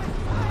eröffnen.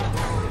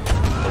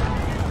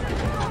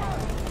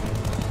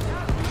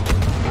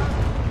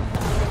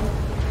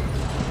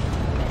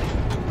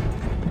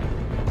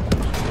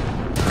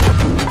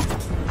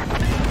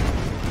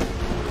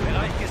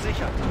 Bereich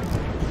gesichert.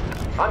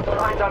 Anton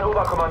 1 an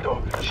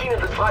Oberkommando. Schienen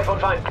sind frei von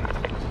Feinden.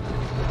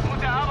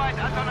 Gute Arbeit,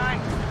 Anton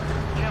 1.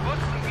 Wir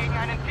wussten, gegen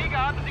einen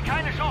Tiger haben Sie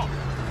keine Chance.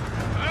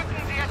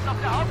 Rücken Sie jetzt auf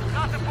der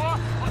Hauptstraße vor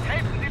und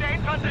helfen Sie der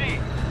Infanterie.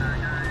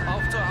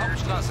 Auf zur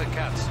Hauptstraße,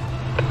 Kerz.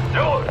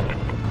 Jawohl!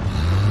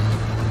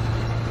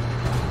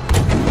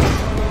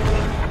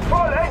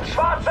 Vollends,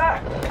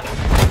 Schwarze!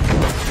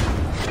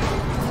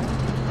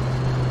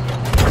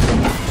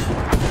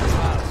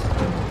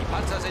 Die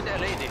Panzer sind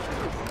erledigt.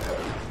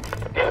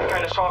 Die haben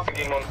keine Chance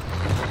gegen uns.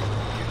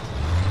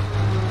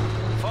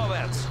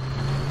 Vorwärts.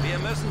 Wir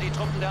müssen die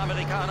Truppen der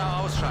Amerikaner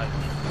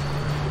ausschalten.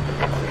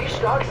 Wie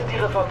stark sind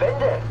Ihre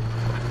Verbände?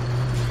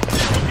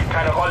 Spielt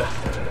keine Rolle.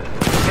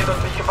 Wir sind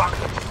uns nicht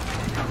gewachsen.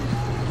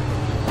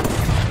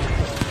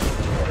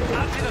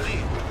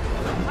 Artillerie!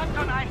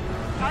 Anton 1,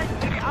 schalten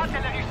Sie die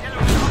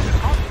Artilleriestellungen auf dem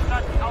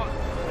Hauptplatz aus.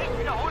 Ich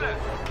wiederhole,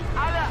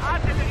 alle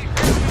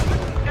Artilleriestellungen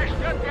müssen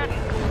zerstört werden.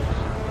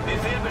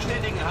 Befehl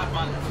bestätigen,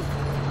 Hartmann.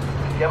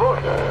 Jawohl,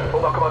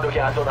 Oberkommando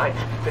hier Anton 1.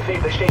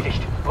 Befehl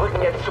bestätigt.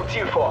 Rücken jetzt zum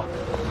Ziel vor.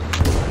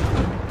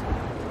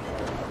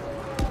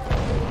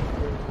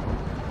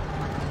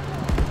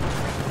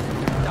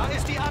 Da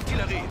ist die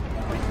Artillerie.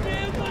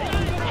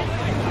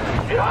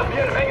 Wir haben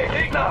hier eine Menge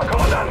Gegner,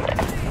 Kommandant.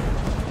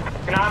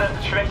 Gnade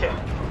ist Schwäche.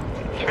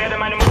 Ich werde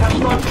meine Mutter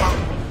stolz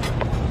machen.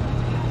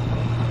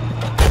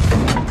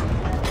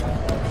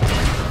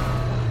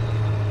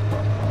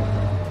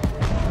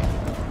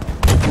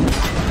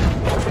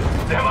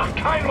 Der macht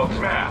keinen Mucks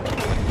mehr.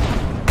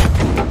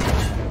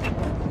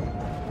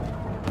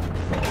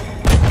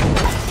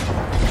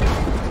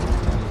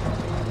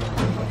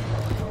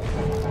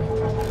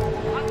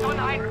 Anton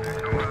 1,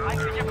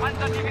 feindliche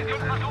Panzer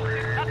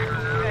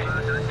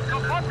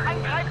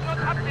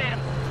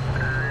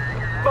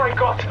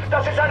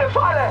Das ist eine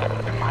Falle!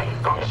 Mein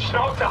Gott,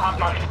 Schnauze,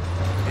 Hartmann!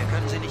 Wir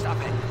können sie nicht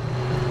abhängen.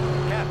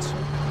 Herz,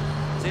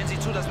 sehen Sie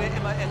zu, dass wir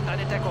immer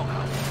irgendeine Deckung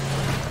haben.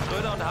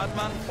 Schröder und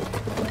Hartmann,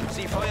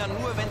 Sie feuern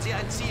nur, wenn Sie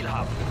ein Ziel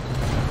haben.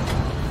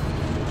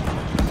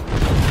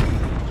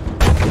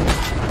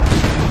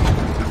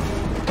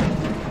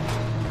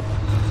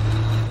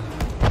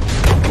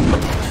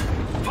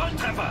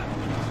 Volltreffer!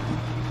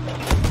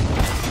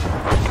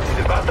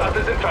 Diese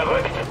Bastarde sind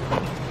verrückt!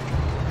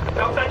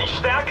 Glaubt an die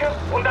Stärke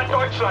und an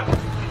Deutschland!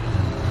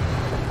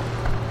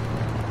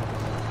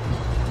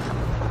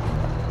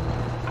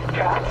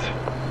 Gerd,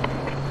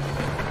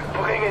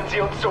 bringen Sie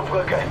uns zur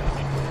Brücke.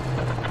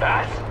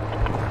 Was?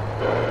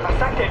 Was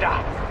sagt ihr da?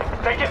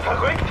 Seid ihr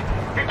verrückt?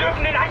 Wir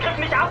dürfen den Angriff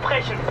nicht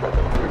abbrechen.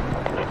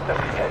 Das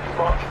ist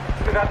Selbstmord.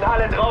 Wir werden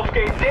alle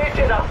draufgehen. Seht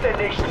ihr das denn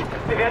nicht?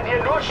 Wir werden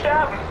hier nur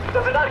sterben.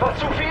 Das sind einfach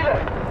zu viele.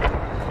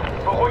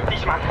 Beruhigt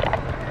dich, Mann.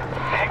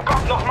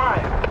 Herrgott, nochmal.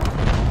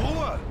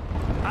 Ruhe!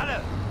 Alle!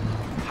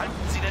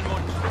 Halten Sie den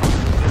Mund.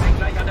 Wir sind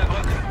gleich an der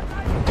Brücke.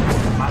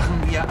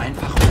 Machen wir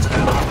einfach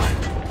unsere Arbeit.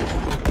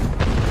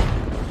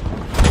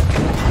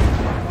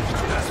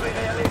 Das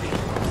wäre erledigt.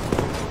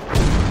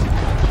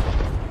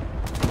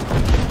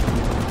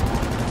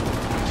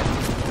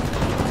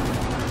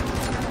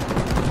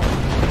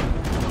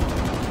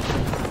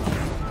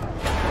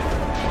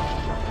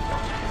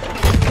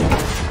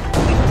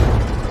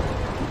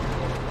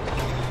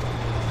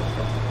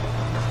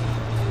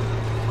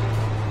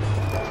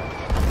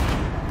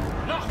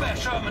 Noch mehr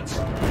Shermans!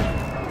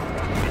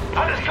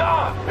 Alles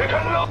klar, wir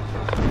können los.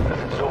 Es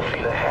sind so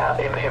viele, Herr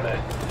im Himmel.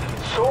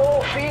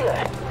 So viele.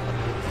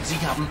 Sie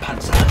haben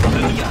Panzer,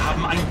 aber wir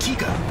haben einen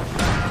Tiger.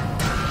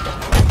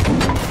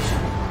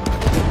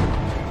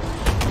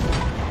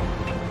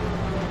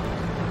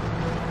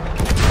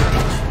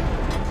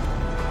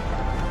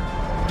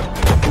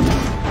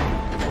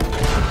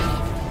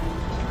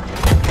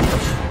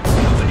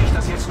 Ich hoffe nicht,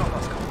 dass jetzt noch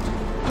was kommt.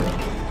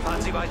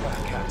 Fahren Sie weiter,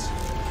 Herr Kerz.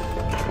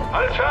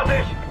 Alles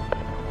fertig.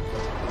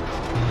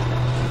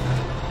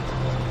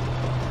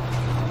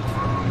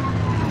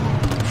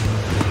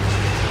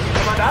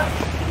 Kommandant,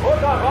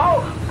 roter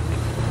Rauch.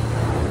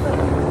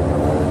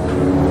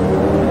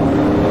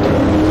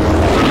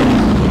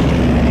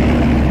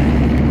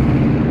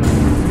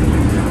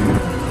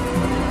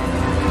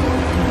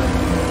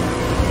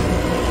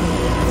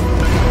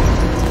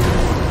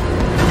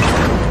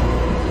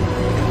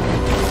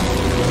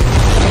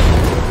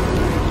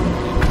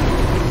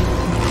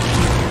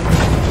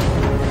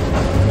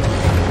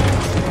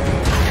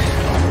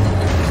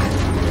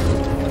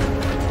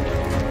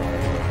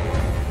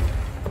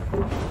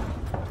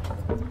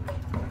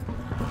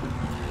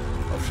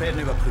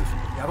 Schäden überprüfen.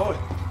 Jawohl.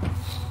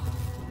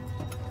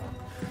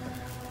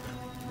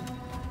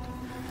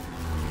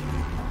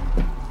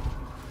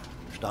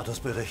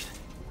 Statusbericht.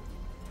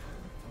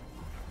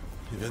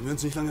 Hier werden wir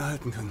uns nicht lange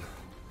halten können.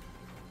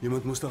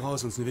 Jemand muss da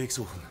raus, uns einen Weg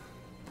suchen.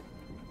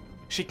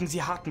 Schicken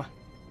Sie Hartmann.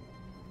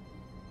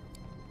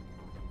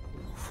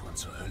 Wovon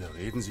zur Hölle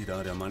reden Sie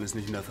da? Der Mann ist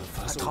nicht in der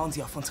Verfassung. Vertrauen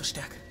Sie auf unsere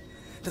Stärke.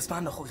 Das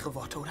waren doch eure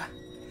Worte, oder?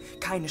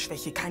 Keine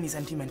Schwäche, keine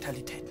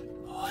Sentimentalitäten.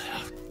 Oh,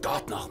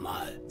 Herrgott,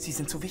 nochmal. Sie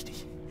sind so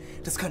wichtig.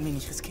 Das können wir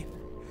nicht riskieren.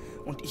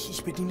 Und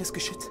ich bediene das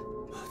Geschütz.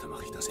 Dann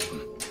mache ich das eben.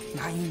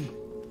 Nein,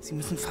 Sie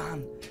müssen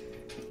fahren.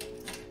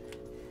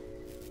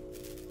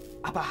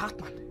 Aber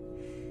Hartmann,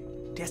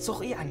 der ist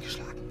doch eh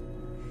angeschlagen.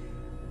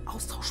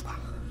 Austauschbar.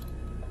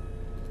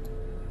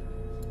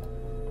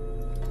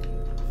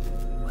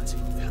 Wollen Sie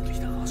ihn wirklich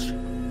da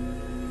rausschicken?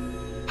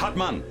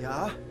 Hartmann!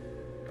 Ja?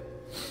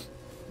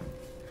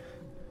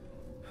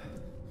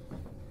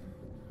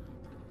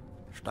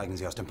 Steigen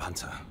Sie aus dem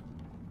Panzer.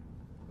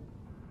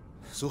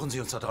 Suchen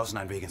Sie uns da draußen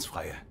einen Weg ins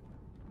Freie.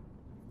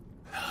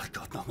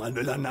 Herrgott, nochmal,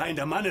 Müller, nein,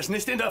 der Mann ist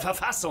nicht in der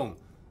Verfassung.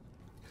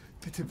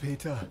 Bitte,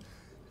 Peter.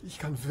 Ich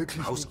kann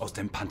wirklich Raus aus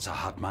dem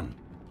Panzer, Hartmann.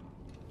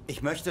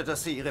 Ich möchte,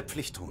 dass Sie Ihre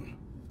Pflicht tun.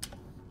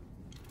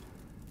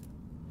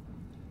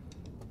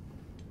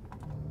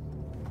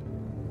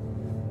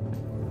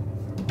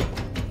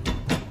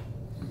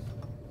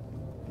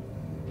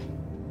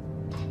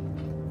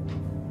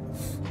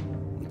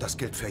 Und das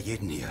gilt für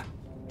jeden hier.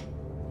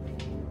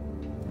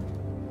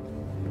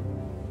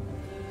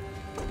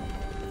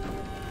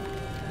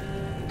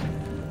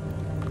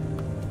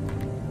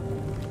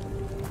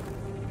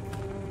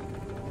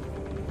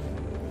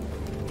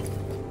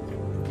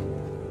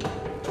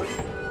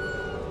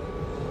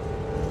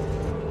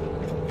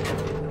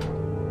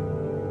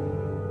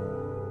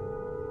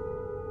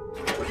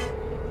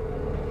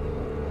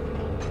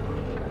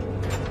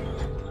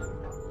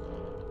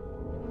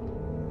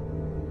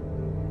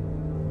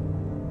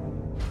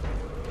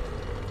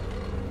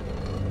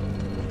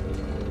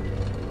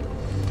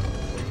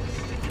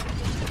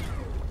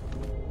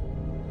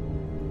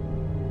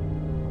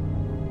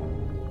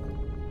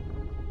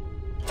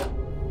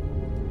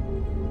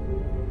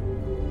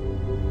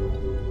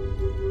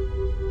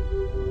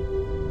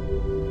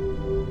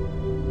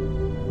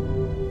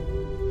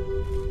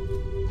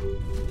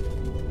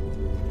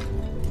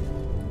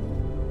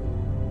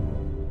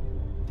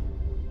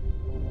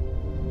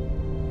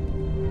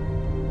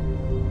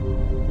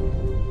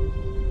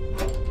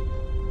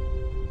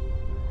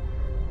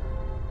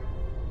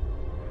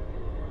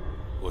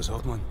 ist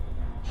Hauptmann?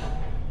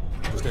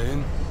 Wo ist der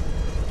hin?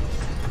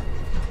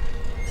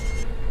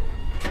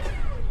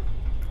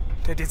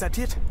 Der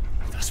desertiert.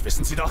 Das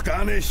wissen Sie doch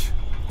gar nicht.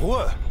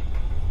 Ruhe!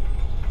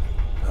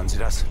 Hören Sie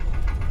das?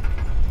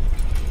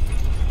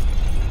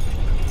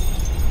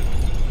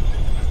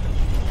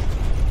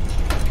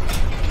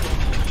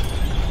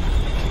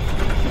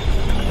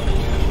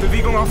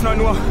 Bewegung auf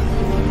 9 Uhr.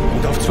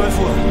 Und auf 12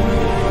 Uhr.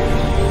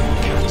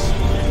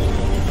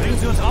 Bringen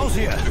Sie uns raus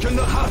hier! Wir können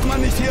doch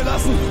Hartmann nicht hier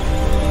lassen!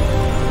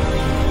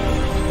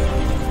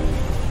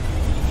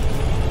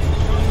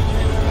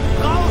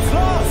 Raus,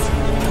 los!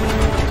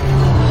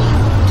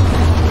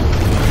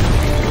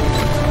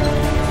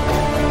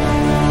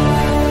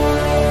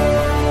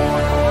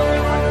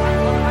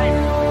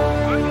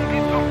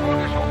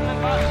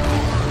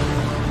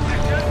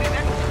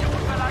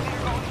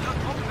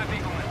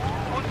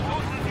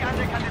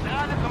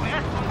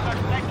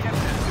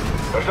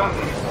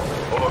 Verstanden.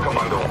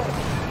 Oberkommando.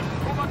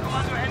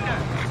 Oberkommando, Hände.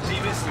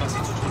 Sie wissen, was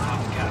Sie zu tun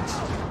haben, Kerz.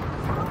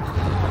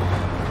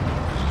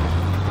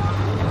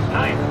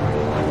 Nein.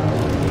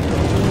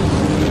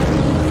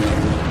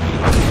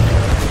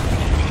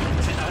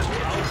 Sind also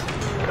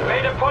auf.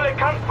 Melde volle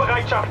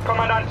Kampfbereitschaft,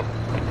 Kommandant.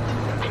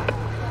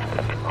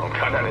 Warum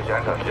kann er nicht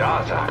einfach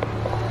Ja sagen?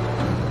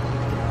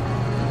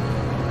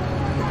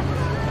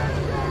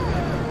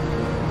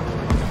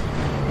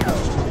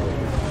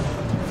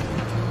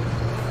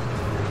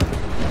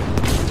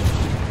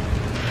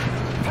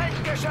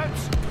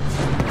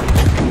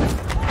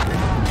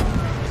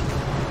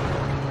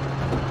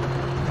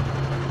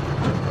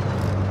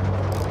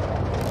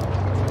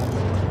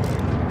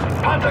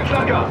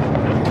 Panzerknacker!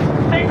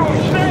 Deckung,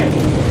 schnell!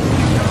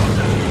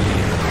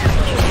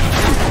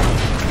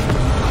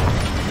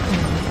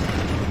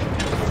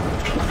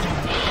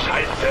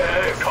 Scheiße!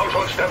 Komm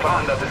schon,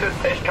 Stefan, das ist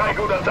jetzt echt kein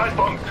guter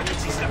Zeitpunkt.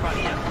 Sie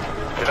reparieren.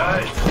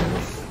 Vielleicht.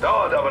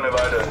 Dauert aber eine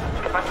Weile.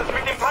 Was ist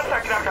mit dem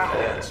Panzerknacker?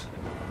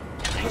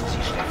 Bringen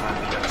Sie Stefan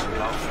wieder zum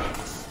Laufen.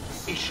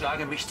 Ich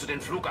schlage mich zu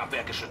den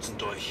Flugabwehrgeschützen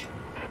durch.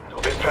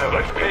 Du bist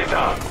verrückt,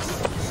 Peter!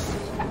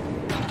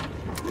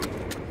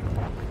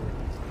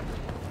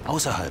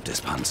 Außerhalb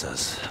des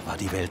Panzers war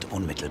die Welt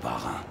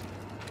unmittelbarer.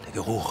 Der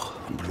Geruch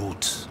von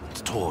Blut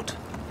und Tod.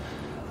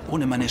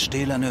 Ohne meine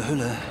stählerne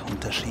Hülle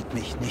unterschied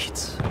mich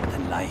nichts von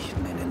den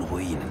Leichen in den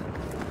Ruinen.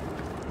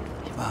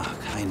 Ich war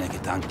keine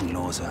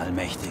gedankenlose,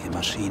 allmächtige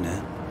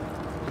Maschine,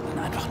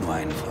 sondern einfach nur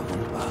ein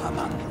verwundbarer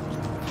Mann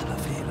voller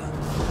Fehler.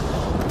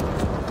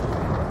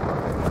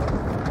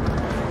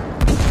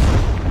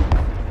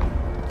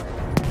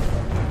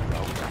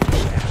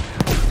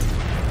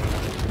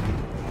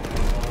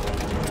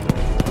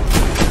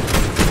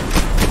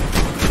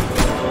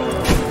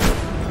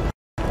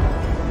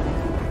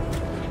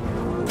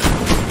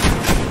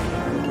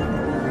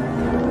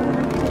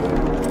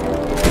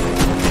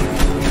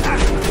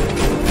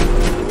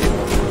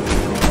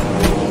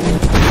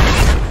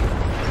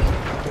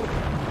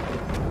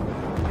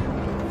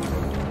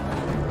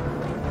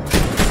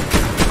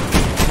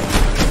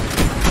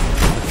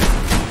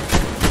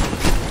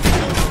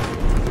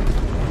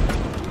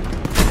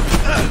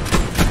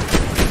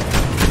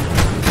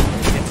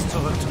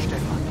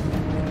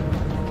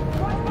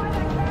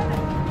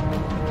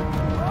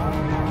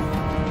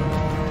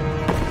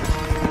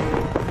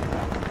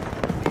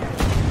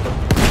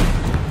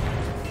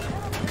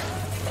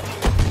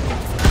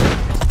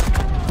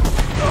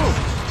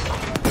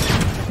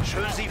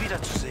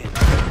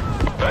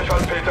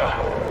 Gleichfalls, Peter.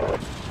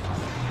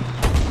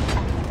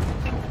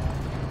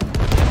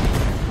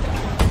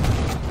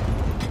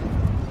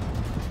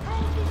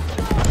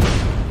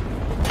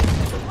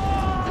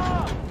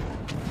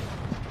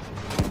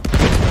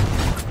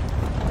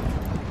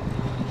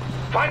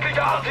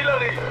 Feindliche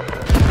Artillerie!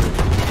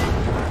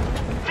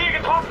 Ziel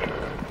getroffen!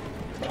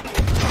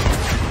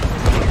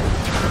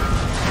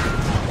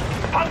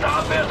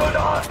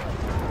 Panzerabwehrsoldat!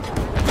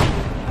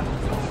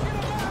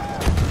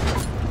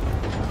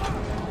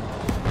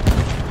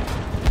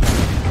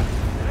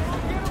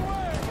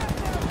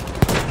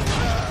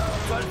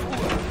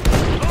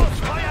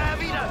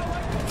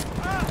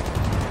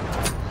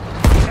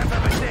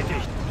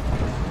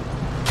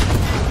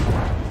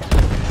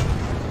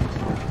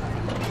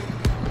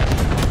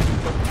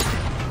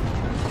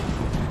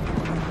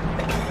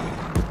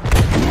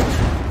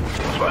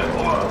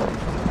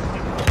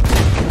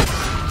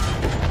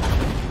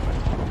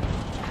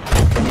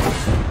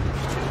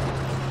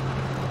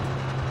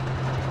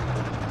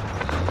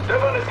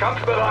 Stefan ist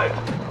kampfbereit,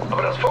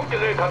 aber das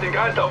Funkgerät hat den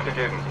Geist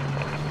aufgegeben.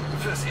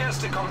 Fürs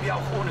Erste kommen wir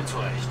auch ohne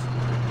zurecht.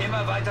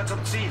 Immer weiter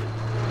zum Ziel.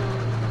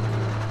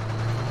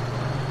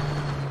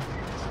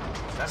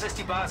 Das ist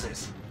die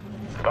Basis.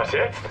 Was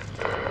jetzt?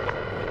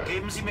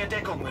 Geben Sie mir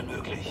Deckung, wenn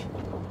möglich.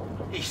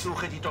 Ich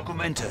suche die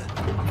Dokumente.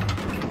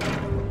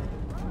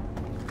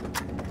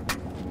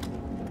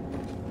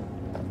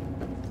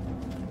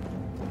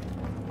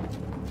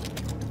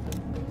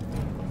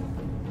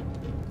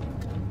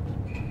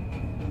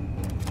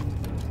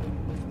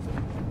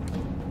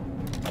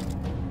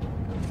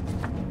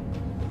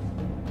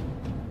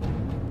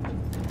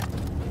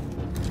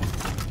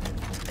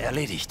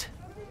 erledigt.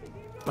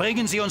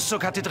 Bringen Sie uns zur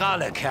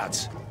Kathedrale,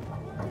 Kerz.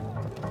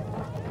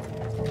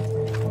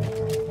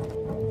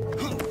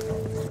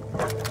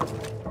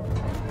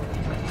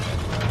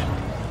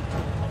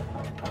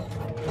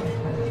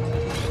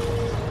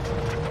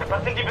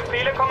 Was sind die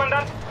Befehle,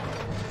 Kommandant?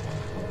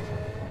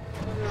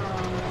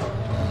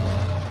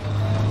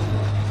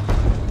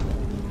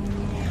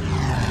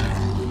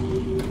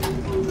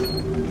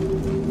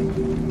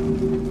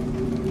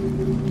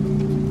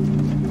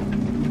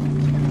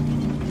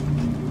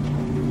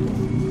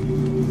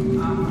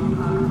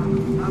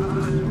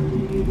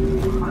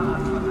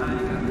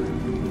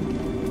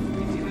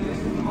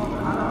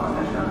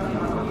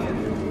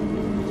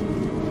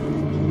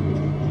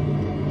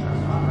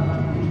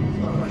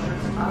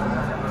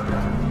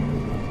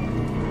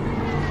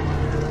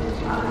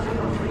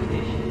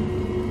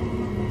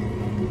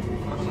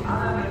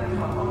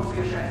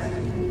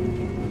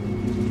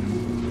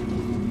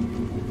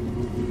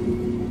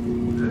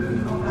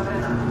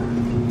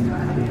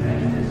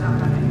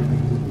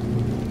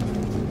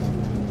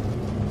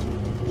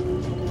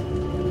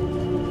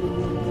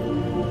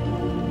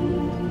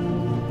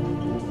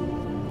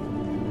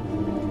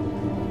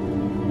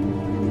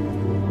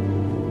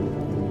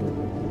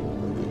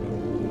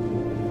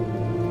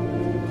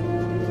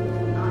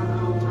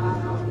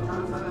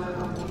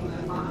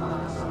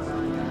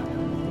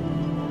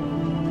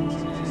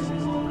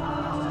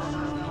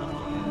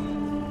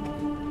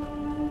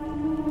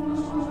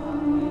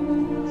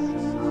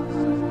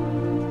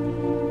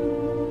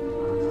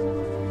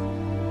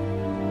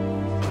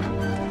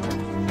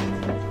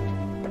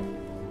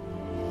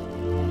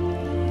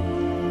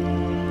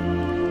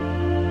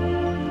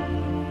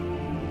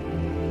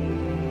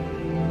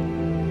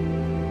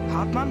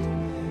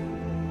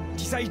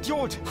 Dieser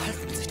Idiot!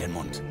 Halten Sie den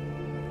Mund!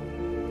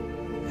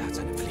 Er hat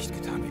seine Pflicht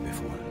getan, wie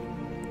befohlen.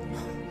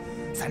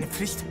 Seine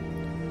Pflicht?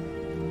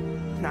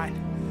 Nein,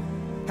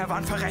 er war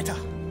ein Verräter.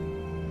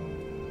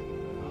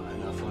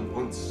 Einer von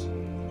uns.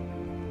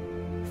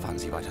 Fahren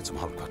Sie weiter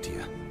zum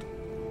Hauptquartier.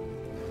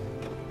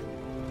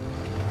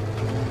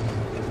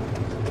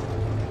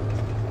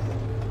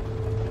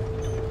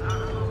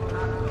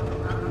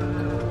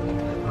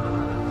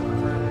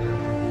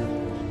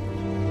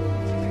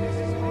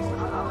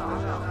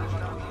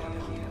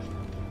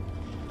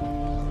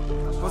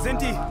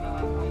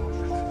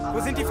 Wo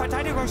sind die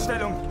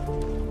Verteidigungsstellungen?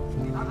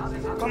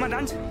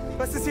 Kommandant,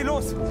 was ist hier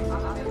los?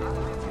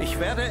 Ich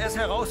werde es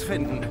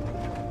herausfinden.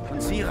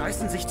 Und Sie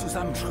reißen sich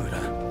zusammen, Schröder.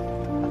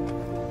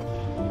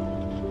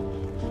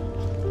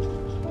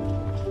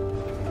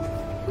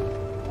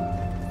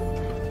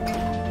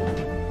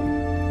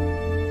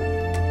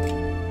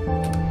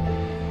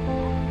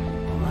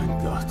 Oh mein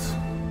Gott.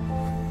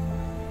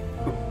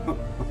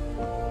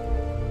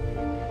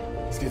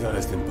 Es geht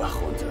alles den Bach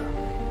runter.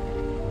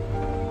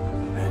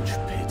 Mensch,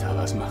 Peter,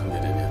 was machen wir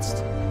denn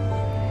jetzt?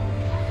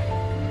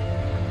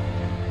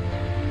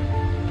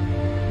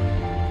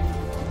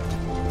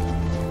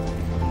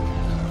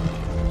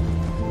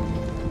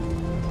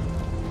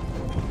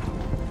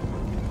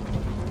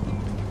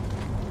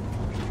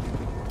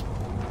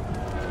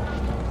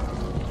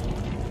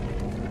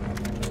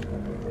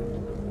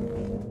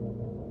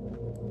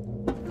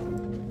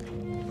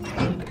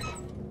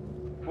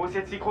 Wo ist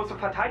jetzt die große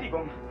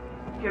Verteidigung?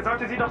 Hier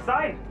sollte sie doch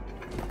sein.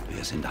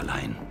 Wir sind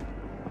allein.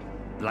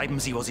 Bleiben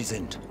Sie, wo Sie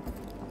sind.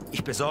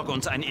 Ich besorge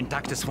uns ein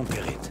intaktes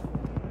Funkgerät.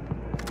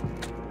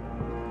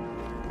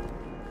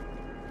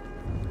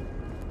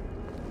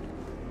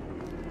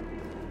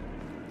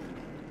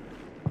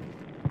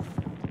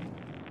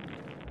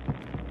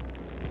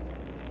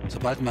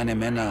 Sobald meine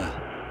Männer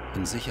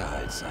in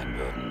Sicherheit sein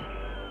würden,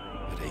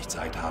 würde ich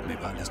Zeit haben,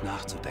 über alles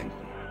nachzudenken,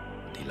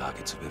 die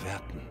Lage zu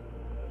bewerten.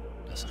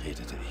 Das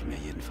redete ich mir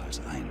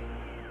jedenfalls ein.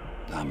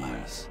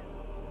 Damals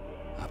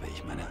habe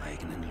ich meine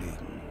eigenen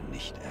Lügen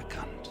nicht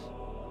erkannt.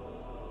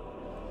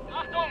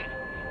 Achtung!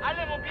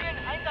 Alle mobilen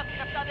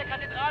Einsatzkräfte an der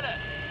Kathedrale!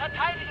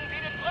 Verteidigen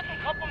Sie den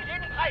Brückenkopf um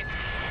jeden Preis!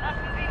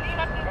 Lassen Sie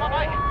niemanden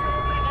vorbei!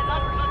 Ihre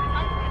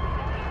Landleutnanten!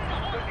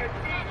 The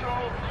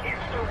cathedral is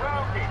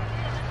surrounded.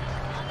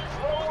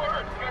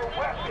 Lower your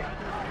weapon.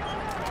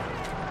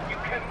 You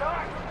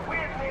cannot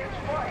win this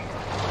fight.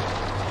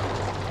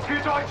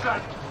 Für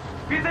Deutschland!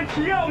 Wir sind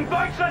hier, um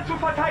Deutschland zu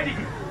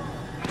verteidigen!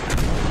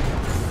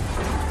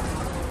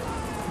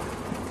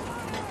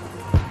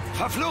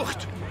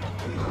 Verflucht!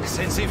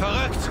 Sind Sie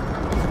verrückt?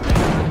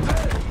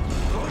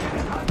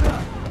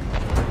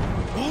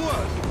 Ruhe!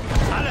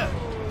 Alle!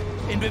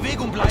 In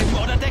Bewegung bleiben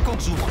oder Deckung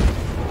suchen!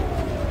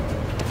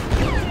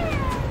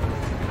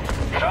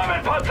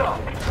 Schermenpanzer!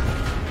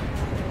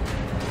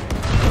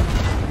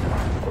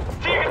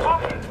 Ziel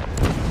getroffen!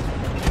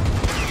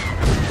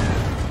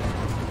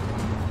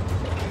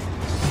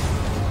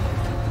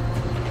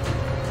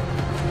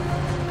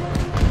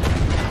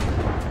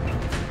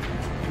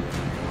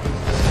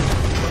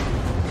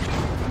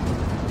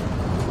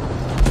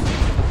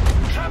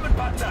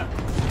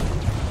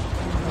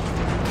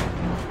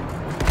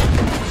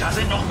 Da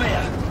sind noch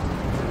mehr!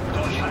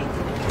 Durchhalten!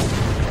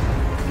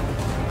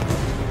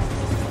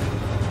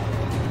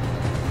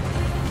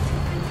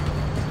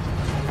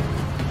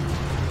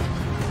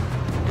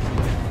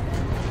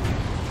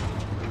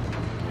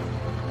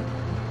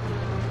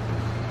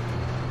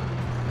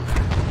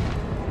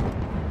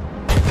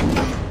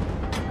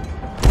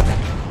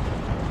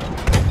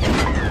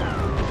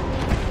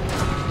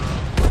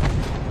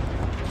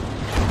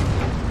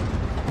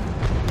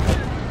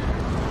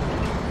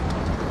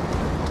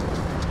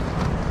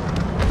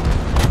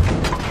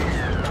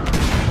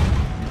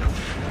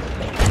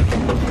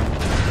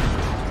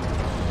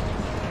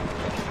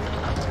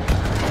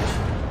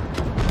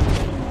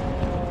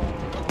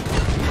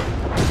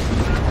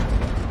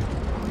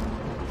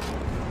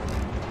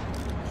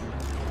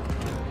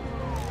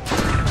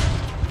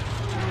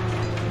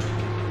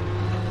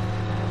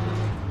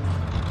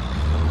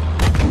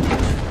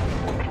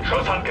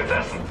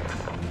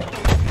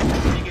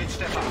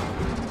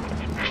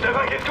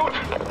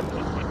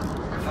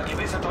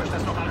 euch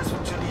das noch alles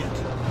funktioniert.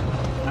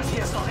 Das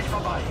hier ist noch nicht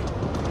vorbei.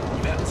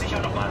 Die werden sicher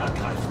nochmal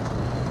angreifen.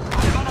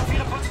 Alle Mann auf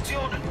ihre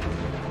Positionen.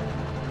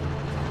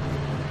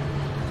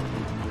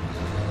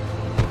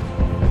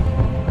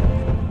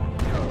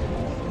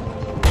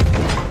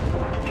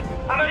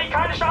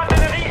 Amerikanische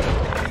Artillerie!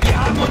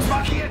 Wir haben uns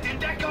markiert! In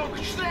Deckung!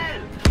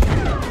 Schnell!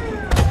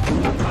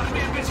 Machen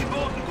wir ein bisschen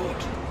Boden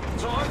gut.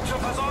 Zurück zur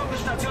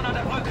Versorgungsstation an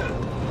der Brücke.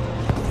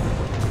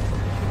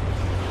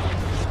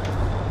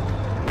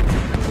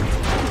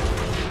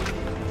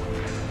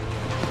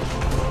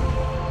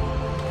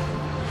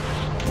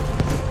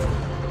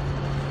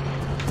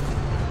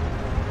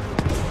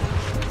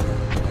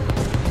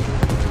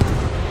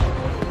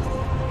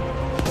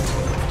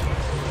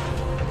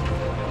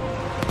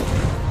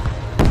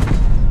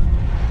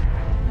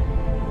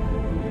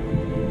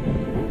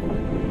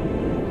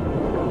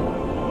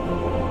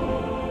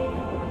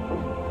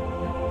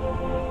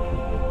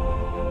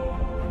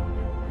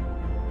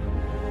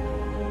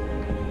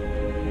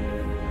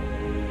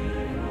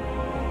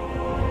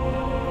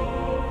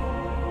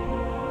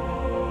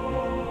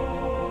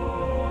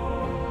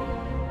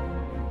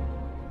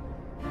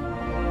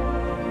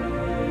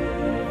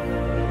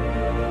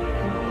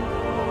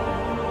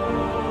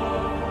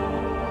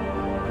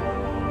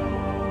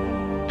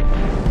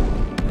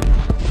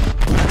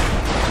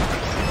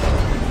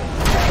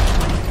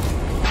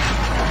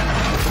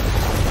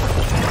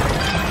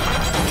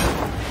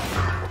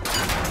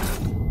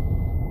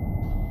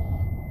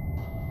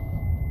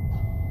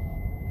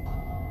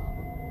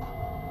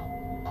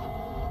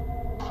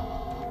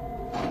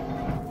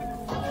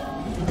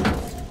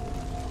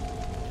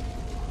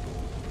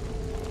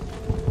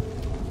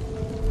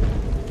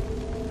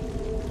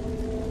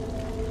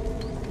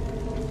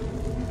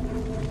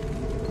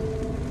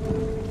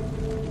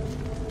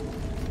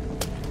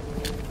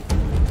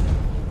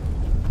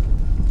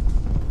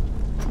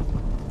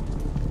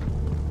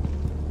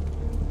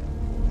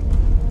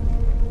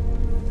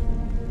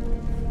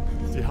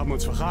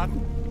 Uns verraten.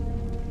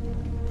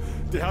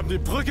 Die haben die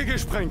Brücke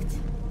gesprengt.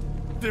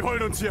 Die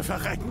wollen uns hier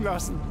verrecken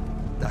lassen.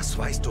 Das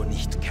weißt du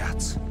nicht,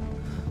 Kerz.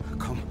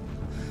 Komm,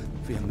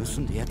 wir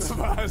müssen jetzt...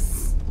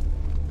 Was?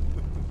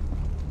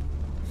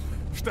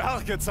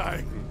 Stärke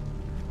zeigen.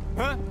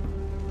 Hä?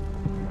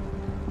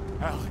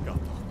 Herrgott doch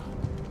mal.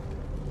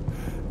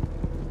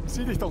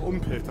 Sieh dich doch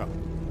um, Peter.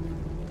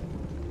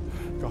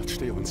 Gott,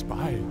 steh uns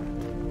bei.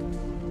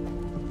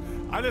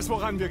 Alles,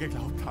 woran wir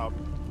geglaubt haben.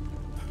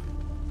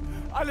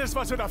 Alles,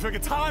 was wir dafür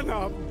getan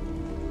haben.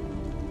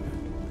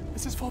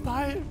 Es ist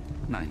vorbei.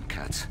 Nein,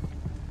 Kerz.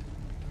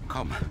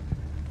 Komm.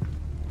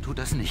 Tu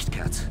das nicht,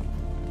 Kerz.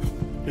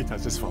 Peter,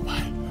 es ist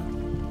vorbei.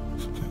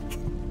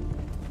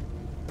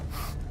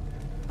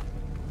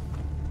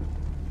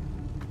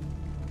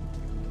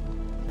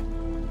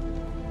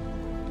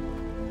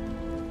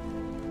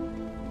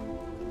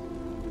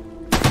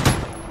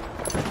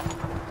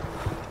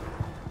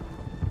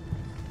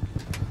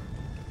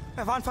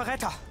 Er war ein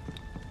Verräter.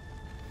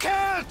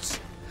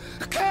 Kerz!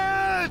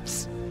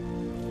 Kerz!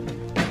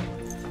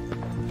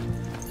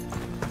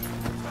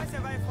 Ich weiß,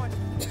 er war ein Freund,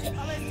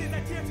 aber er ist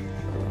desertiert.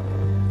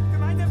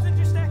 Gemeinsam sind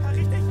wir stärker,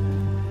 richtig?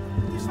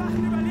 Die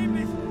Schwachen überleben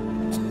nicht.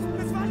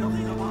 Das waren doch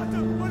ihre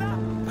Worte, oder?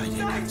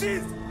 Sagen Sie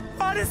es!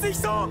 War das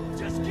nicht so?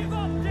 Just give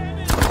up!